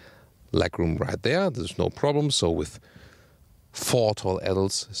of legroom right there. There's no problem. So with 4 tall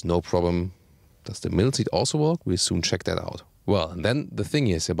adults, there's no problem. Does the middle seat also work? We'll soon check that out. Well, and then the thing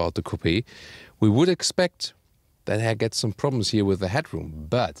is about the coupe, we would expect that I get some problems here with the headroom,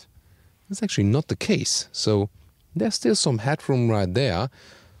 but that's actually not the case. So there's still some headroom right there.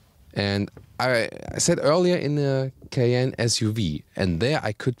 And I said earlier in the Cayenne SUV, and there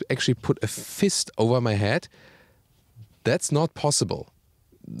I could actually put a fist over my head. That's not possible.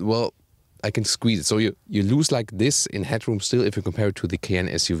 Well, I can squeeze it. So you lose like this in headroom still if you compare it to the Cayenne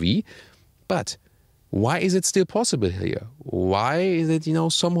SUV. But why is it still possible here? Why is it,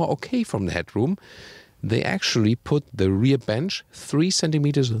 somehow okay from the headroom? They actually put the rear bench 3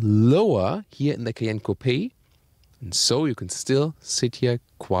 centimeters lower here in the Cayenne Coupé. And so you can still sit here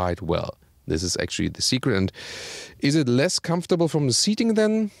quite well. This is actually the secret. And is it less comfortable from the seating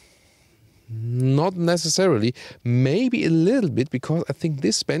then? Not necessarily. Maybe a little bit, because I think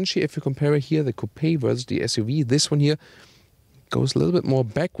this bench here, if you compare it here, the Coupé versus the SUV, this one here goes a little bit more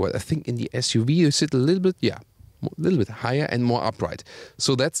backward. I think in the SUV you sit a little bit higher and more upright.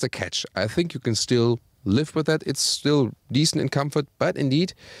 So that's the catch. I think you can still live with that. It's still decent in comfort, but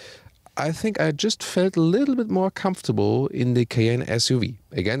indeed, I think I just felt a little bit more comfortable in the Cayenne SUV.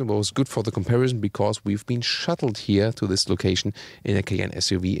 Again, it was good for the comparison because we've been shuttled here to this location in a Cayenne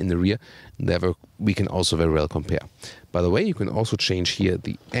SUV in the rear. Therefore, we can also very well compare. By the way, you can also change here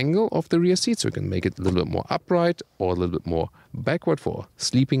the angle of the rear seat, so you can make it a little bit more upright or a little bit more backward for a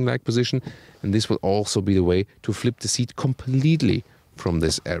sleeping-like position. And this will also be the way to flip the seat completely from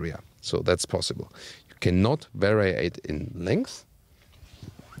this area. So that's possible. You cannot vary it in length.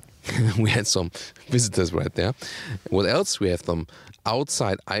 We had some visitors right there. What else? We have some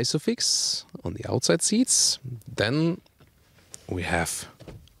outside ISOFIX on the outside seats. Then we have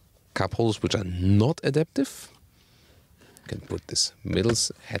cup holders which are not adaptive. You can put this middle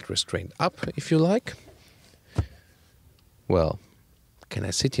head restraint up if you like. Well, can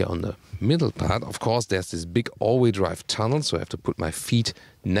I sit here on the middle part? Of course, there's this big all-wheel drive tunnel, so I have to put my feet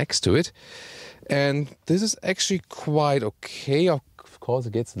next to it. And this is actually quite okay. Of course,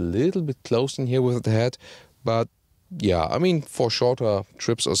 it gets a little bit close in here with the head, but yeah, I mean, for shorter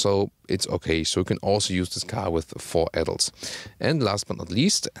trips or so, it's okay. So you can also use this car with 4 adults. And last but not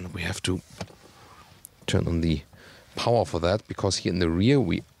least, and we have to turn on the power for that, because here in the rear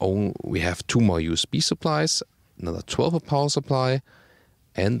we have 2 more USB supplies, another 12-volt power supply,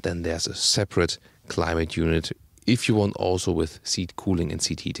 and then there's a separate climate unit if you want, also with seat cooling and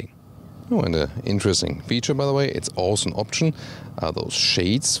seat heating. Oh, and an interesting feature, by the way, it's also an option, are those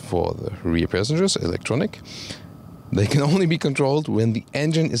shades for the rear passengers, electronic. They can only be controlled when the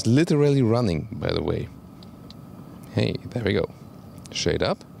engine is literally running, by the way. Hey, there we go. Shade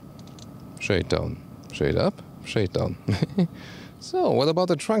up, shade down, shade up, shade down. So, what about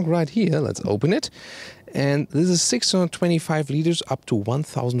the trunk right here? Let's open it. And this is 625 liters up to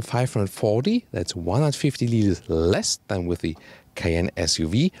 1,540. That's 150 liters less than with the Cayenne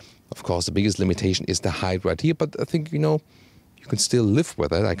SUV. Of course, the biggest limitation is the height right here, but I think, you know, you can still live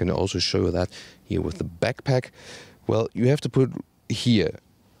with it. I can also show you that here with the backpack. Well, you have to put here.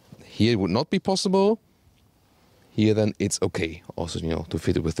 Here it would not be possible. Here then it's okay. Also, you know, to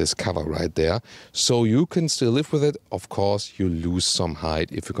fit it with this cover right there. So you can still live with it. Of course, you lose some height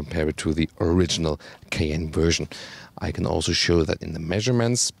if you compare it to the original Cayenne version. I can also show that in the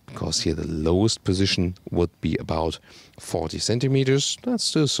measurements, because here the lowest position would be about 40 centimeters. That's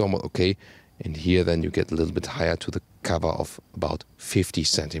still somewhat okay. And here then you get a little bit higher to the cover of about 50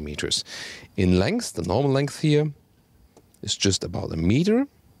 centimeters. In length, the normal length here is just about 1 meter.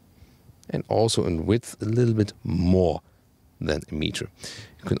 And also in width a little bit more than 1 meter.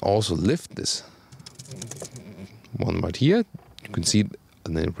 You can also lift this one right here. You can see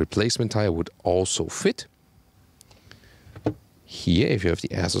the replacement tire would also fit. Here, if you have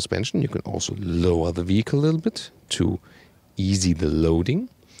the air suspension, you can also lower the vehicle a little bit to easy the loading.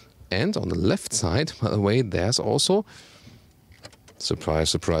 And on the left side, by the way, there's also, surprise,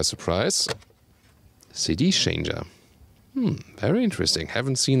 surprise, surprise, CD changer. Very interesting.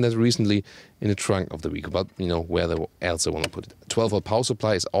 Haven't seen that recently in the trunk of the vehicle, but you know, where else I want to put it. 12-volt power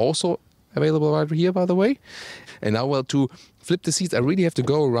supply is also available right here, by the way. And now, well, to flip the seats, I really have to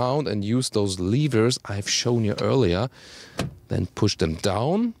go around and use those levers I've shown you earlier. Then push them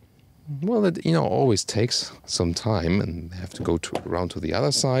down. Well, it, you know, always takes some time, and I have to go around to the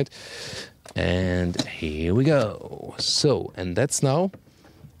other side. And here we go. So, and that's now,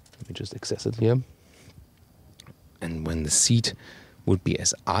 let me just access it here. And when the seat would be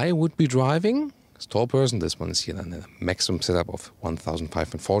as I would be driving, as tall person, this one is here then the maximum setup of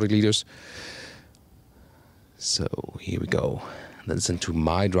 1,540 liters. So here we go. Listen to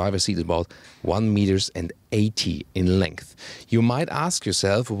my driver's seat, about 1 meters and 80 in length. You might ask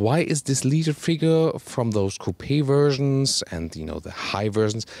yourself, why is this liter figure from those coupe versions and, you know, the high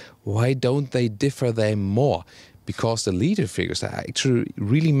versions, why don't they differ them more? Because the liter figures are actually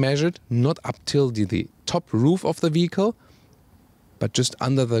really measured not up till the top roof of the vehicle, but just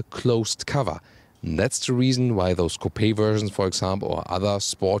under the closed cover. And that's the reason why those coupe versions, for example, or other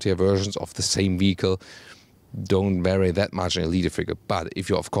sportier versions of the same vehicle don't vary that much in a liter figure. But if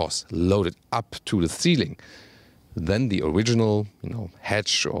you, of course, load it up to the ceiling, then the original, you know,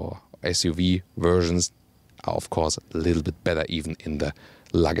 hatch or SUV versions are, of course, a little bit better even in the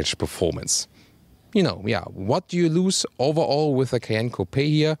luggage performance. You know, yeah, what do you lose overall with the Cayenne Coupe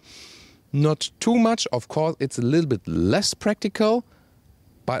here? Not too much. Of course, it's a little bit less practical,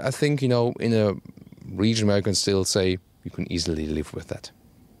 but I think, you know, in a region where you can still say you can easily live with that.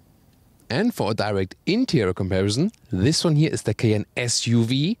 And for a direct interior comparison, this one here is the Cayenne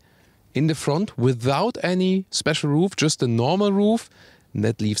SUV in the front without any special roof, just a normal roof. And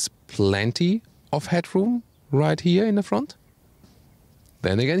that leaves plenty of headroom right here in the front.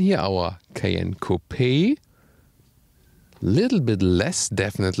 Then again here our Cayenne Coupe, little bit less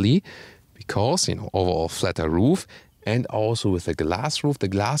definitely, because, you know, overall flatter roof, and also with the glass roof. The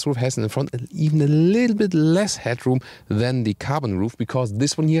glass roof has in the front even a little bit less headroom than the carbon roof, because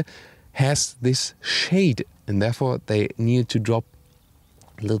this one here has this shade, and therefore they need to drop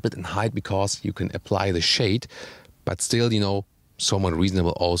a little bit in height because you can apply the shade, but still, you know, somewhat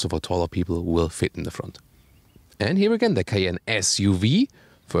reasonable also for taller people will fit in the front. And here again, the Cayenne SUV.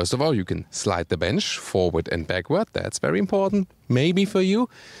 First of all, you can slide the bench forward and backward. That's very important, maybe for you.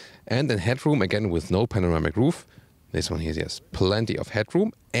 And then headroom, again, with no panoramic roof. This one here has plenty of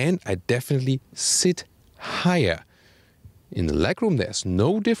headroom. And I definitely sit higher. In the legroom, there's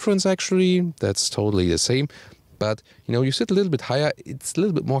no difference, actually. That's totally the same. But, you know, you sit a little bit higher. It's a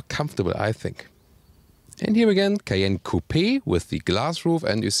little bit more comfortable, I think. And here again, Cayenne Coupe with the glass roof.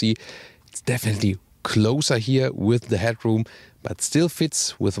 And you see, it's definitely closer here with the headroom, but still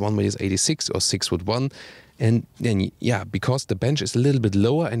fits with 1,86 m or 6'1". And then, yeah, because the bench is a little bit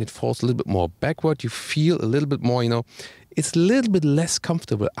lower and it falls a little bit more backward, you feel a little bit more, it's a little bit less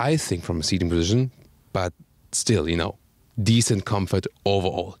comfortable, I think, from a seating position, but still, decent comfort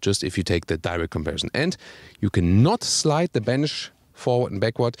overall, just if you take the direct comparison. And you cannot slide the bench forward and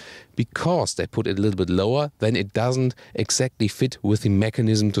backward because they put it a little bit lower, then it doesn't exactly fit with the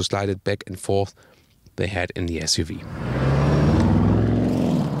mechanism to slide it back and forth they had in the SUV.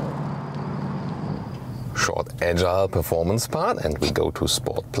 Short agile performance part, and we go to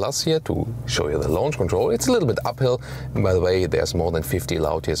Sport Plus here to show you the launch control. It's a little bit uphill, and by the way, there's more than 50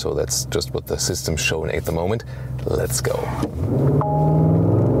 allowed here, so that's just what the system's showing at the moment. Let's go.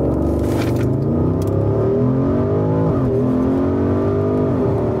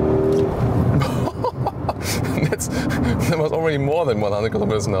 That was already more than 100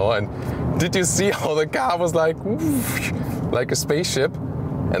 kilometers an hour, and did you see how the car was like a spaceship?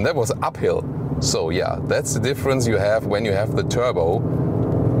 And that was uphill. So yeah, that's the difference you have when you have the turbo.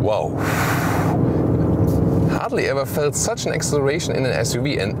 Wow. Hardly ever felt such an acceleration in an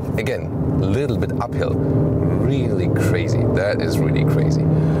SUV, and again, a little bit uphill. Really crazy. That is really crazy.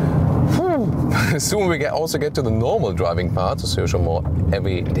 Soon we also get to the normal driving part, to show more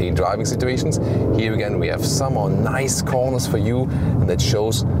everyday driving situations. Here again we have some more nice corners for you, and that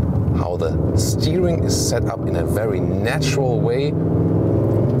shows how the steering is set up in a very natural way.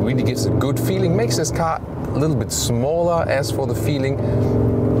 Really gives a good feeling, makes this car a little bit smaller as for the feeling.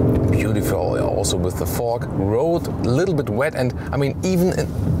 Beautiful also with the fork. Road a little bit wet, and I mean, even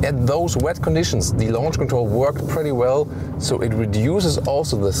at those wet conditions the launch control worked pretty well, so it reduces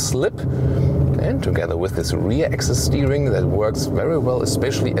also the slip, and together with this rear axis steering that works very well,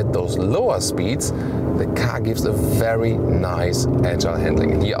 especially at those lower speeds, the car gives a very nice agile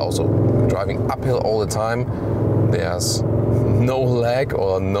handling. And here also driving uphill all the time, there's no lag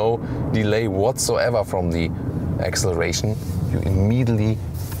or no delay whatsoever from the acceleration. You immediately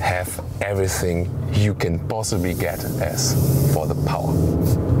have everything you can possibly get as for the power.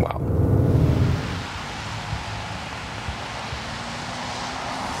 Wow.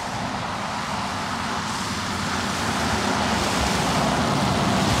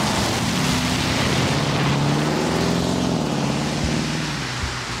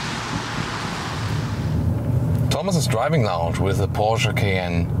 Thomas's driving lounge with the Porsche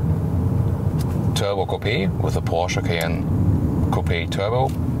Cayenne Turbo Coupé, with the Porsche Cayenne Coupé Turbo,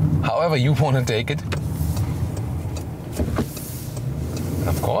 however you want to take it. And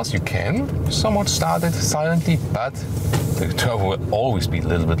of course you can somewhat start it silently, but the turbo will always be a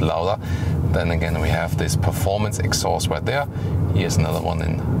little bit louder. Then again we have this performance exhaust right there. Here's another one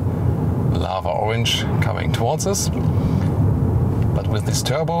in lava orange coming towards us. But with this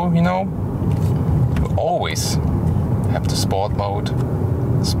turbo, you always have the sport mode,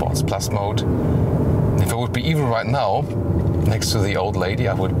 sports plus mode. If I would be evil right now, next to the old lady,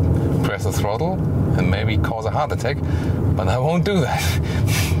 I would press the throttle and maybe cause a heart attack, but I won't do that.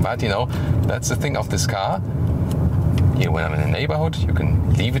 But that's the thing of this car. Here when I'm in a neighborhood, you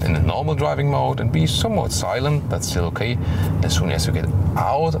can leave it in the normal driving mode and be somewhat silent, that's still okay. As soon as you get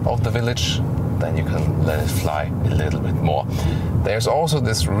out of the village, then you can let it fly a little bit more. There's also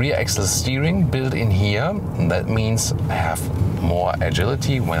this rear axle steering built in here, and that means I have more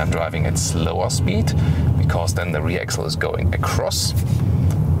agility when I'm driving at slower speed, because then the rear axle is going across,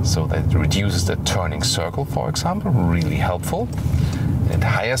 so that reduces the turning circle, for example, really helpful. At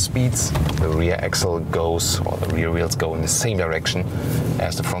higher speeds, the rear axle goes, or the rear wheels go in the same direction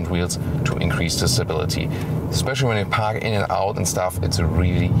as the front wheels to increase the stability. Especially when you park in and out and stuff, it's a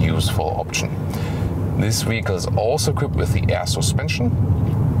really useful option. This vehicle is also equipped with the air suspension,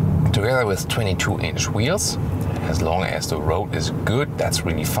 together with 22-inch wheels. As long as the road is good, that's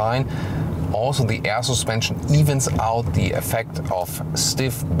really fine. Also, the air suspension evens out the effect of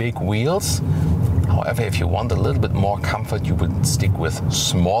stiff, big wheels. However, if you want a little bit more comfort, you would stick with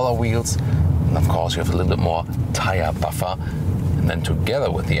smaller wheels. And of course, you have a little bit more tire buffer. And then together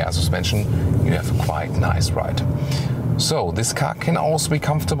with the air suspension, you have a quite nice ride. So this car can also be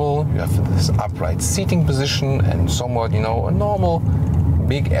comfortable. You have this upright seating position and somewhat, a normal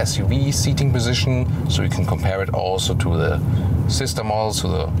big SUV seating position. So you can compare it also to the sister models, to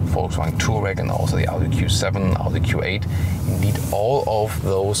the Volkswagen Touareg and also the Audi Q7, Audi Q8. Indeed, all of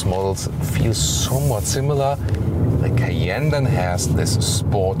those models feel somewhat similar. The Cayenne then has this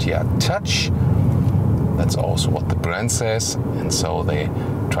sportier touch. That's also what the brand says, and so they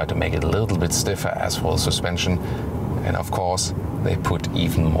try to make it a little bit stiffer as for the suspension, and of course they put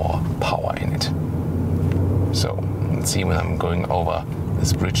even more power in it. So let's see when I'm going over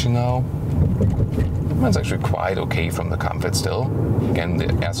this bridge now. It's actually quite okay from the comfort still. Again, the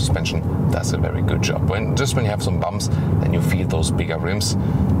air suspension does a very good job. Just when you have some bumps, then you feel those bigger rims,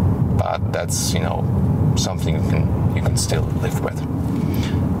 but that's, you know, something you can still live with.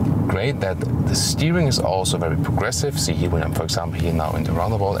 Great that the steering is also very progressive. See here, when I'm, for example, here now in the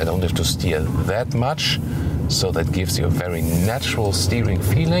roundabout, I don't have to steer that much, so that gives you a very natural steering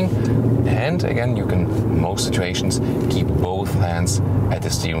feeling. And again, you can, in most situations, keep both hands at the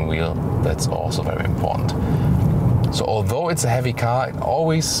steering wheel. That's also very important. So although it's a heavy car, it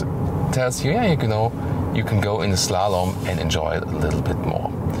always tells you, yeah, you know, you can go in the slalom and enjoy it a little bit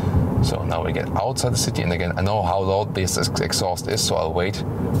more. So now we get outside the city, and again, I know how loud this exhaust is, so I'll wait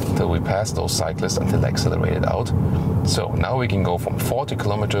till we pass those cyclists until they accelerate it out. So now we can go from 40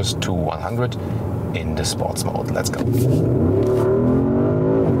 kilometers to 100 in the sports mode. Let's go.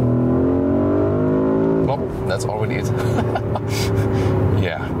 Well, that's already it.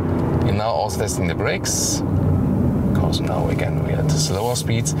 Yeah. You're now also testing the brakes, because now again we are at slower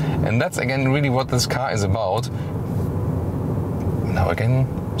speeds, and that's again really what this car is about. Now again,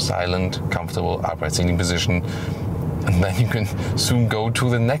 silent, comfortable, upright seating position, and then you can soon go to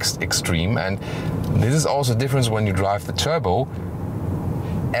the next extreme. And this is also the difference when you drive the turbo.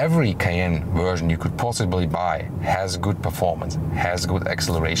 Every Cayenne version you could possibly buy has good performance, has good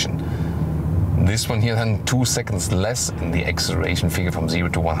acceleration. This one here then 2 seconds less in the acceleration figure from 0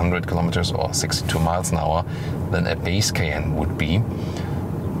 to 100 kilometers or 62 miles an hour than a base Cayenne would be.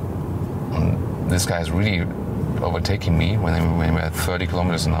 And this guy is really overtaking me when I'm at 30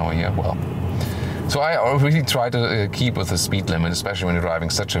 kilometers an hour here. Well, so I really try to keep with the speed limit, especially when you're driving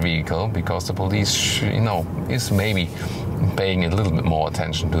such a vehicle, because the police, you know, is maybe paying a little bit more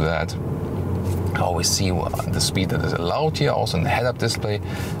attention to that. I always see the speed that is allowed here, also in the head-up display,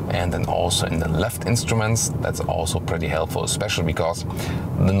 and then also in the left instruments. That's also pretty helpful, especially because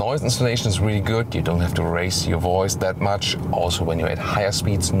the noise insulation is really good. You don't have to raise your voice that much. Also, when you're at higher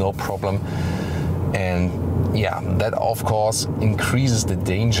speeds, no problem. And yeah, that of course increases the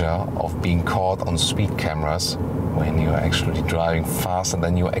danger of being caught on speed cameras when you're actually driving faster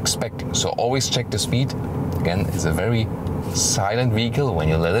than you're expecting. So always check the speed. Again, it's a very silent vehicle when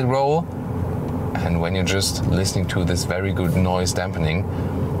you let it roll, and when you're just listening to this very good noise dampening,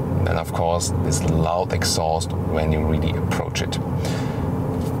 then of course this loud exhaust when you really approach it.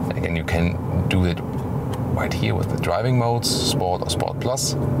 Again, you can do it right here with the driving modes, Sport or Sport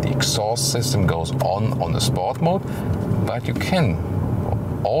Plus. The exhaust system goes on the Sport mode, but you can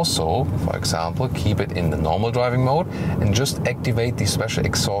also, for example, keep it in the normal driving mode and just activate the special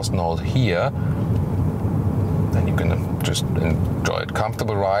exhaust node here. Then you can just enjoy a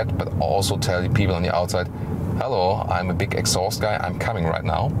comfortable ride, but also tell the people on the outside, hello, I'm a big exhaust guy, I'm coming right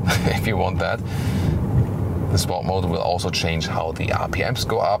now, if you want that. The Sport mode will also change how the RPMs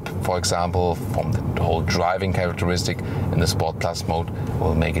go up, for example, from the whole driving characteristic, and the Sport Plus mode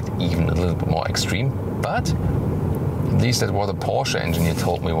will make it even a little bit more extreme. But at least that's what a Porsche engineer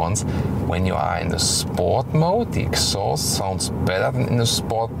told me once. When you are in the Sport mode, the exhaust sounds better than in the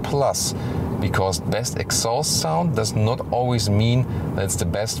Sport Plus, because best exhaust sound does not always mean that it's the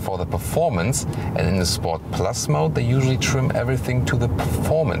best for the performance. And in the Sport Plus mode, they usually trim everything to the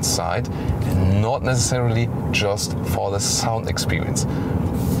performance side and not necessarily just for the sound experience.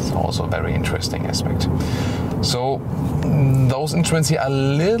 It's also a very interesting aspect. So those instruments here are a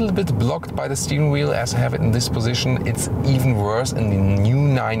little bit blocked by the steering wheel as I have it in this position. It's even worse in the new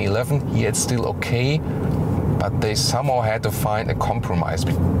 911. Here it's still okay, but they somehow had to find a compromise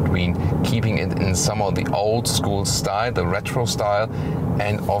between keeping it in some of the old school style, the retro style,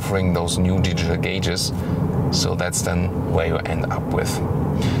 and offering those new digital gauges. So that's then where you end up with.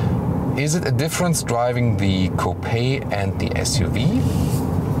 Is it a difference driving the Coupé and the SUV?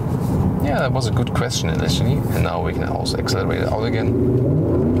 Yeah, that was a good question initially, and now we can also accelerate it out again.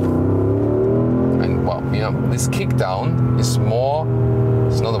 And well, you know, this kick down is more,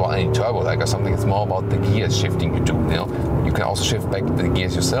 it's not about any turbo lag or something, it's more about the gear shifting you do. You know, you can also shift back the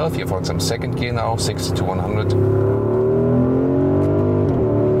gears yourself. Here, for example, second gear now, 60 to 100.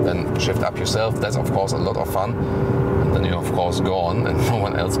 Then shift up yourself. That's of course a lot of fun. And then you of course go on and no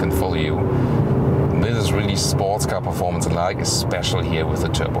one else can follow you. This is really sports car performance alike, especially here with the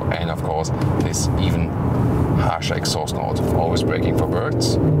turbo. And of course, this even harsher exhaust note. Always braking for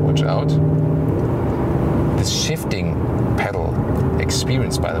birds, watch out. This shifting pedal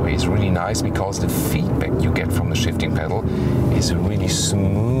experience, by the way, is really nice because the feedback you get from the shifting pedal is really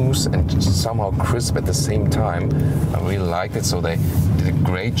smooth and somehow crisp at the same time. I really liked it, so they did a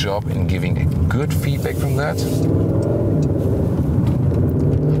great job in giving a good feedback from that.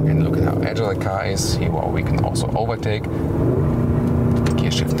 And look at how agile the car is. Here, well, we can also overtake.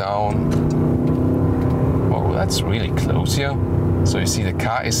 gear shift down. Oh, that's really close here. So you see the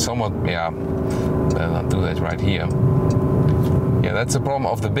car is somewhat, yeah, better not do that right here. Yeah, that's the problem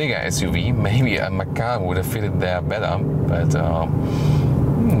of the bigger SUV. Maybe a Macan would have fitted there better, but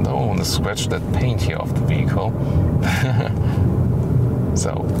don't want to scratch that paint here off the vehicle.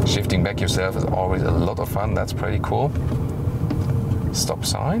 So shifting back yourself is always a lot of fun. That's pretty cool. Stop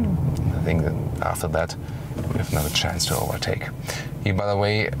sign. I think that after that we have another chance to overtake. Here, by the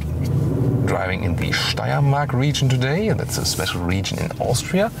way, driving in the Steiermark region today, and that's a special region in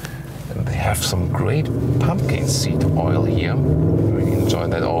Austria. And they have some great pumpkin seed oil here. I really enjoy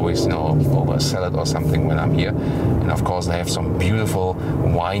that always, you know, over a salad or something when I'm here. And of course they have some beautiful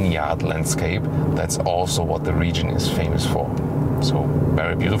vineyard landscape. That's also what the region is famous for. So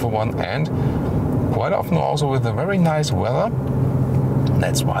very beautiful one, and quite often also with a very nice weather.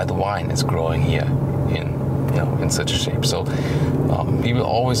 That's why the wine is growing here in, you know, in such a shape. So we will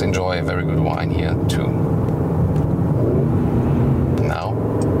always enjoy a very good wine here too. Now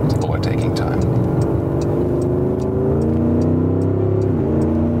it's overtaking time.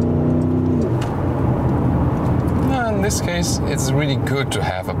 In this case, it's really good to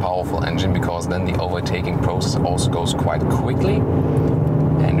have a powerful engine, because then the overtaking process also goes quite quickly,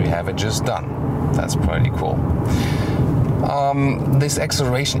 and we have it just done. That's pretty cool. This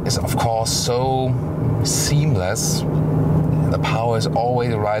acceleration is of course so seamless. The power is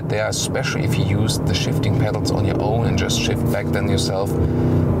always right there, especially if you use the shifting pedals on your own and just shift back then yourself.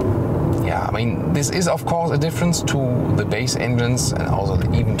 Yeah, I mean, this is of course a difference to the base engines and also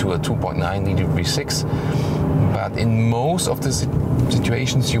even to a 2.9 liter V6. But in most of the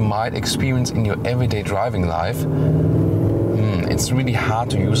situations you might experience in your everyday driving life, it's really hard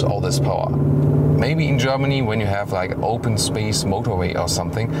to use all this power. Maybe in Germany when you have like open space motorway or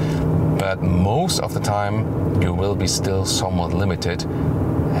something, but most of the time you will be still somewhat limited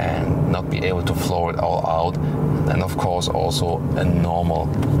and not be able to floor it all out. And of course also a normal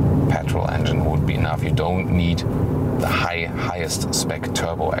petrol engine would be enough. You don't need the highest spec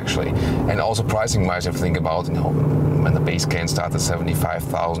turbo actually. And also pricing wise, if you think about, you know, when the base can start at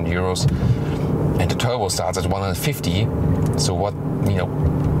 75,000 euros and the turbo starts at 150, so what, you know,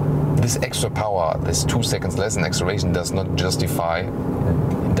 this extra power, this 2 seconds less in acceleration does not justify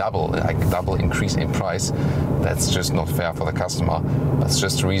double increase in price. That's just not fair for the customer. That's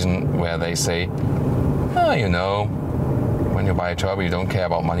just the reason where they say, oh, you know, when you buy a turbo you don't care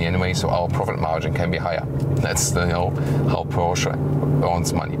about money anyway, so our profit margin can be higher. That's the, you know, how Porsche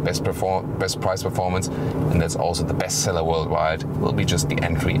earns money. Best price performance, and that's also the best seller worldwide, will be just the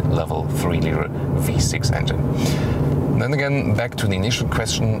entry level 3 liter V6 engine. Then again, back to the initial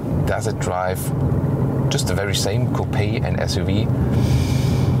question, does it drive just the very same coupe and SUV?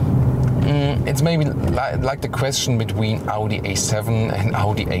 It's maybe like the question between Audi A7 and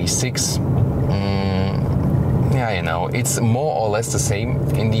Audi A6. Yeah, you know, it's more or less the same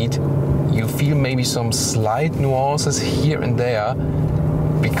indeed. You feel maybe some slight nuances here and there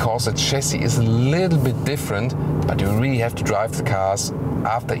because the chassis is a little bit different, but you really have to drive the cars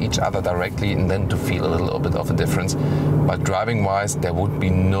after each other directly and then to feel a little bit of a difference. But driving wise, there would be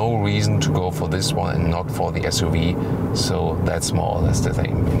no reason to go for this one and not for the SUV. So that's more or less the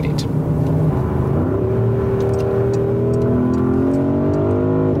thing indeed.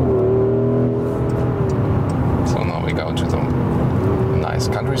 So now we go to the nice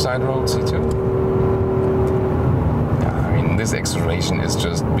countryside roads here too. Yeah, I mean, this acceleration is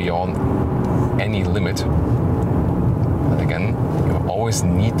just beyond any limit. But again, you always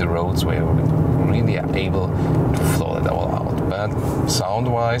need the roads where you really are able to floor it all out. But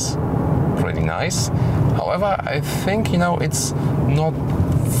sound-wise, pretty nice. However, I think, you know, it's not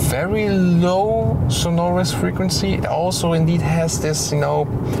very low sonorous frequency. It also indeed has this, you know,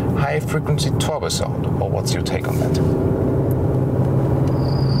 high frequency turbo sound. Or what's your take on that?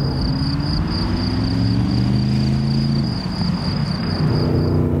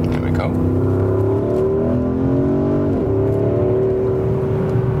 Here we go.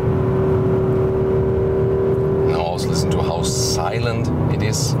 Silent it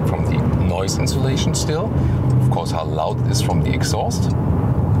is from the noise insulation still. Of course, how loud it is from the exhaust.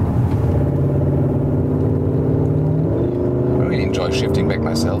 I really enjoy shifting back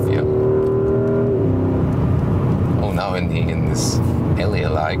myself here. Oh, now in this area,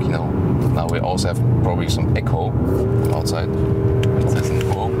 like, you know, now we also have probably some echo outside. Let's listen.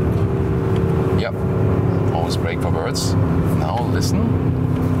 Oh, yep. Always brake for birds. Now listen.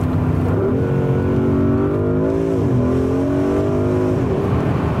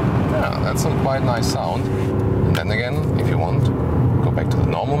 That's a quite nice sound. And then again, if you want, go back to the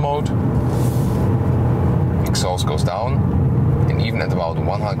normal mode. Exhaust goes down. In even at about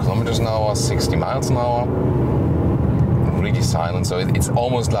 100 kilometers an hour, 60 miles an hour, really silent. So it's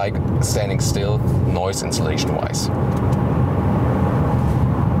almost like standing still, noise insulation wise.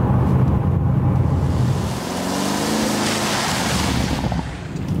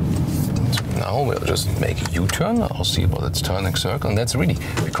 Now we'll just make a U-turn. I'll see about its turning circle, and that's really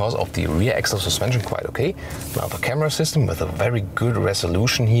because of the rear axle suspension quite okay. Now the camera system with a very good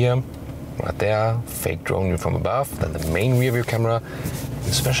resolution here, right there, fake drone view from above, then the main rear view camera,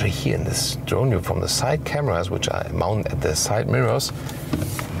 especially here in this drone view from the side cameras, which I mount at the side mirrors,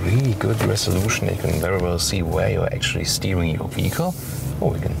 really good resolution. You can very well see where you're actually steering your vehicle.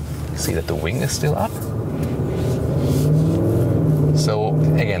 Oh, we can see that the wing is still up. So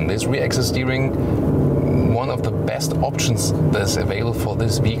again, this rear axle steering, one of the best options that's available for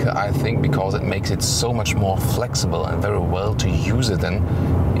this vehicle, I think, because it makes it so much more flexible and very well to use it than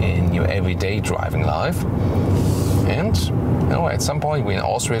in your everyday driving life. And you know, at some point we're in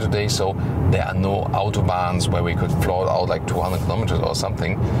Austria today, so there are no autobahns where we could float out like 200 kilometers or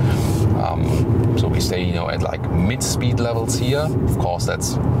something. So we stay, you know, at like mid-speed levels here. Of course,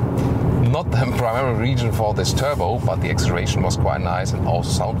 that's not the primary region for this turbo, but the acceleration was quite nice and also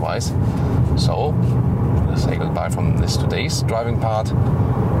sound-wise. So we'll say goodbye from this today's driving part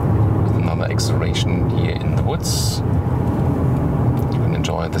with another acceleration here in the woods. You can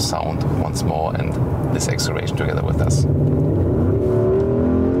enjoy the sound once more and this acceleration together with us.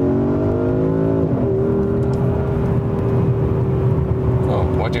 So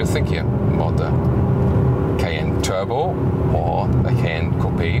what do you think here about the Cayenne Turbo or the Cayenne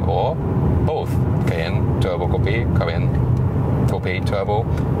Coupé, or both Cayenne Turbo Coupé, Cayenne Coupé Turbo?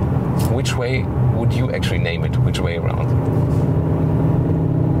 Which way would you actually name it? Which way around?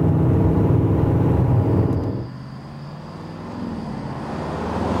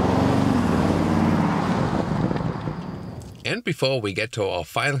 And before we get to our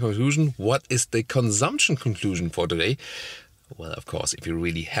final conclusion, what is the consumption conclusion for today? Well, of course, if you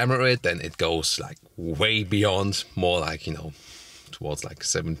really hammer it, then it goes like way beyond, more like, you know, towards like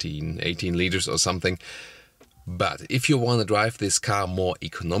 17, 18 liters or something. But if you want to drive this car more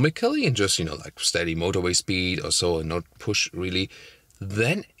economically and just, you know, like steady motorway speed or so and not push really,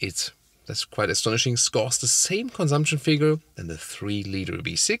 then that's quite astonishing, scores the same consumption figure than the 3-liter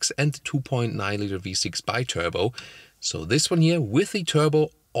V6 and the 2.9-liter V6 bi-turbo. So this one here with the turbo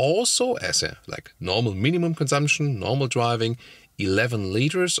also as a like normal minimum consumption, normal driving, 11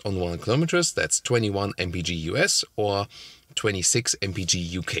 liters on 1 kilometers. That's 21 mpg US or 26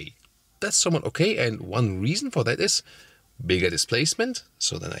 mpg UK. That's somewhat okay, and one reason for that is bigger displacement,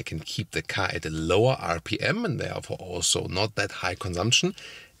 so then I can keep the car at a lower RPM and therefore also not that high consumption.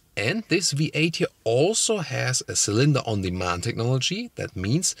 And this V8 here also has a cylinder on demand technology. That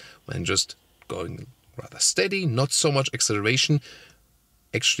means when just going rather steady, not so much acceleration,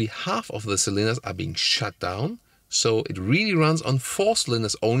 actually half of the cylinders are being shut down. So it really runs on 4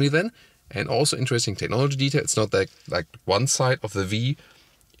 cylinders only then. And also interesting technology detail, it's not that like one side of the V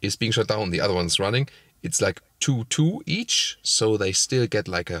is being shut down, the other one's running. It's like 2-2 each, so they still get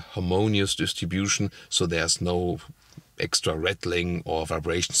like a harmonious distribution, so there's no extra rattling or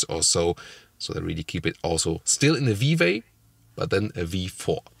vibrations or so. So they really keep it also still in a V-way, but then a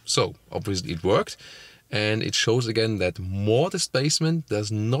V4. So obviously it worked, and it shows again that more displacement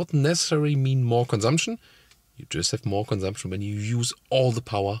does not necessarily mean more consumption. You just have more consumption when you use all the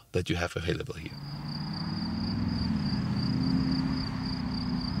power that you have available here.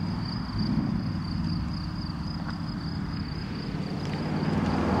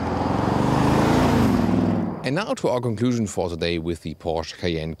 And now to our conclusion for today with the Porsche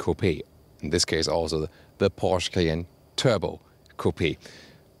Cayenne Coupé. In this case also the Porsche Cayenne Turbo Coupé.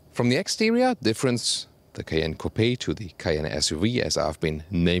 From the exterior, difference the Cayenne Coupé to the Cayenne SUV, as I've been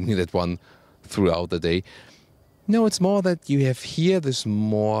naming that one throughout the day. No, it's more that you have here this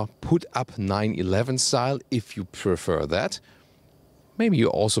more put-up 911 style, if you prefer that. Maybe you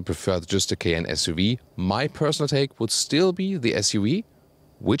also prefer just the Cayenne SUV. My personal take would still be the SUV.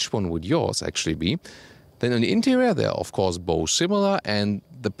 Which one would yours actually be? Then on the interior, they are of course both similar, and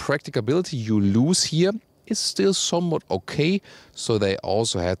the practicability you lose here is still somewhat okay. So they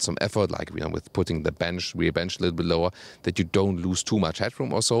also had some effort, like, you know, with putting the rear bench a little bit lower, that you don't lose too much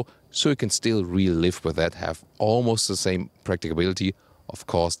headroom or so. So you can still really live with that, have almost the same practicability. Of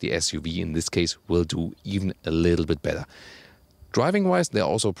course, the SUV in this case will do even a little bit better. Driving-wise, they're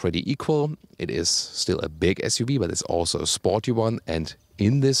also pretty equal. It is still a big SUV, but it's also a sporty one. And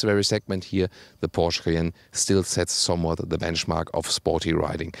in this very segment here, the Porsche Cayenne still sets somewhat the benchmark of sporty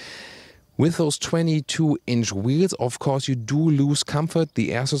riding. With those 22-inch wheels, of course, you do lose comfort.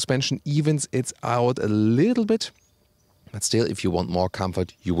 The air suspension evens it out a little bit. But still, if you want more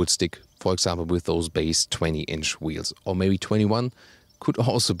comfort, you would stick, for example, with those base 20-inch wheels, or maybe 21 could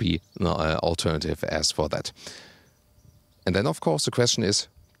also be an alternative as for that. And then, of course, the question is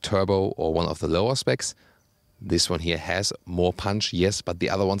turbo or one of the lower specs. This one here has more punch, yes, but the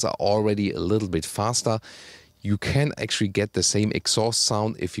other ones are already a little bit faster. You can actually get the same exhaust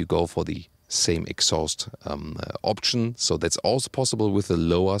sound if you go for the same exhaust option. So that's also possible with the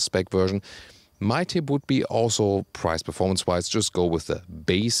lower spec version. My tip would be also price performance wise, just go with the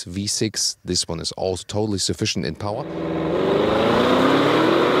base V6. This one is also totally sufficient in power.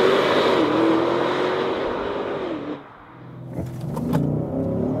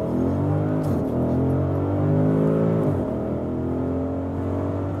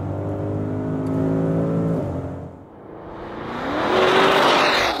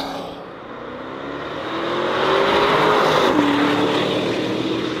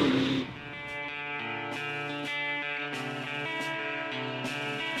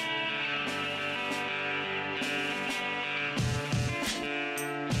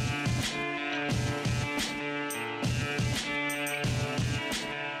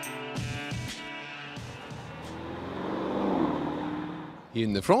 Here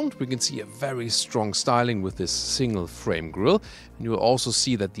in the front we can see a very strong styling with this single frame grille, and you will also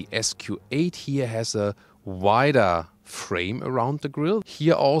see that the SQ8 here has a wider frame around the grille.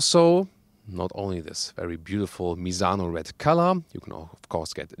 Here also not only this very beautiful Misano red color, you can of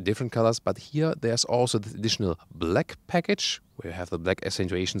course get different colors, but here there's also the additional black package where you have the black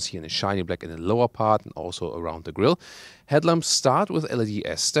accentuations here in a shiny black in the lower part and also around the grille. Headlamps start with LED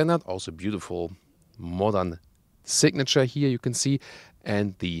as standard, also beautiful modern signature here you can see,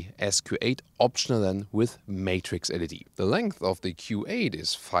 and the SQ8 optional then with matrix LED. The length of the Q8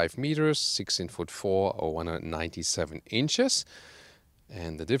 is 5 meters, 16'4" or 197 inches.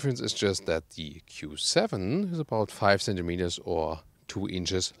 And the difference is just that the Q7 is about 5 centimeters or 2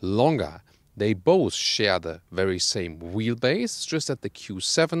 inches longer. They both share the very same wheelbase, it's just that the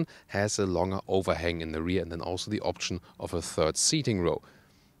Q7 has a longer overhang in the rear and then also the option of a third seating row.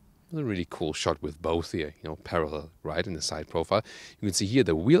 A really cool shot with both here, parallel, right, in the side profile. You can see here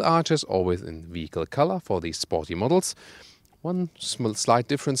the wheel arches, always in vehicle color for these sporty models. One slight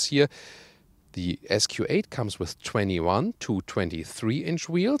difference here. The SQ8 comes with 21 to 23 inch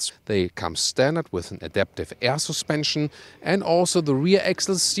wheels. They come standard with an adaptive air suspension, and also the rear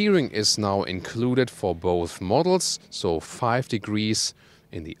axle steering is now included for both models. So 5 degrees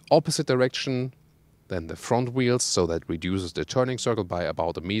in the opposite direction than the front wheels, so that reduces the turning circle by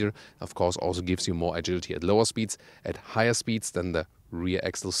about a meter. Of course, also gives you more agility at lower speeds. At higher speeds, then the rear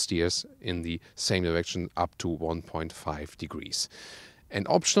axle steers in the same direction up to 1.5 degrees. And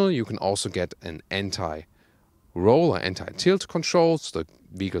optional, you can also get an anti-roll or anti-tilt control, so the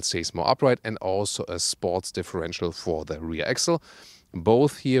vehicle stays more upright, and also a sports differential for the rear axle.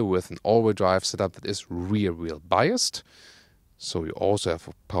 Both here with an all-wheel drive setup that is rear-wheel biased. So you also have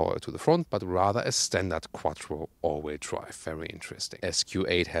power to the front, but rather a standard quattro all-wheel drive. Very interesting.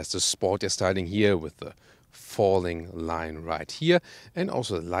 SQ8 has the sportier styling here with the falling line right here, and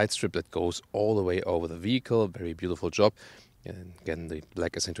also the light strip that goes all the way over the vehicle. Very beautiful job. And again, the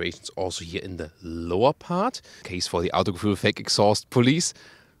black accentuations also here in the lower part. Case for the Autogefühl fake exhaust police.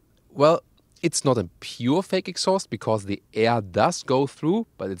 Well, it's not a pure fake exhaust because the air does go through,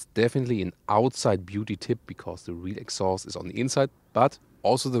 but it's definitely an outside beauty tip because the real exhaust is on the inside, but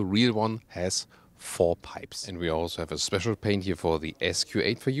also the real one has 4 pipes. And we also have a special paint here for the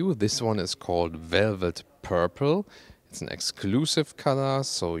SQ8 for you. This one is called Velvet Purple. It's an exclusive color,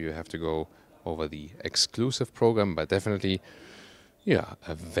 so you have to go over the exclusive program, but definitely, yeah,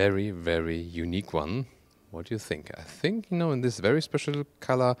 a very, very unique one. What do you think? I think, in this very special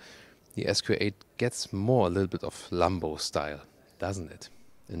color, the SQ8 gets a little bit of Lambo style, doesn't it?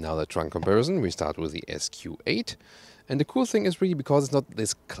 And now the trunk comparison, we start with the SQ8. And the cool thing is really because it's not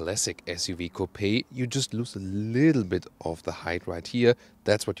this classic SUV coupe, you just lose a little bit of the height right here.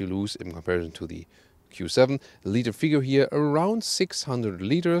 That's what you lose in comparison to the Q7. The liter figure here, around 600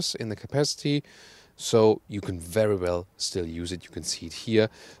 liters in the capacity. So you can very well still use it. You can see it here.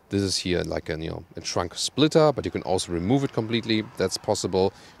 This is here like a trunk splitter, but you can also remove it completely. That's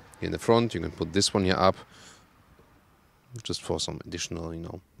possible. In the front, you can put this one here up just for some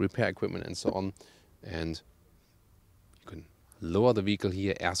additional, repair equipment and so on. And you can lower the vehicle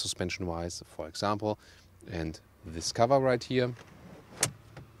here, air suspension wise, for example. And this cover right here,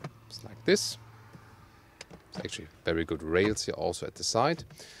 it's like this. It's actually very good rails here also at the side.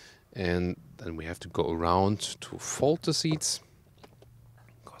 And then we have to go around to fold the seats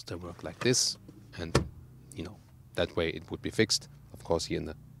because they work like this. And, that way it would be fixed. Of course, here in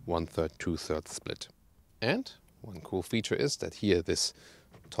the 1/3, 2/3 split. And one cool feature is that here, this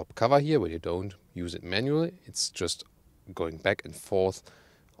top cover here, where you don't use it manually, it's just going back and forth,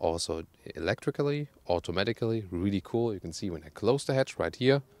 also electrically, automatically, really cool. You can see when I close the hatch right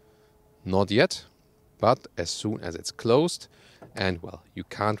here, not yet, but as soon as it's closed, and well, you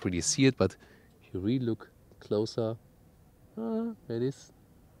can't really see it, but if you really look closer, there it is,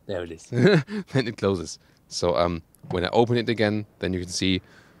 there it is, then it closes. So when I open it again, then you can see,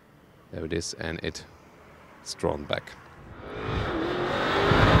 there it is, and it's drawn back.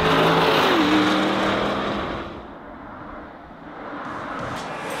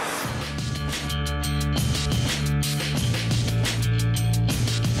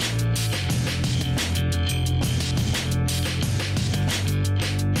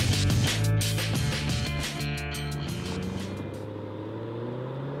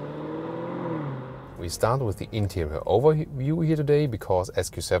 We start with the interior overview here today because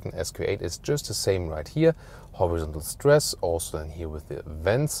SQ7, SQ8 is just the same right here. Horizontal stress, also then here with the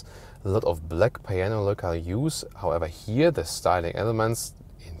vents. A lot of black piano lacquer use. However, here the styling elements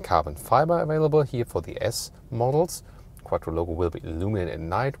in carbon fiber available here for the S models. Quattro logo will be illuminated at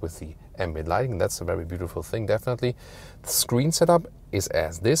night with the ambient lighting. That's a very beautiful thing, definitely. The screen setup is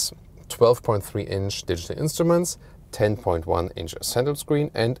as this: 12.3-inch digital instruments, 10.1-inch central screen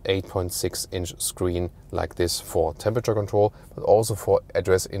and 8.6-inch screen like this for temperature control, but also for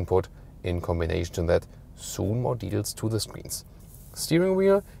address input in combination to that. Soon more details to the screens. Steering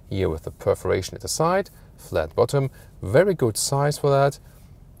wheel here with the perforation at the side, flat bottom, very good size for that.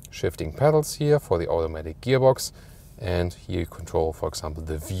 Shifting pedals here for the automatic gearbox, and here you control, for example,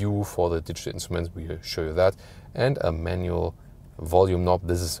 the view for the digital instruments. We'll show you that, and a manual volume knob.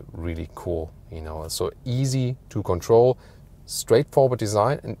 This is really cool, you know, so easy to control, straightforward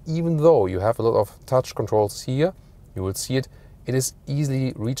design, and even though you have a lot of touch controls here, you will see it is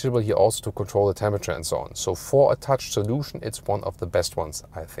easily reachable here also to control the temperature and so on. So for a touch solution, it's one of the best ones,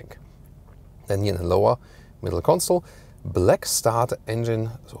 I think. Then here in the lower middle console, black start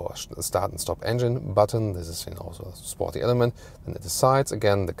engine, or start and stop engine button. This is also a sporty element. And at the sides,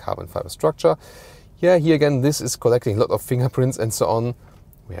 again, the carbon fiber structure. Yeah, here again, this is collecting a lot of fingerprints and so on.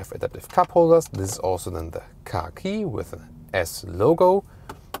 We have adaptive cup holders. This is also then the car key with an S logo.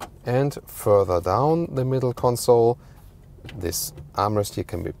 And further down the middle console, this armrest here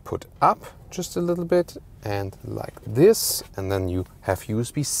can be put up just a little bit and like this. And then you have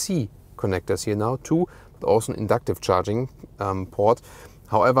USB-C connectors here now too, but also an inductive charging port.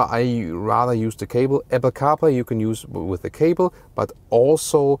 However, I rather use the cable. Apple CarPlay you can use with the cable, but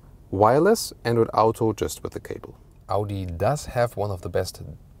also wireless, Android Auto just with the cable. Audi does have one of the best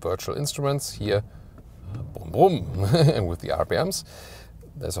virtual instruments here, boom boom, and with the RPMs.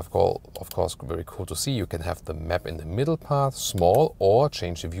 That's of course very cool to see. You can have the map in the middle part, small, or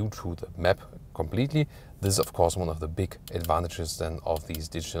change the view to the map completely. This is of course one of the big advantages then of these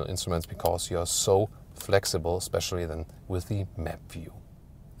digital instruments, because you are so flexible, especially then with the map view.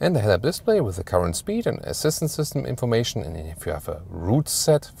 And the head-up display with the current speed and assistance system information, and if you have a route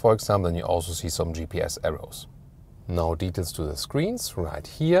set, for example, then you also see some GPS arrows. Now details to the screens right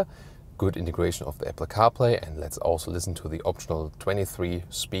here. Good integration of the Apple CarPlay, and let's also listen to the optional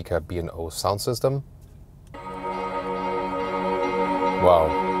 23-speaker B&O sound system. Wow,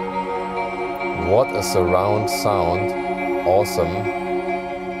 what a surround sound, awesome,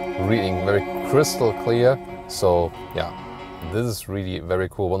 reading very crystal clear. So yeah, this is really very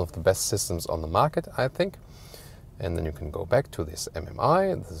cool, one of the best systems on the market, I think. And then you can go back to this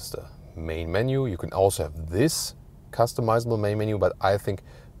MMI, this is the main menu. You can also have this customizable main menu, but I think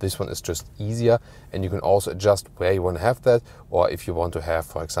this one is just easier, and you can also adjust where you want to have that, or if you want to have,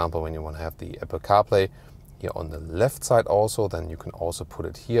 for example, when you want to have the Apple CarPlay here on the left side also, then you can also put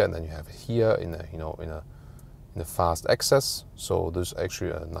it here, and then you have it here in a fast access. So this is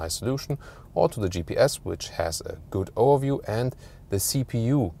actually a nice solution. Or to the GPS, which has a good overview, and the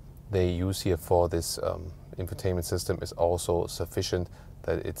CPU they use here for this infotainment system is also sufficient,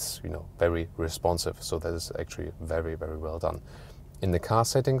 that it's very responsive. So that is actually very, very well done. In the car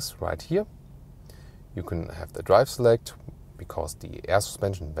settings right here, you can have the drive select, because the air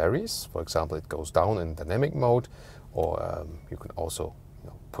suspension varies. For example, it goes down in dynamic mode, or you can also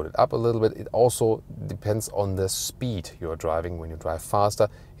put it up a little bit. It also depends on the speed you're driving. When you drive faster,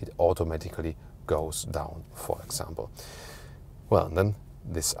 it automatically goes down, for example. Well, and then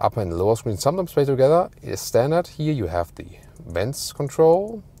this upper and lower screen sometimes play together. It is standard. Here you have the vents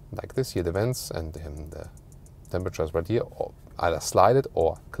control, like this here, the vents, and the temperatures right here. Or either slide it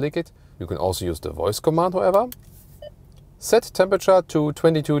or click it. You can also use the voice command, however. Set temperature to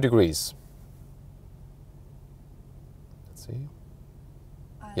 22 degrees. Let's see.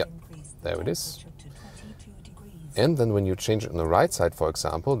 Yeah, there it is. And then when you change it on the right side, for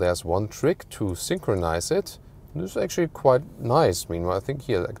example, there's one trick to synchronize it. This is actually quite nice. I mean, I think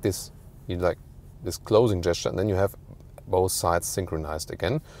here like this, you like this closing gesture, and then you have both sides synchronized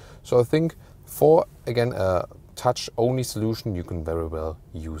again. So I think for, again, a touch-only solution, you can very well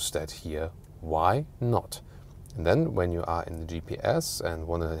use that here. Why not? And then when you are in the GPS and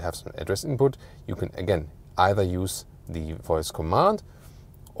want to have some address input, you can, again, either use the voice command,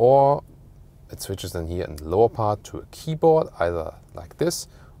 or it switches then here in the lower part to a keyboard, either like this,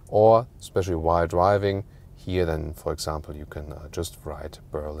 or especially while driving, here then, for example, you can just write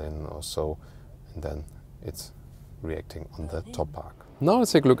Berlin or so, and then it's reacting on the top part. Now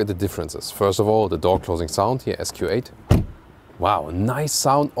let's take a look at the differences. First of all, the door closing sound here, SQ8. Wow, nice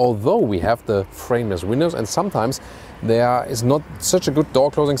sound, although we have the frameless windows, and sometimes there is not such a good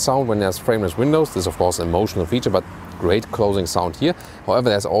door closing sound when there's frameless windows. This is of course an emotional feature, but great closing sound here. However,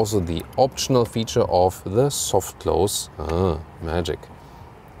 there's also the optional feature of the soft close. Magic.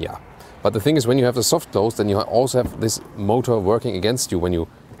 Yeah. But the thing is, when you have the soft close, then you also have this motor working against you when you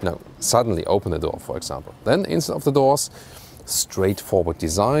suddenly open the door, for example. Then inside of the doors, straightforward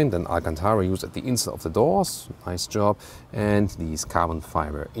design, then Alcantara used at the inside of the doors, nice job, and these carbon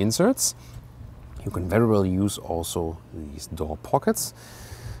fiber inserts. You can very well use also these door pockets.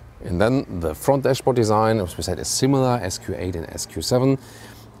 And then the front dashboard design, as we said, is similar, SQ8 and SQ7.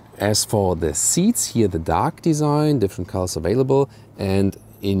 As for the seats, here the dark design, different colors available, and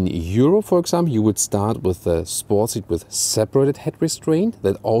in Europe, for example, you would start with the sport seat with separated head restraint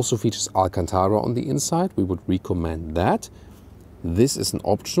that also features Alcantara on the inside. We would recommend that. This is an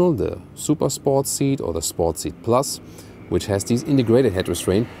optional, the Super Sport seat or the Sport Seat Plus, which has these integrated head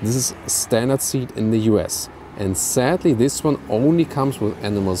restraint. This is a standard seat in the US. And sadly, this one only comes with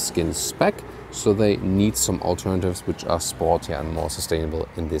animal skin spec, so they need some alternatives which are sportier and more sustainable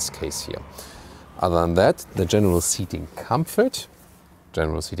in this case here. Other than that, the general seating comfort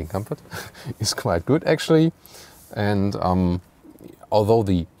is quite good actually. And although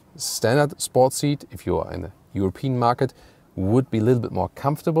the standard sport seat, if you are in the European market, would be a little bit more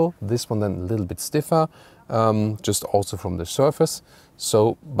comfortable, this one then a little bit stiffer, just also from the surface.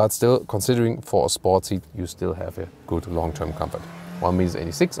 So, but still, considering for a sport seat, you still have a good long-term comfort.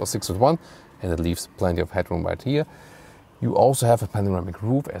 1.86 m or 6'1", and it leaves plenty of headroom right here. You also have a panoramic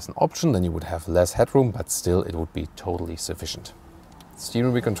roof as an option, then you would have less headroom, but still it would be totally sufficient.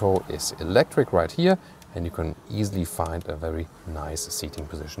 Steering wheel control is electric right here, and you can easily find a very nice seating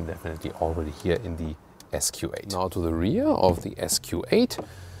position, definitely already here in the SQ8. Now to the rear of the SQ8.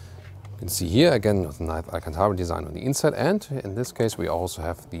 You can see here again the nice Alcantara design on the inside, and in this case we also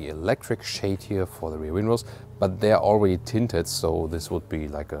have the electric shade here for the rear windows, but they are already tinted, so this would be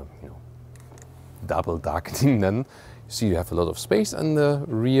like a double darkening then. You see you have a lot of space in the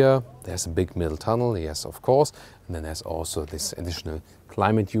rear. There's a big middle tunnel, yes of course, and then there's also this additional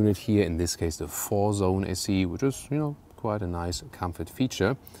climate unit here, in this case the 4-zone AC, which is quite a nice comfort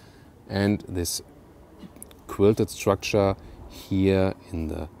feature. And this quilted structure here in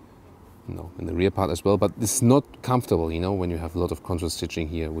the rear part as well, but it's not comfortable when you have a lot of contrast stitching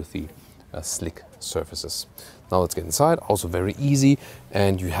here with the slick surfaces. Now let's get inside. Also very easy,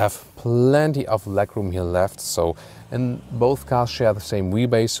 and you have plenty of legroom here left. So, and both cars share the same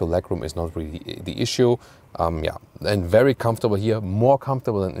wheelbase, so legroom is not really the issue. Yeah, and very comfortable here, more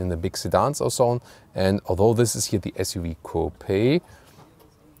comfortable than in the big sedans or so on. And although this is here the SUV Coupé,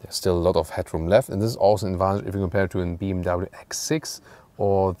 there's still a lot of headroom left, and this is also an advantage if you compare it to a BMW X6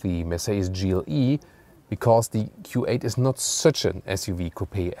 or the Mercedes GLE, because the Q8 is not such an SUV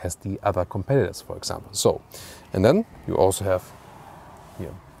coupe as the other competitors, for example. So, and then you also have here,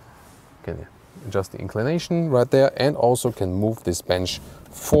 you can adjust the inclination right there, and also can move this bench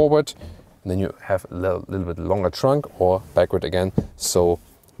forward, and then you have a little bit longer trunk, or backward again. So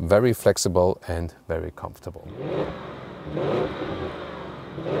very flexible and very comfortable.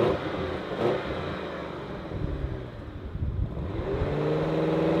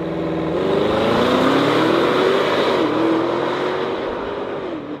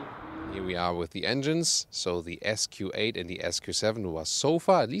 With the engines, so the SQ8 and the SQ7 was so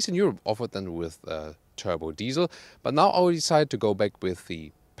far, at least in Europe, offered them with turbo diesel, but now I decided to go back with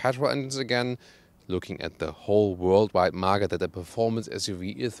the petrol engines again, looking at the whole worldwide market, that the performance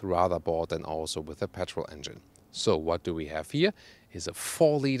SUV is rather bought than also with a petrol engine. So what do we have here is a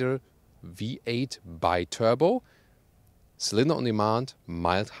 4-liter V8 bi-turbo, cylinder on demand,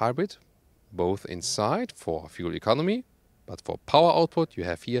 mild hybrid, both inside for fuel economy. But for power output, you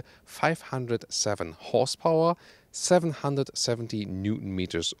have here 507 horsepower, 770 Newton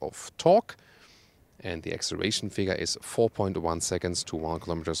meters of torque, and the acceleration figure is 4.1 seconds to 1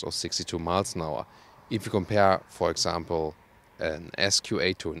 kilometers or 62 miles an hour. If you compare, for example, an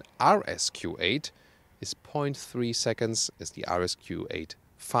SQ8 to an RSQ8, is 0.3 seconds. Is the RSQ8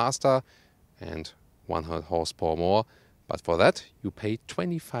 faster and 100 horsepower more? But for that, you pay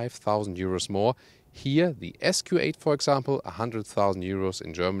 25,000 euros more. Here, the SQ8, for example, 100,000 euros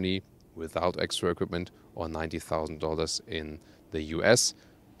in Germany without extra equipment, or $90,000 in the US.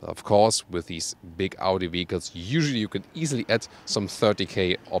 But of course, with these big Audi vehicles, usually you can easily add some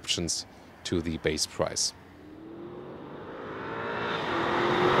 30k options to the base price.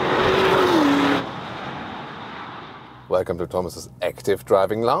 Welcome to Thomas's Active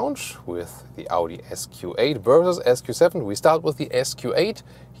Driving Lounge with the Audi SQ8 versus SQ7. We start with the SQ8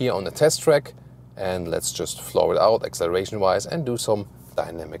 here on the test track, and let's just floor it out acceleration wise and do some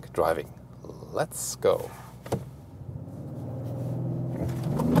dynamic driving. Let's go.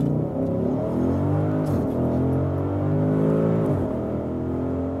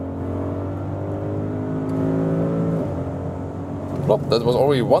 Plop, that was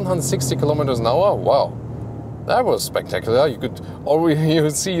already 160 kilometers an hour. Wow. That was spectacular. You could already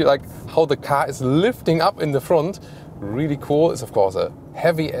see like how the car is lifting up in the front. Really cool. It's of course a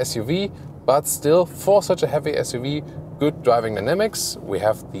heavy SUV, but still for such a heavy SUV, good driving dynamics. We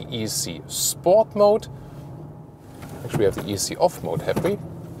have the ESC Sport mode. Actually, we have the ESC Off mode, have we?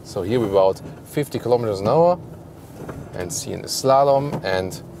 So here we're about 50 kilometers an hour and see in the slalom.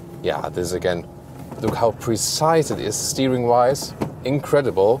 And yeah, this again, look how precise it is steering wise.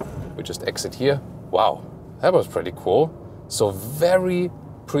 Incredible. We just exit here. Wow. That was pretty cool. So very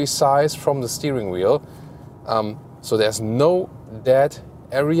precise from the steering wheel. So there's no dead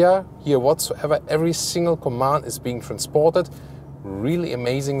area here whatsoever. Every single command is being transported. Really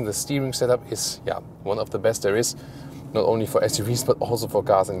amazing. The steering setup is one of the best there is, not only for SUVs but also for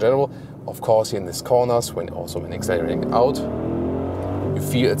cars in general. Of course, here in these corners, when accelerating out, you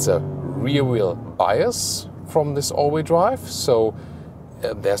feel it's a rear wheel bias from this all-wheel drive. So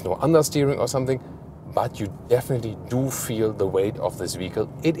there's no understeering or something. But you definitely do feel the weight of this vehicle.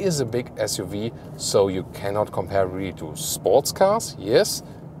 It is a big SUV, so you cannot compare really to sports cars, yes,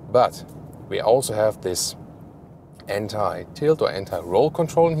 but we also have this anti-tilt or anti-roll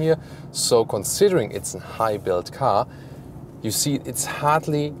control in here. So considering it's a high-built car, you see it's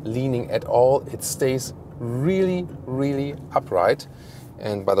hardly leaning at all. It stays really, really upright.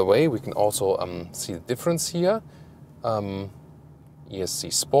 And by the way, we can also see the difference here.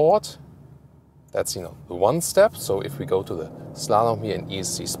 ESC Sport. That's the one step. So if we go to the slalom here in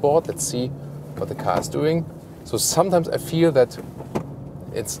ESC Sport, let's see what the car is doing. So sometimes I feel that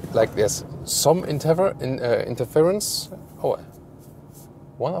it's like there's some interference. Oh,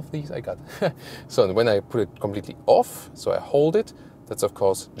 one of these I got. So when I put it completely off, so I hold it, that's of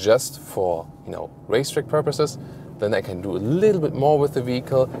course just for racetrack purposes. Then I can do a little bit more with the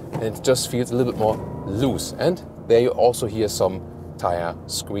vehicle, and it just feels a little bit more loose. And there you also hear some tire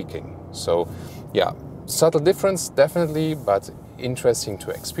squeaking. So yeah, subtle difference definitely, but interesting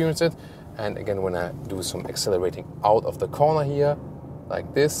to experience it. And again, when I do some accelerating out of the corner here,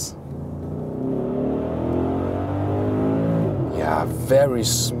 like this, yeah, very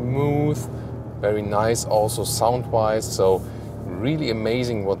smooth, very nice also sound-wise. So really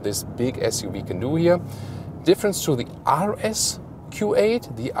amazing what this big SUV can do here. Difference to the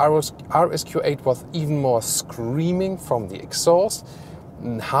RSQ8. The RSQ8 was even more screaming from the exhaust.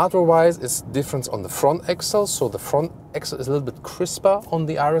 Hardware-wise, it's difference on the front axle. So the front axle is a little bit crisper on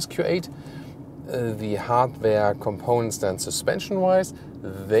the RSQ8. The hardware components then suspension-wise,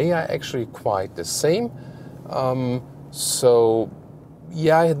 they are actually quite the same. So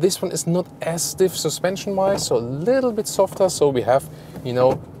yeah, this one is not as stiff suspension-wise, so a little bit softer. So we have,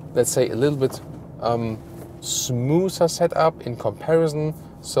 let's say a little bit smoother setup in comparison.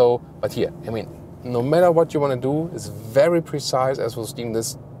 So, but here, no matter what you want to do, it's very precise, as was deemed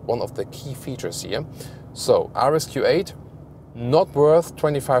this one of the key features here. So RSQ8, not worth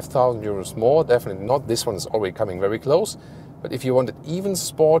 25,000 euros more, definitely not. This one is already coming very close. But if you want it even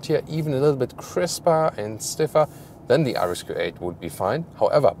sportier, even a little bit crisper and stiffer, then the RSQ8 would be fine.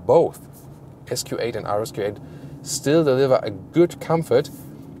 However, both SQ8 and RSQ8 still deliver a good comfort.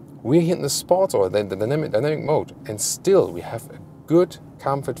 We're here in the sports or the dynamic mode, and still we have a good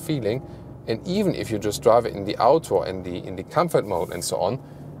comfort feeling. And even if you just drive it in the auto and in the comfort mode and so on,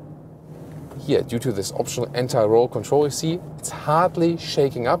 here, due to this optional anti-roll control, you see it's hardly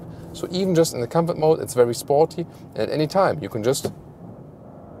shaking up. So even just in the comfort mode, it's very sporty. And at any time, you can just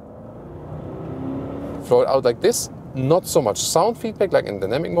throw it out like this. Not so much sound feedback like in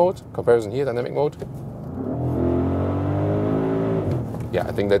dynamic mode. Comparison here, dynamic mode. Yeah,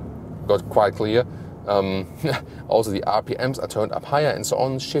 I think that got quite clear. Also the RPMs are turned up higher and so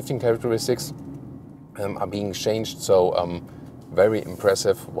on, shifting characteristics. are being changed. So very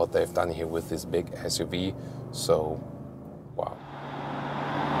impressive what they've done here with this big SUV. So wow.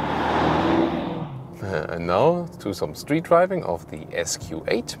 And now to some street driving of the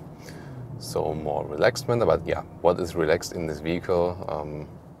SQ8. So more relaxed manner, but yeah, what is relaxed in this vehicle?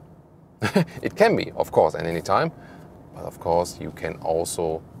 It can be, of course, at any time, but of course you can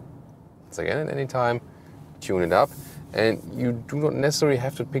also, once again, at any time, tune it up. And you do not necessarily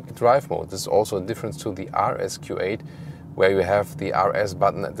have to pick the drive mode. This is also a difference to the RSQ8, where you have the RS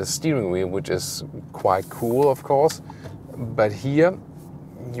button at the steering wheel, which is quite cool, of course. But here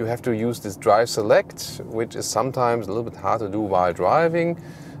you have to use this drive select, which is sometimes a little bit hard to do while driving.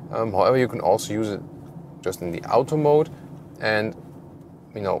 However, you can also use it just in the auto mode. And,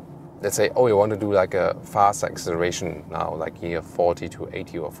 you know, let's say, oh, you want to do like a fast acceleration now, like here 40 to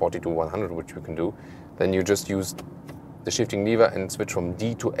 80 or 40 to 100, which you can do. Then you just use the shifting lever and switch from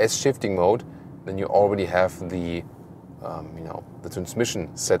D to S shifting mode. Then you already have the, you know, the transmission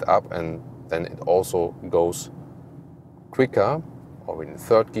set up, and then it also goes quicker, or in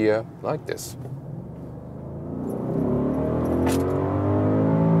third gear, like this.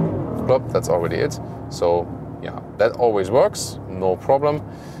 Plop, that's already it. So yeah, that always works, no problem.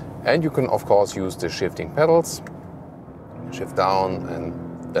 And you can of course use the shifting pedals, shift down,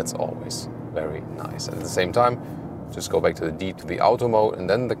 and that's always very nice. And at the same time, just go back to the D to the auto mode, and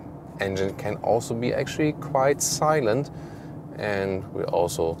then the engine can also be actually quite silent. And we'll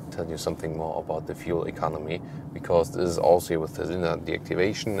also tell you something more about the fuel economy, because this is also with the cylinder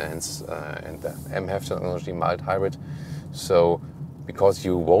deactivation and the MHEV technology, mild hybrid. So because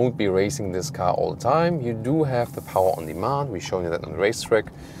you won't be racing this car all the time, you do have the power on demand. We've shown you that on the racetrack,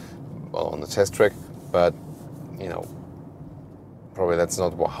 well, on the test track, but you know, probably that's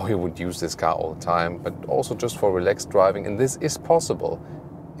not how you would use this car all the time, but also just for relaxed driving. And this is possible,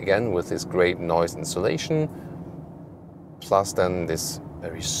 again, with this great noise insulation, plus then this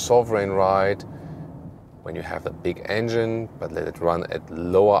very sovereign ride. When you have a big engine, but let it run at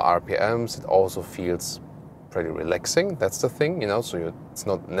lower RPMs, it also feels pretty relaxing. That's the thing, you know, so it's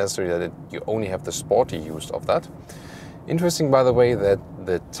not necessarily that you only have the sporty use of that. Interesting, by the way, that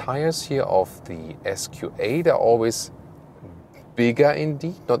the tires here of the SQ8 are always bigger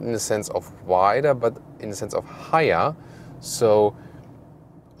indeed, not in the sense of wider, but in the sense of higher. So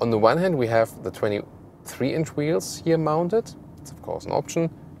on the one hand, we have the 23-inch wheels here mounted. It's of course an option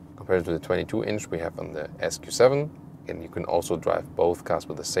compared to the 22-inch we have on the SQ7. And you can also drive both cars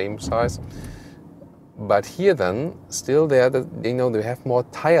with the same size. But here then, still they have more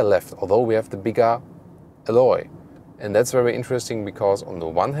tire left, although we have the bigger alloy. And that's very interesting because on the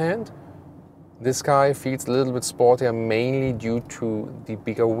one hand, this car feels a little bit sportier, mainly due to the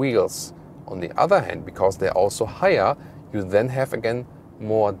bigger wheels. On the other hand, because they're also higher, you then have again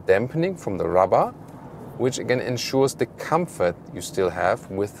more dampening from the rubber, which again ensures the comfort you still have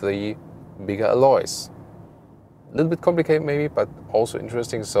with the bigger alloys. A little bit complicated maybe, but also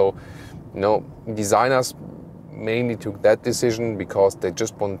interesting. So, you know, designers mainly took that decision because they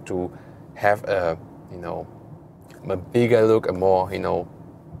just want to have a, you know, a bigger look, a more, you know,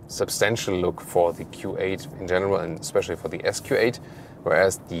 substantial look for the Q8 in general, and especially for the SQ8,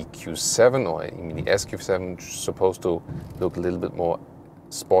 whereas the Q7 or even the SQ7 is supposed to look a little bit more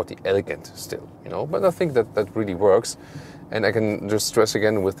sporty, elegant still, you know. But I think that that really works. And I can just stress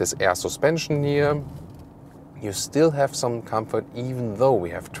again, with this air suspension here, you still have some comfort even though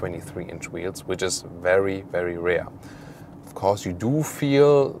we have 23-inch wheels, which is very, very rare. Of course, you do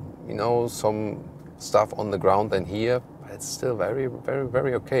feel, you know, some stuff on the ground than here, but it's still very, very,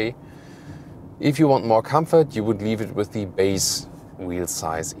 very okay. If you want more comfort, you would leave it with the base wheel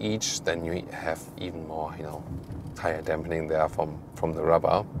size each, then you have even more, you know, tire dampening there from the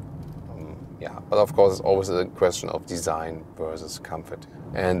rubber. Yeah, but of course it's always a question of design versus comfort.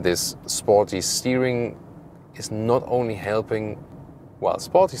 And this sporty steering is not only helping, well,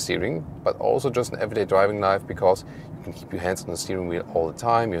 sporty steering, but also just in everyday driving life, because you can keep your hands on the steering wheel all the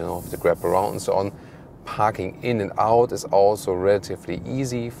time, you don't have to grab around and so on. Parking in and out is also relatively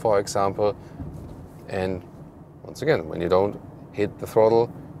easy, for example. And once again, when you don't hit the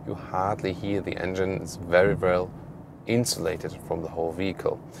throttle, you hardly hear the engine. It's very well insulated from the whole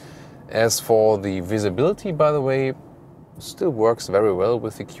vehicle. As for the visibility, by the way, still works very well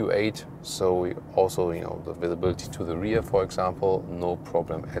with the Q8. So we also, you know, the visibility to the rear, for example, no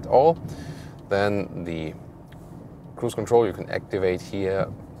problem at all. Then the cruise control you can activate here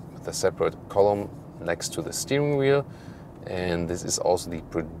with a separate column next to the steering wheel. And this is also the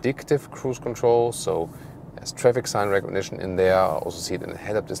predictive cruise control. So there's traffic sign recognition in there. I also see it in the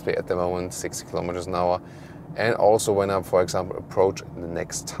head-up display at the moment, 60 kilometers an hour. And also when I, for example, approach the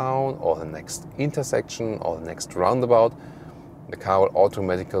next town or the next intersection or the next roundabout, the car will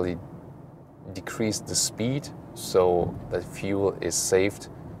automatically decrease the speed so that fuel is saved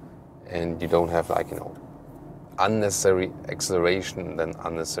and you don't have, like, you know, unnecessary acceleration and then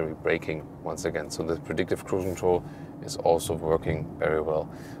unnecessary braking once again. So the predictive cruise control is also working very well.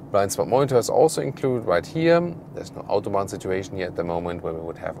 Blind spot monitor is also included right here. There's no Autobahn situation here at the moment where we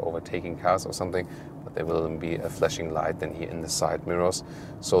would have overtaking cars or something, but there will be a flashing light then here in the side mirrors.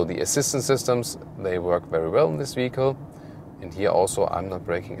 So the assistance systems, they work very well in this vehicle. And here also I'm not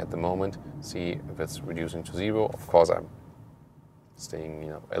braking at the moment. See if it's reducing to 0. Of course I'm staying, you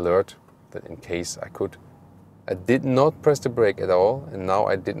know, alert that in case I did not press the brake at all, and now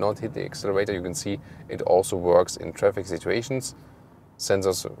I did not hit the accelerator. You can see it also works in traffic situations.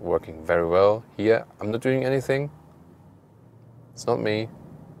 Sensors are working very well. Here, I'm not doing anything. It's not me.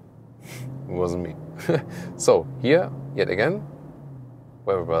 It wasn't me. So here, yet again,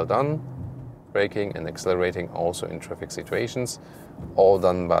 very well done. Braking and accelerating also in traffic situations. All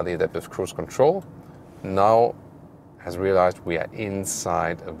done by the adaptive cruise control. Now has realized we are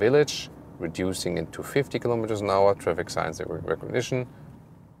inside a village, reducing it to 50 kilometers an hour, traffic signs recognition.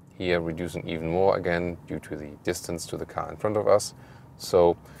 Here reducing even more again due to the distance to the car in front of us.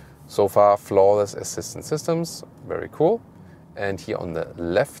 So far flawless assistance systems, very cool. And here on the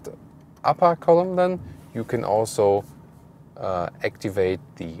left upper column then, you can also activate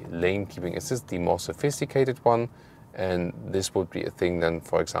the lane keeping assist, the more sophisticated one. And this would be a thing then,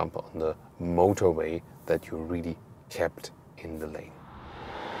 for example, on the motorway that you really kept in the lane.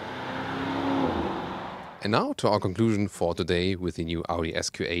 And now to our conclusion for today with the new Audi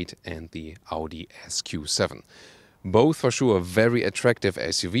SQ8 and the Audi SQ7. Both for sure very attractive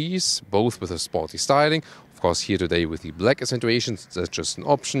SUVs, both with a sporty styling. Of course, here today with the black accentuations, that's just an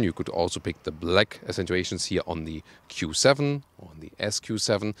option. You could also pick the black accentuations here on the Q7 or on the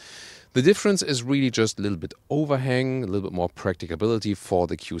SQ7. The difference is really just a little bit overhang, a little bit more practicability for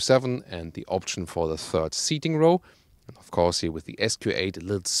the Q7 and the option for the third seating row. And of course here with the SQ8, a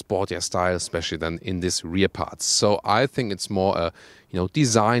little sportier style, especially then in this rear part. So I think it's more a, you know,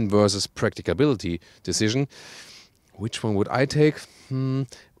 design versus practicability decision. Which one would I take?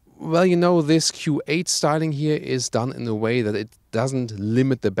 Well, you know, this Q8 styling here is done in a way that it doesn't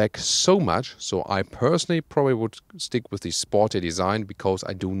limit the back so much. So I personally probably would stick with the sporty design because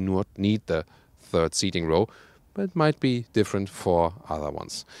I do not need the third seating row, but it might be different for other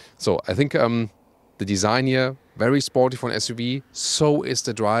ones. So I think the design here, very sporty for an SUV, so is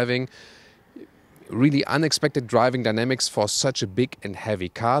the driving. Really unexpected driving dynamics for such a big and heavy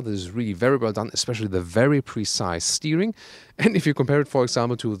car. This is really very well done, especially the very precise steering. And if you compare it, for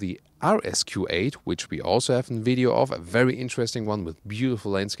example, to the RSQ8, which we also have a video of, a very interesting one with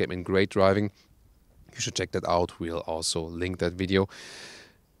beautiful landscape and great driving, you should check that out. We'll also link that video.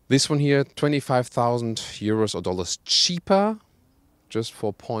 This one here, 25,000 euros or dollars cheaper, just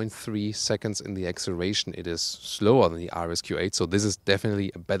for 0.3 seconds in the acceleration. It is slower than the RSQ8, so this is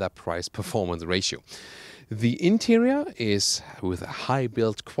definitely a better price-performance ratio. The interior is with a high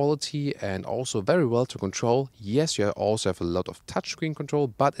build quality and also very well to control. Yes, you also have a lot of touchscreen control,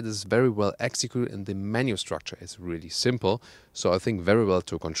 but it is very well executed and the menu structure is really simple. So I think very well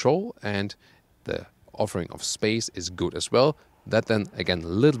to control, and the offering of space is good as well. That then, again, a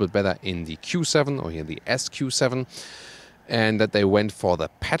little bit better in the Q7 or here the SQ7. And that they went for the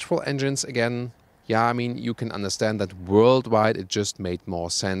petrol engines again. Yeah, I mean, you can understand that worldwide it just made more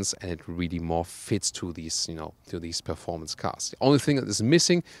sense and it really more fits to these, you know, to these performance cars. The only thing that is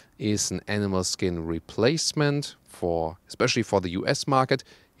missing is an animal skin replacement for, especially for the US market.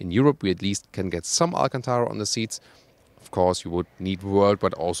 In Europe, we at least can get some Alcantara on the seats. Of course, you would need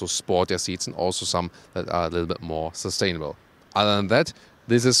worldwide also sportier seats and also some that are a little bit more sustainable. Other than that,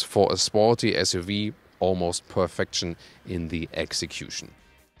 this is for a sporty SUV, almost perfection in the execution.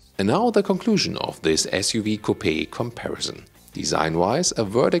 And now the conclusion of this SUV coupe comparison. Design-wise, a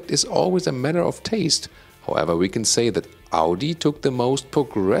verdict is always a matter of taste. However, we can say that Audi took the most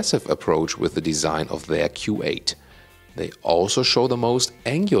progressive approach with the design of their Q8. They also show the most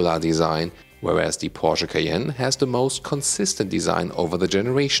angular design, whereas the Porsche Cayenne has the most consistent design over the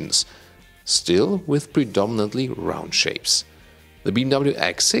generations, still with predominantly round shapes. The BMW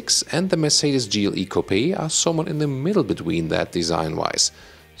X6 and the Mercedes GLE Coupé are somewhat in the middle between that design-wise.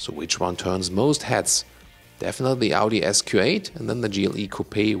 So which one turns most heads? Definitely the Audi SQ8 and then the GLE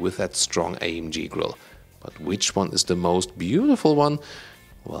Coupé with that strong AMG grille. But which one is the most beautiful one?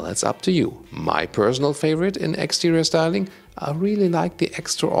 Well, that's up to you. My personal favorite in exterior styling, I really like the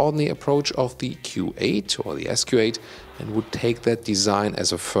extraordinary approach of the Q8 or the SQ8 and would take that design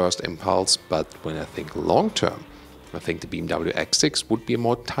as a first impulse, but when I think long term, I think the BMW X6 would be a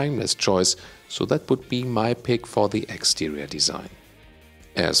more timeless choice, so that would be my pick for the exterior design.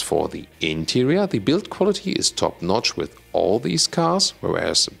 As for the interior, the build quality is top-notch with all these cars,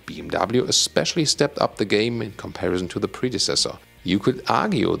 whereas BMW especially stepped up the game in comparison to the predecessor. You could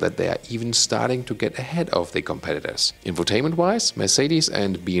argue that they are even starting to get ahead of the competitors. Infotainment-wise, Mercedes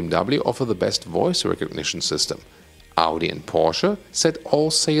and BMW offer the best voice recognition system. Audi and Porsche set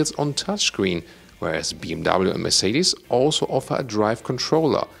all sails on touchscreen, whereas BMW and Mercedes also offer a drive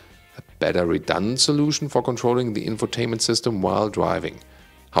controller, a better redundant solution for controlling the infotainment system while driving.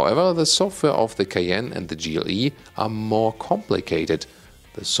 However, the software of the Cayenne and the GLE are more complicated.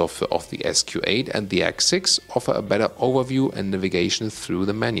 The software of the SQ8 and the X6 offer a better overview and navigation through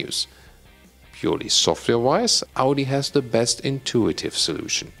the menus. Purely software-wise, Audi has the best intuitive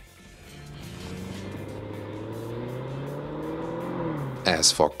solution.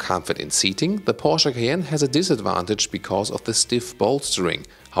 As for comfort in seating, the Porsche Cayenne has a disadvantage because of the stiff bolstering.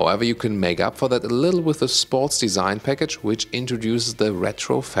 However, you can make up for that a little with the sports design package, which introduces the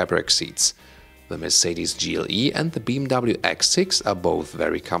retro fabric seats. The Mercedes GLE and the BMW X6 are both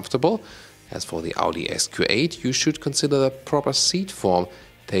very comfortable. As for the Audi SQ8, you should consider the proper seat form.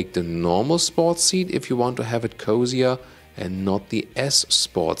 Take the normal sports seat if you want to have it cozier and not the S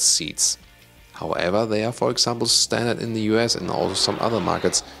sports seats. However, they are, for example, standard in the US and also some other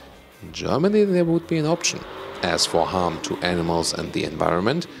markets. In Germany, there would be an option. As for harm to animals and the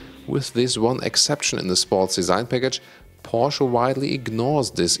environment, with this one exception in the sports design package, Porsche widely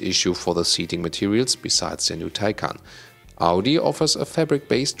ignores this issue for the seating materials besides their new Taycan. Audi offers a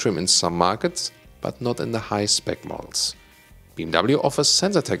fabric-based trim in some markets, but not in the high-spec models. BMW offers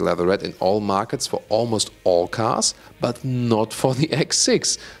Sensatec leatherette in all markets for almost all cars, but not for the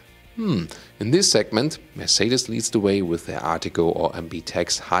X6. In this segment, Mercedes leads the way with their Artico or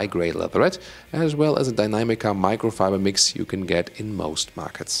MB-Tex high-grade leatherette, as well as a Dynamica microfiber mix you can get in most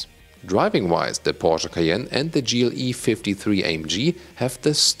markets. Driving-wise, the Porsche Cayenne and the GLE 53 AMG have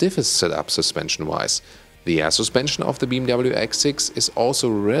the stiffest setup suspension-wise. The air suspension of the BMW X6 is also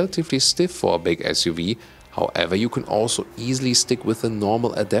relatively stiff for a big SUV, however you can also easily stick with the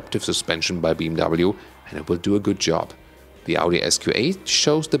normal adaptive suspension by BMW and it will do a good job. The Audi SQ8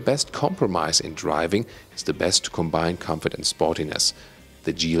 shows the best compromise in driving, is the best to combine comfort and sportiness.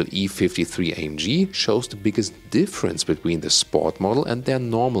 The GLE 53 AMG shows the biggest difference between the sport model and their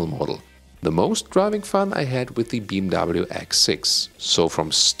normal model. The most driving fun I had with the BMW X6. So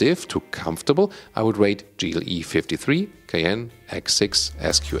from stiff to comfortable, I would rate GLE 53, Cayenne, X6,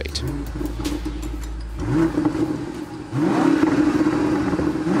 SQ8.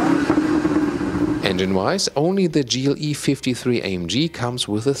 Engine-wise, only the GLE 53 AMG comes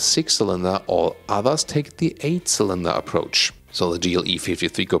with a 6-cylinder, all others take the 8-cylinder approach. So the GLE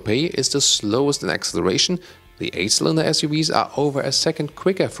 53 Coupé is the slowest in acceleration. The 8-cylinder SUVs are over a second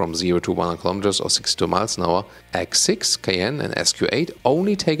quicker from 0 to 100 km or 62 miles an hour. X6, Cayenne and SQ8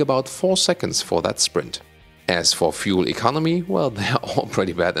 only take about 4 seconds for that sprint. As for fuel economy, well, they're all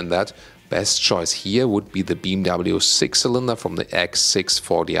pretty bad in that. Best choice here would be the BMW 6-cylinder from the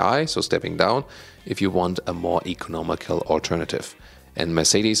X640i, so stepping down, if you want a more economical alternative. And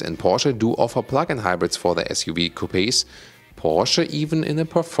Mercedes and Porsche do offer plug-in hybrids for the SUV coupés, Porsche even in a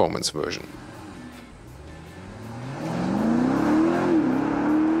performance version.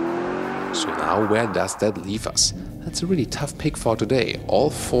 So now where does that leave us? That's a really tough pick for today. All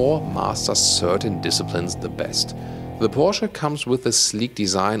four master certain disciplines the best. The Porsche comes with the sleek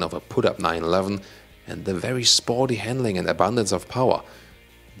design of a put-up 911 and the very sporty handling and abundance of power.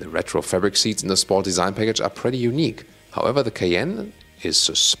 The retro fabric seats in the sport design package are pretty unique. However, the Cayenne is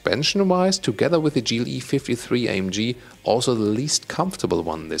suspension-wise, together with the GLE 53 AMG, also the least comfortable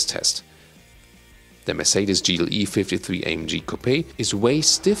one in this test. The Mercedes GLE 53 AMG Coupé is way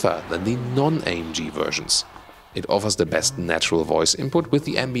stiffer than the non-AMG versions. It offers the best natural voice input with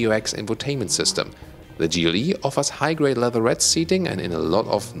the MBUX infotainment system. The GLE offers high-grade leatherette seating and in a lot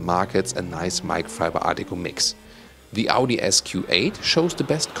of markets a nice microfiber Artico mix. The Audi SQ8 shows the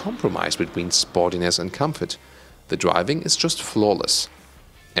best compromise between sportiness and comfort. The driving is just flawless.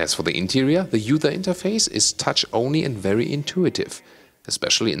 As for the interior, the user interface is touch-only and very intuitive.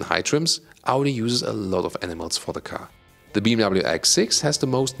 Especially in high trims, Audi uses a lot of animals for the car. The BMW X6 has the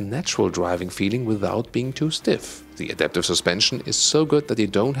most natural driving feeling without being too stiff. The adaptive suspension is so good that you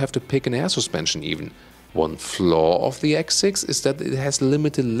don't have to pick an air suspension even. One flaw of the X6 is that it has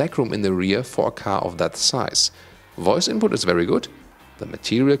limited legroom in the rear for a car of that size. Voice input is very good, The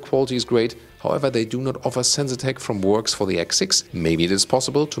material quality is great, however they do not offer Sensitech from works for the X6. Maybe it is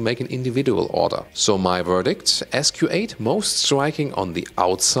possible to make an individual order. So my verdict, SQ8 most striking on the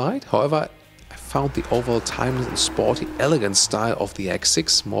outside, however I found the overall timeless and sporty elegant style of the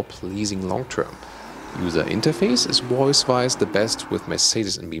X6 more pleasing long term. User interface is voice-wise the best with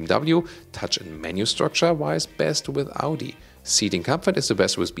Mercedes and BMW, touch and menu structure-wise best with Audi. Seating comfort is the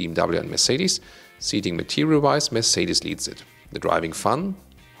best with BMW and Mercedes. Seating material-wise, Mercedes leads it. The driving fun?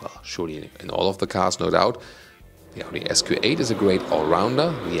 Well, surely in all of the cars, no doubt. The Audi SQ8 is a great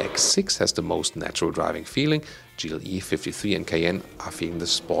all-rounder. The X6 has the most natural driving feeling. GLE 53 and Cayenne are feeling the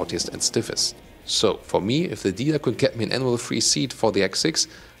sportiest and stiffest. So, for me, if the dealer could get me an annual free seat for the X6,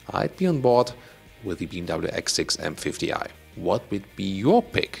 I'd be on board with the BMW X6 M50i. What would be your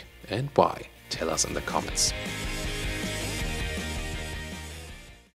pick and why? Tell us in the comments.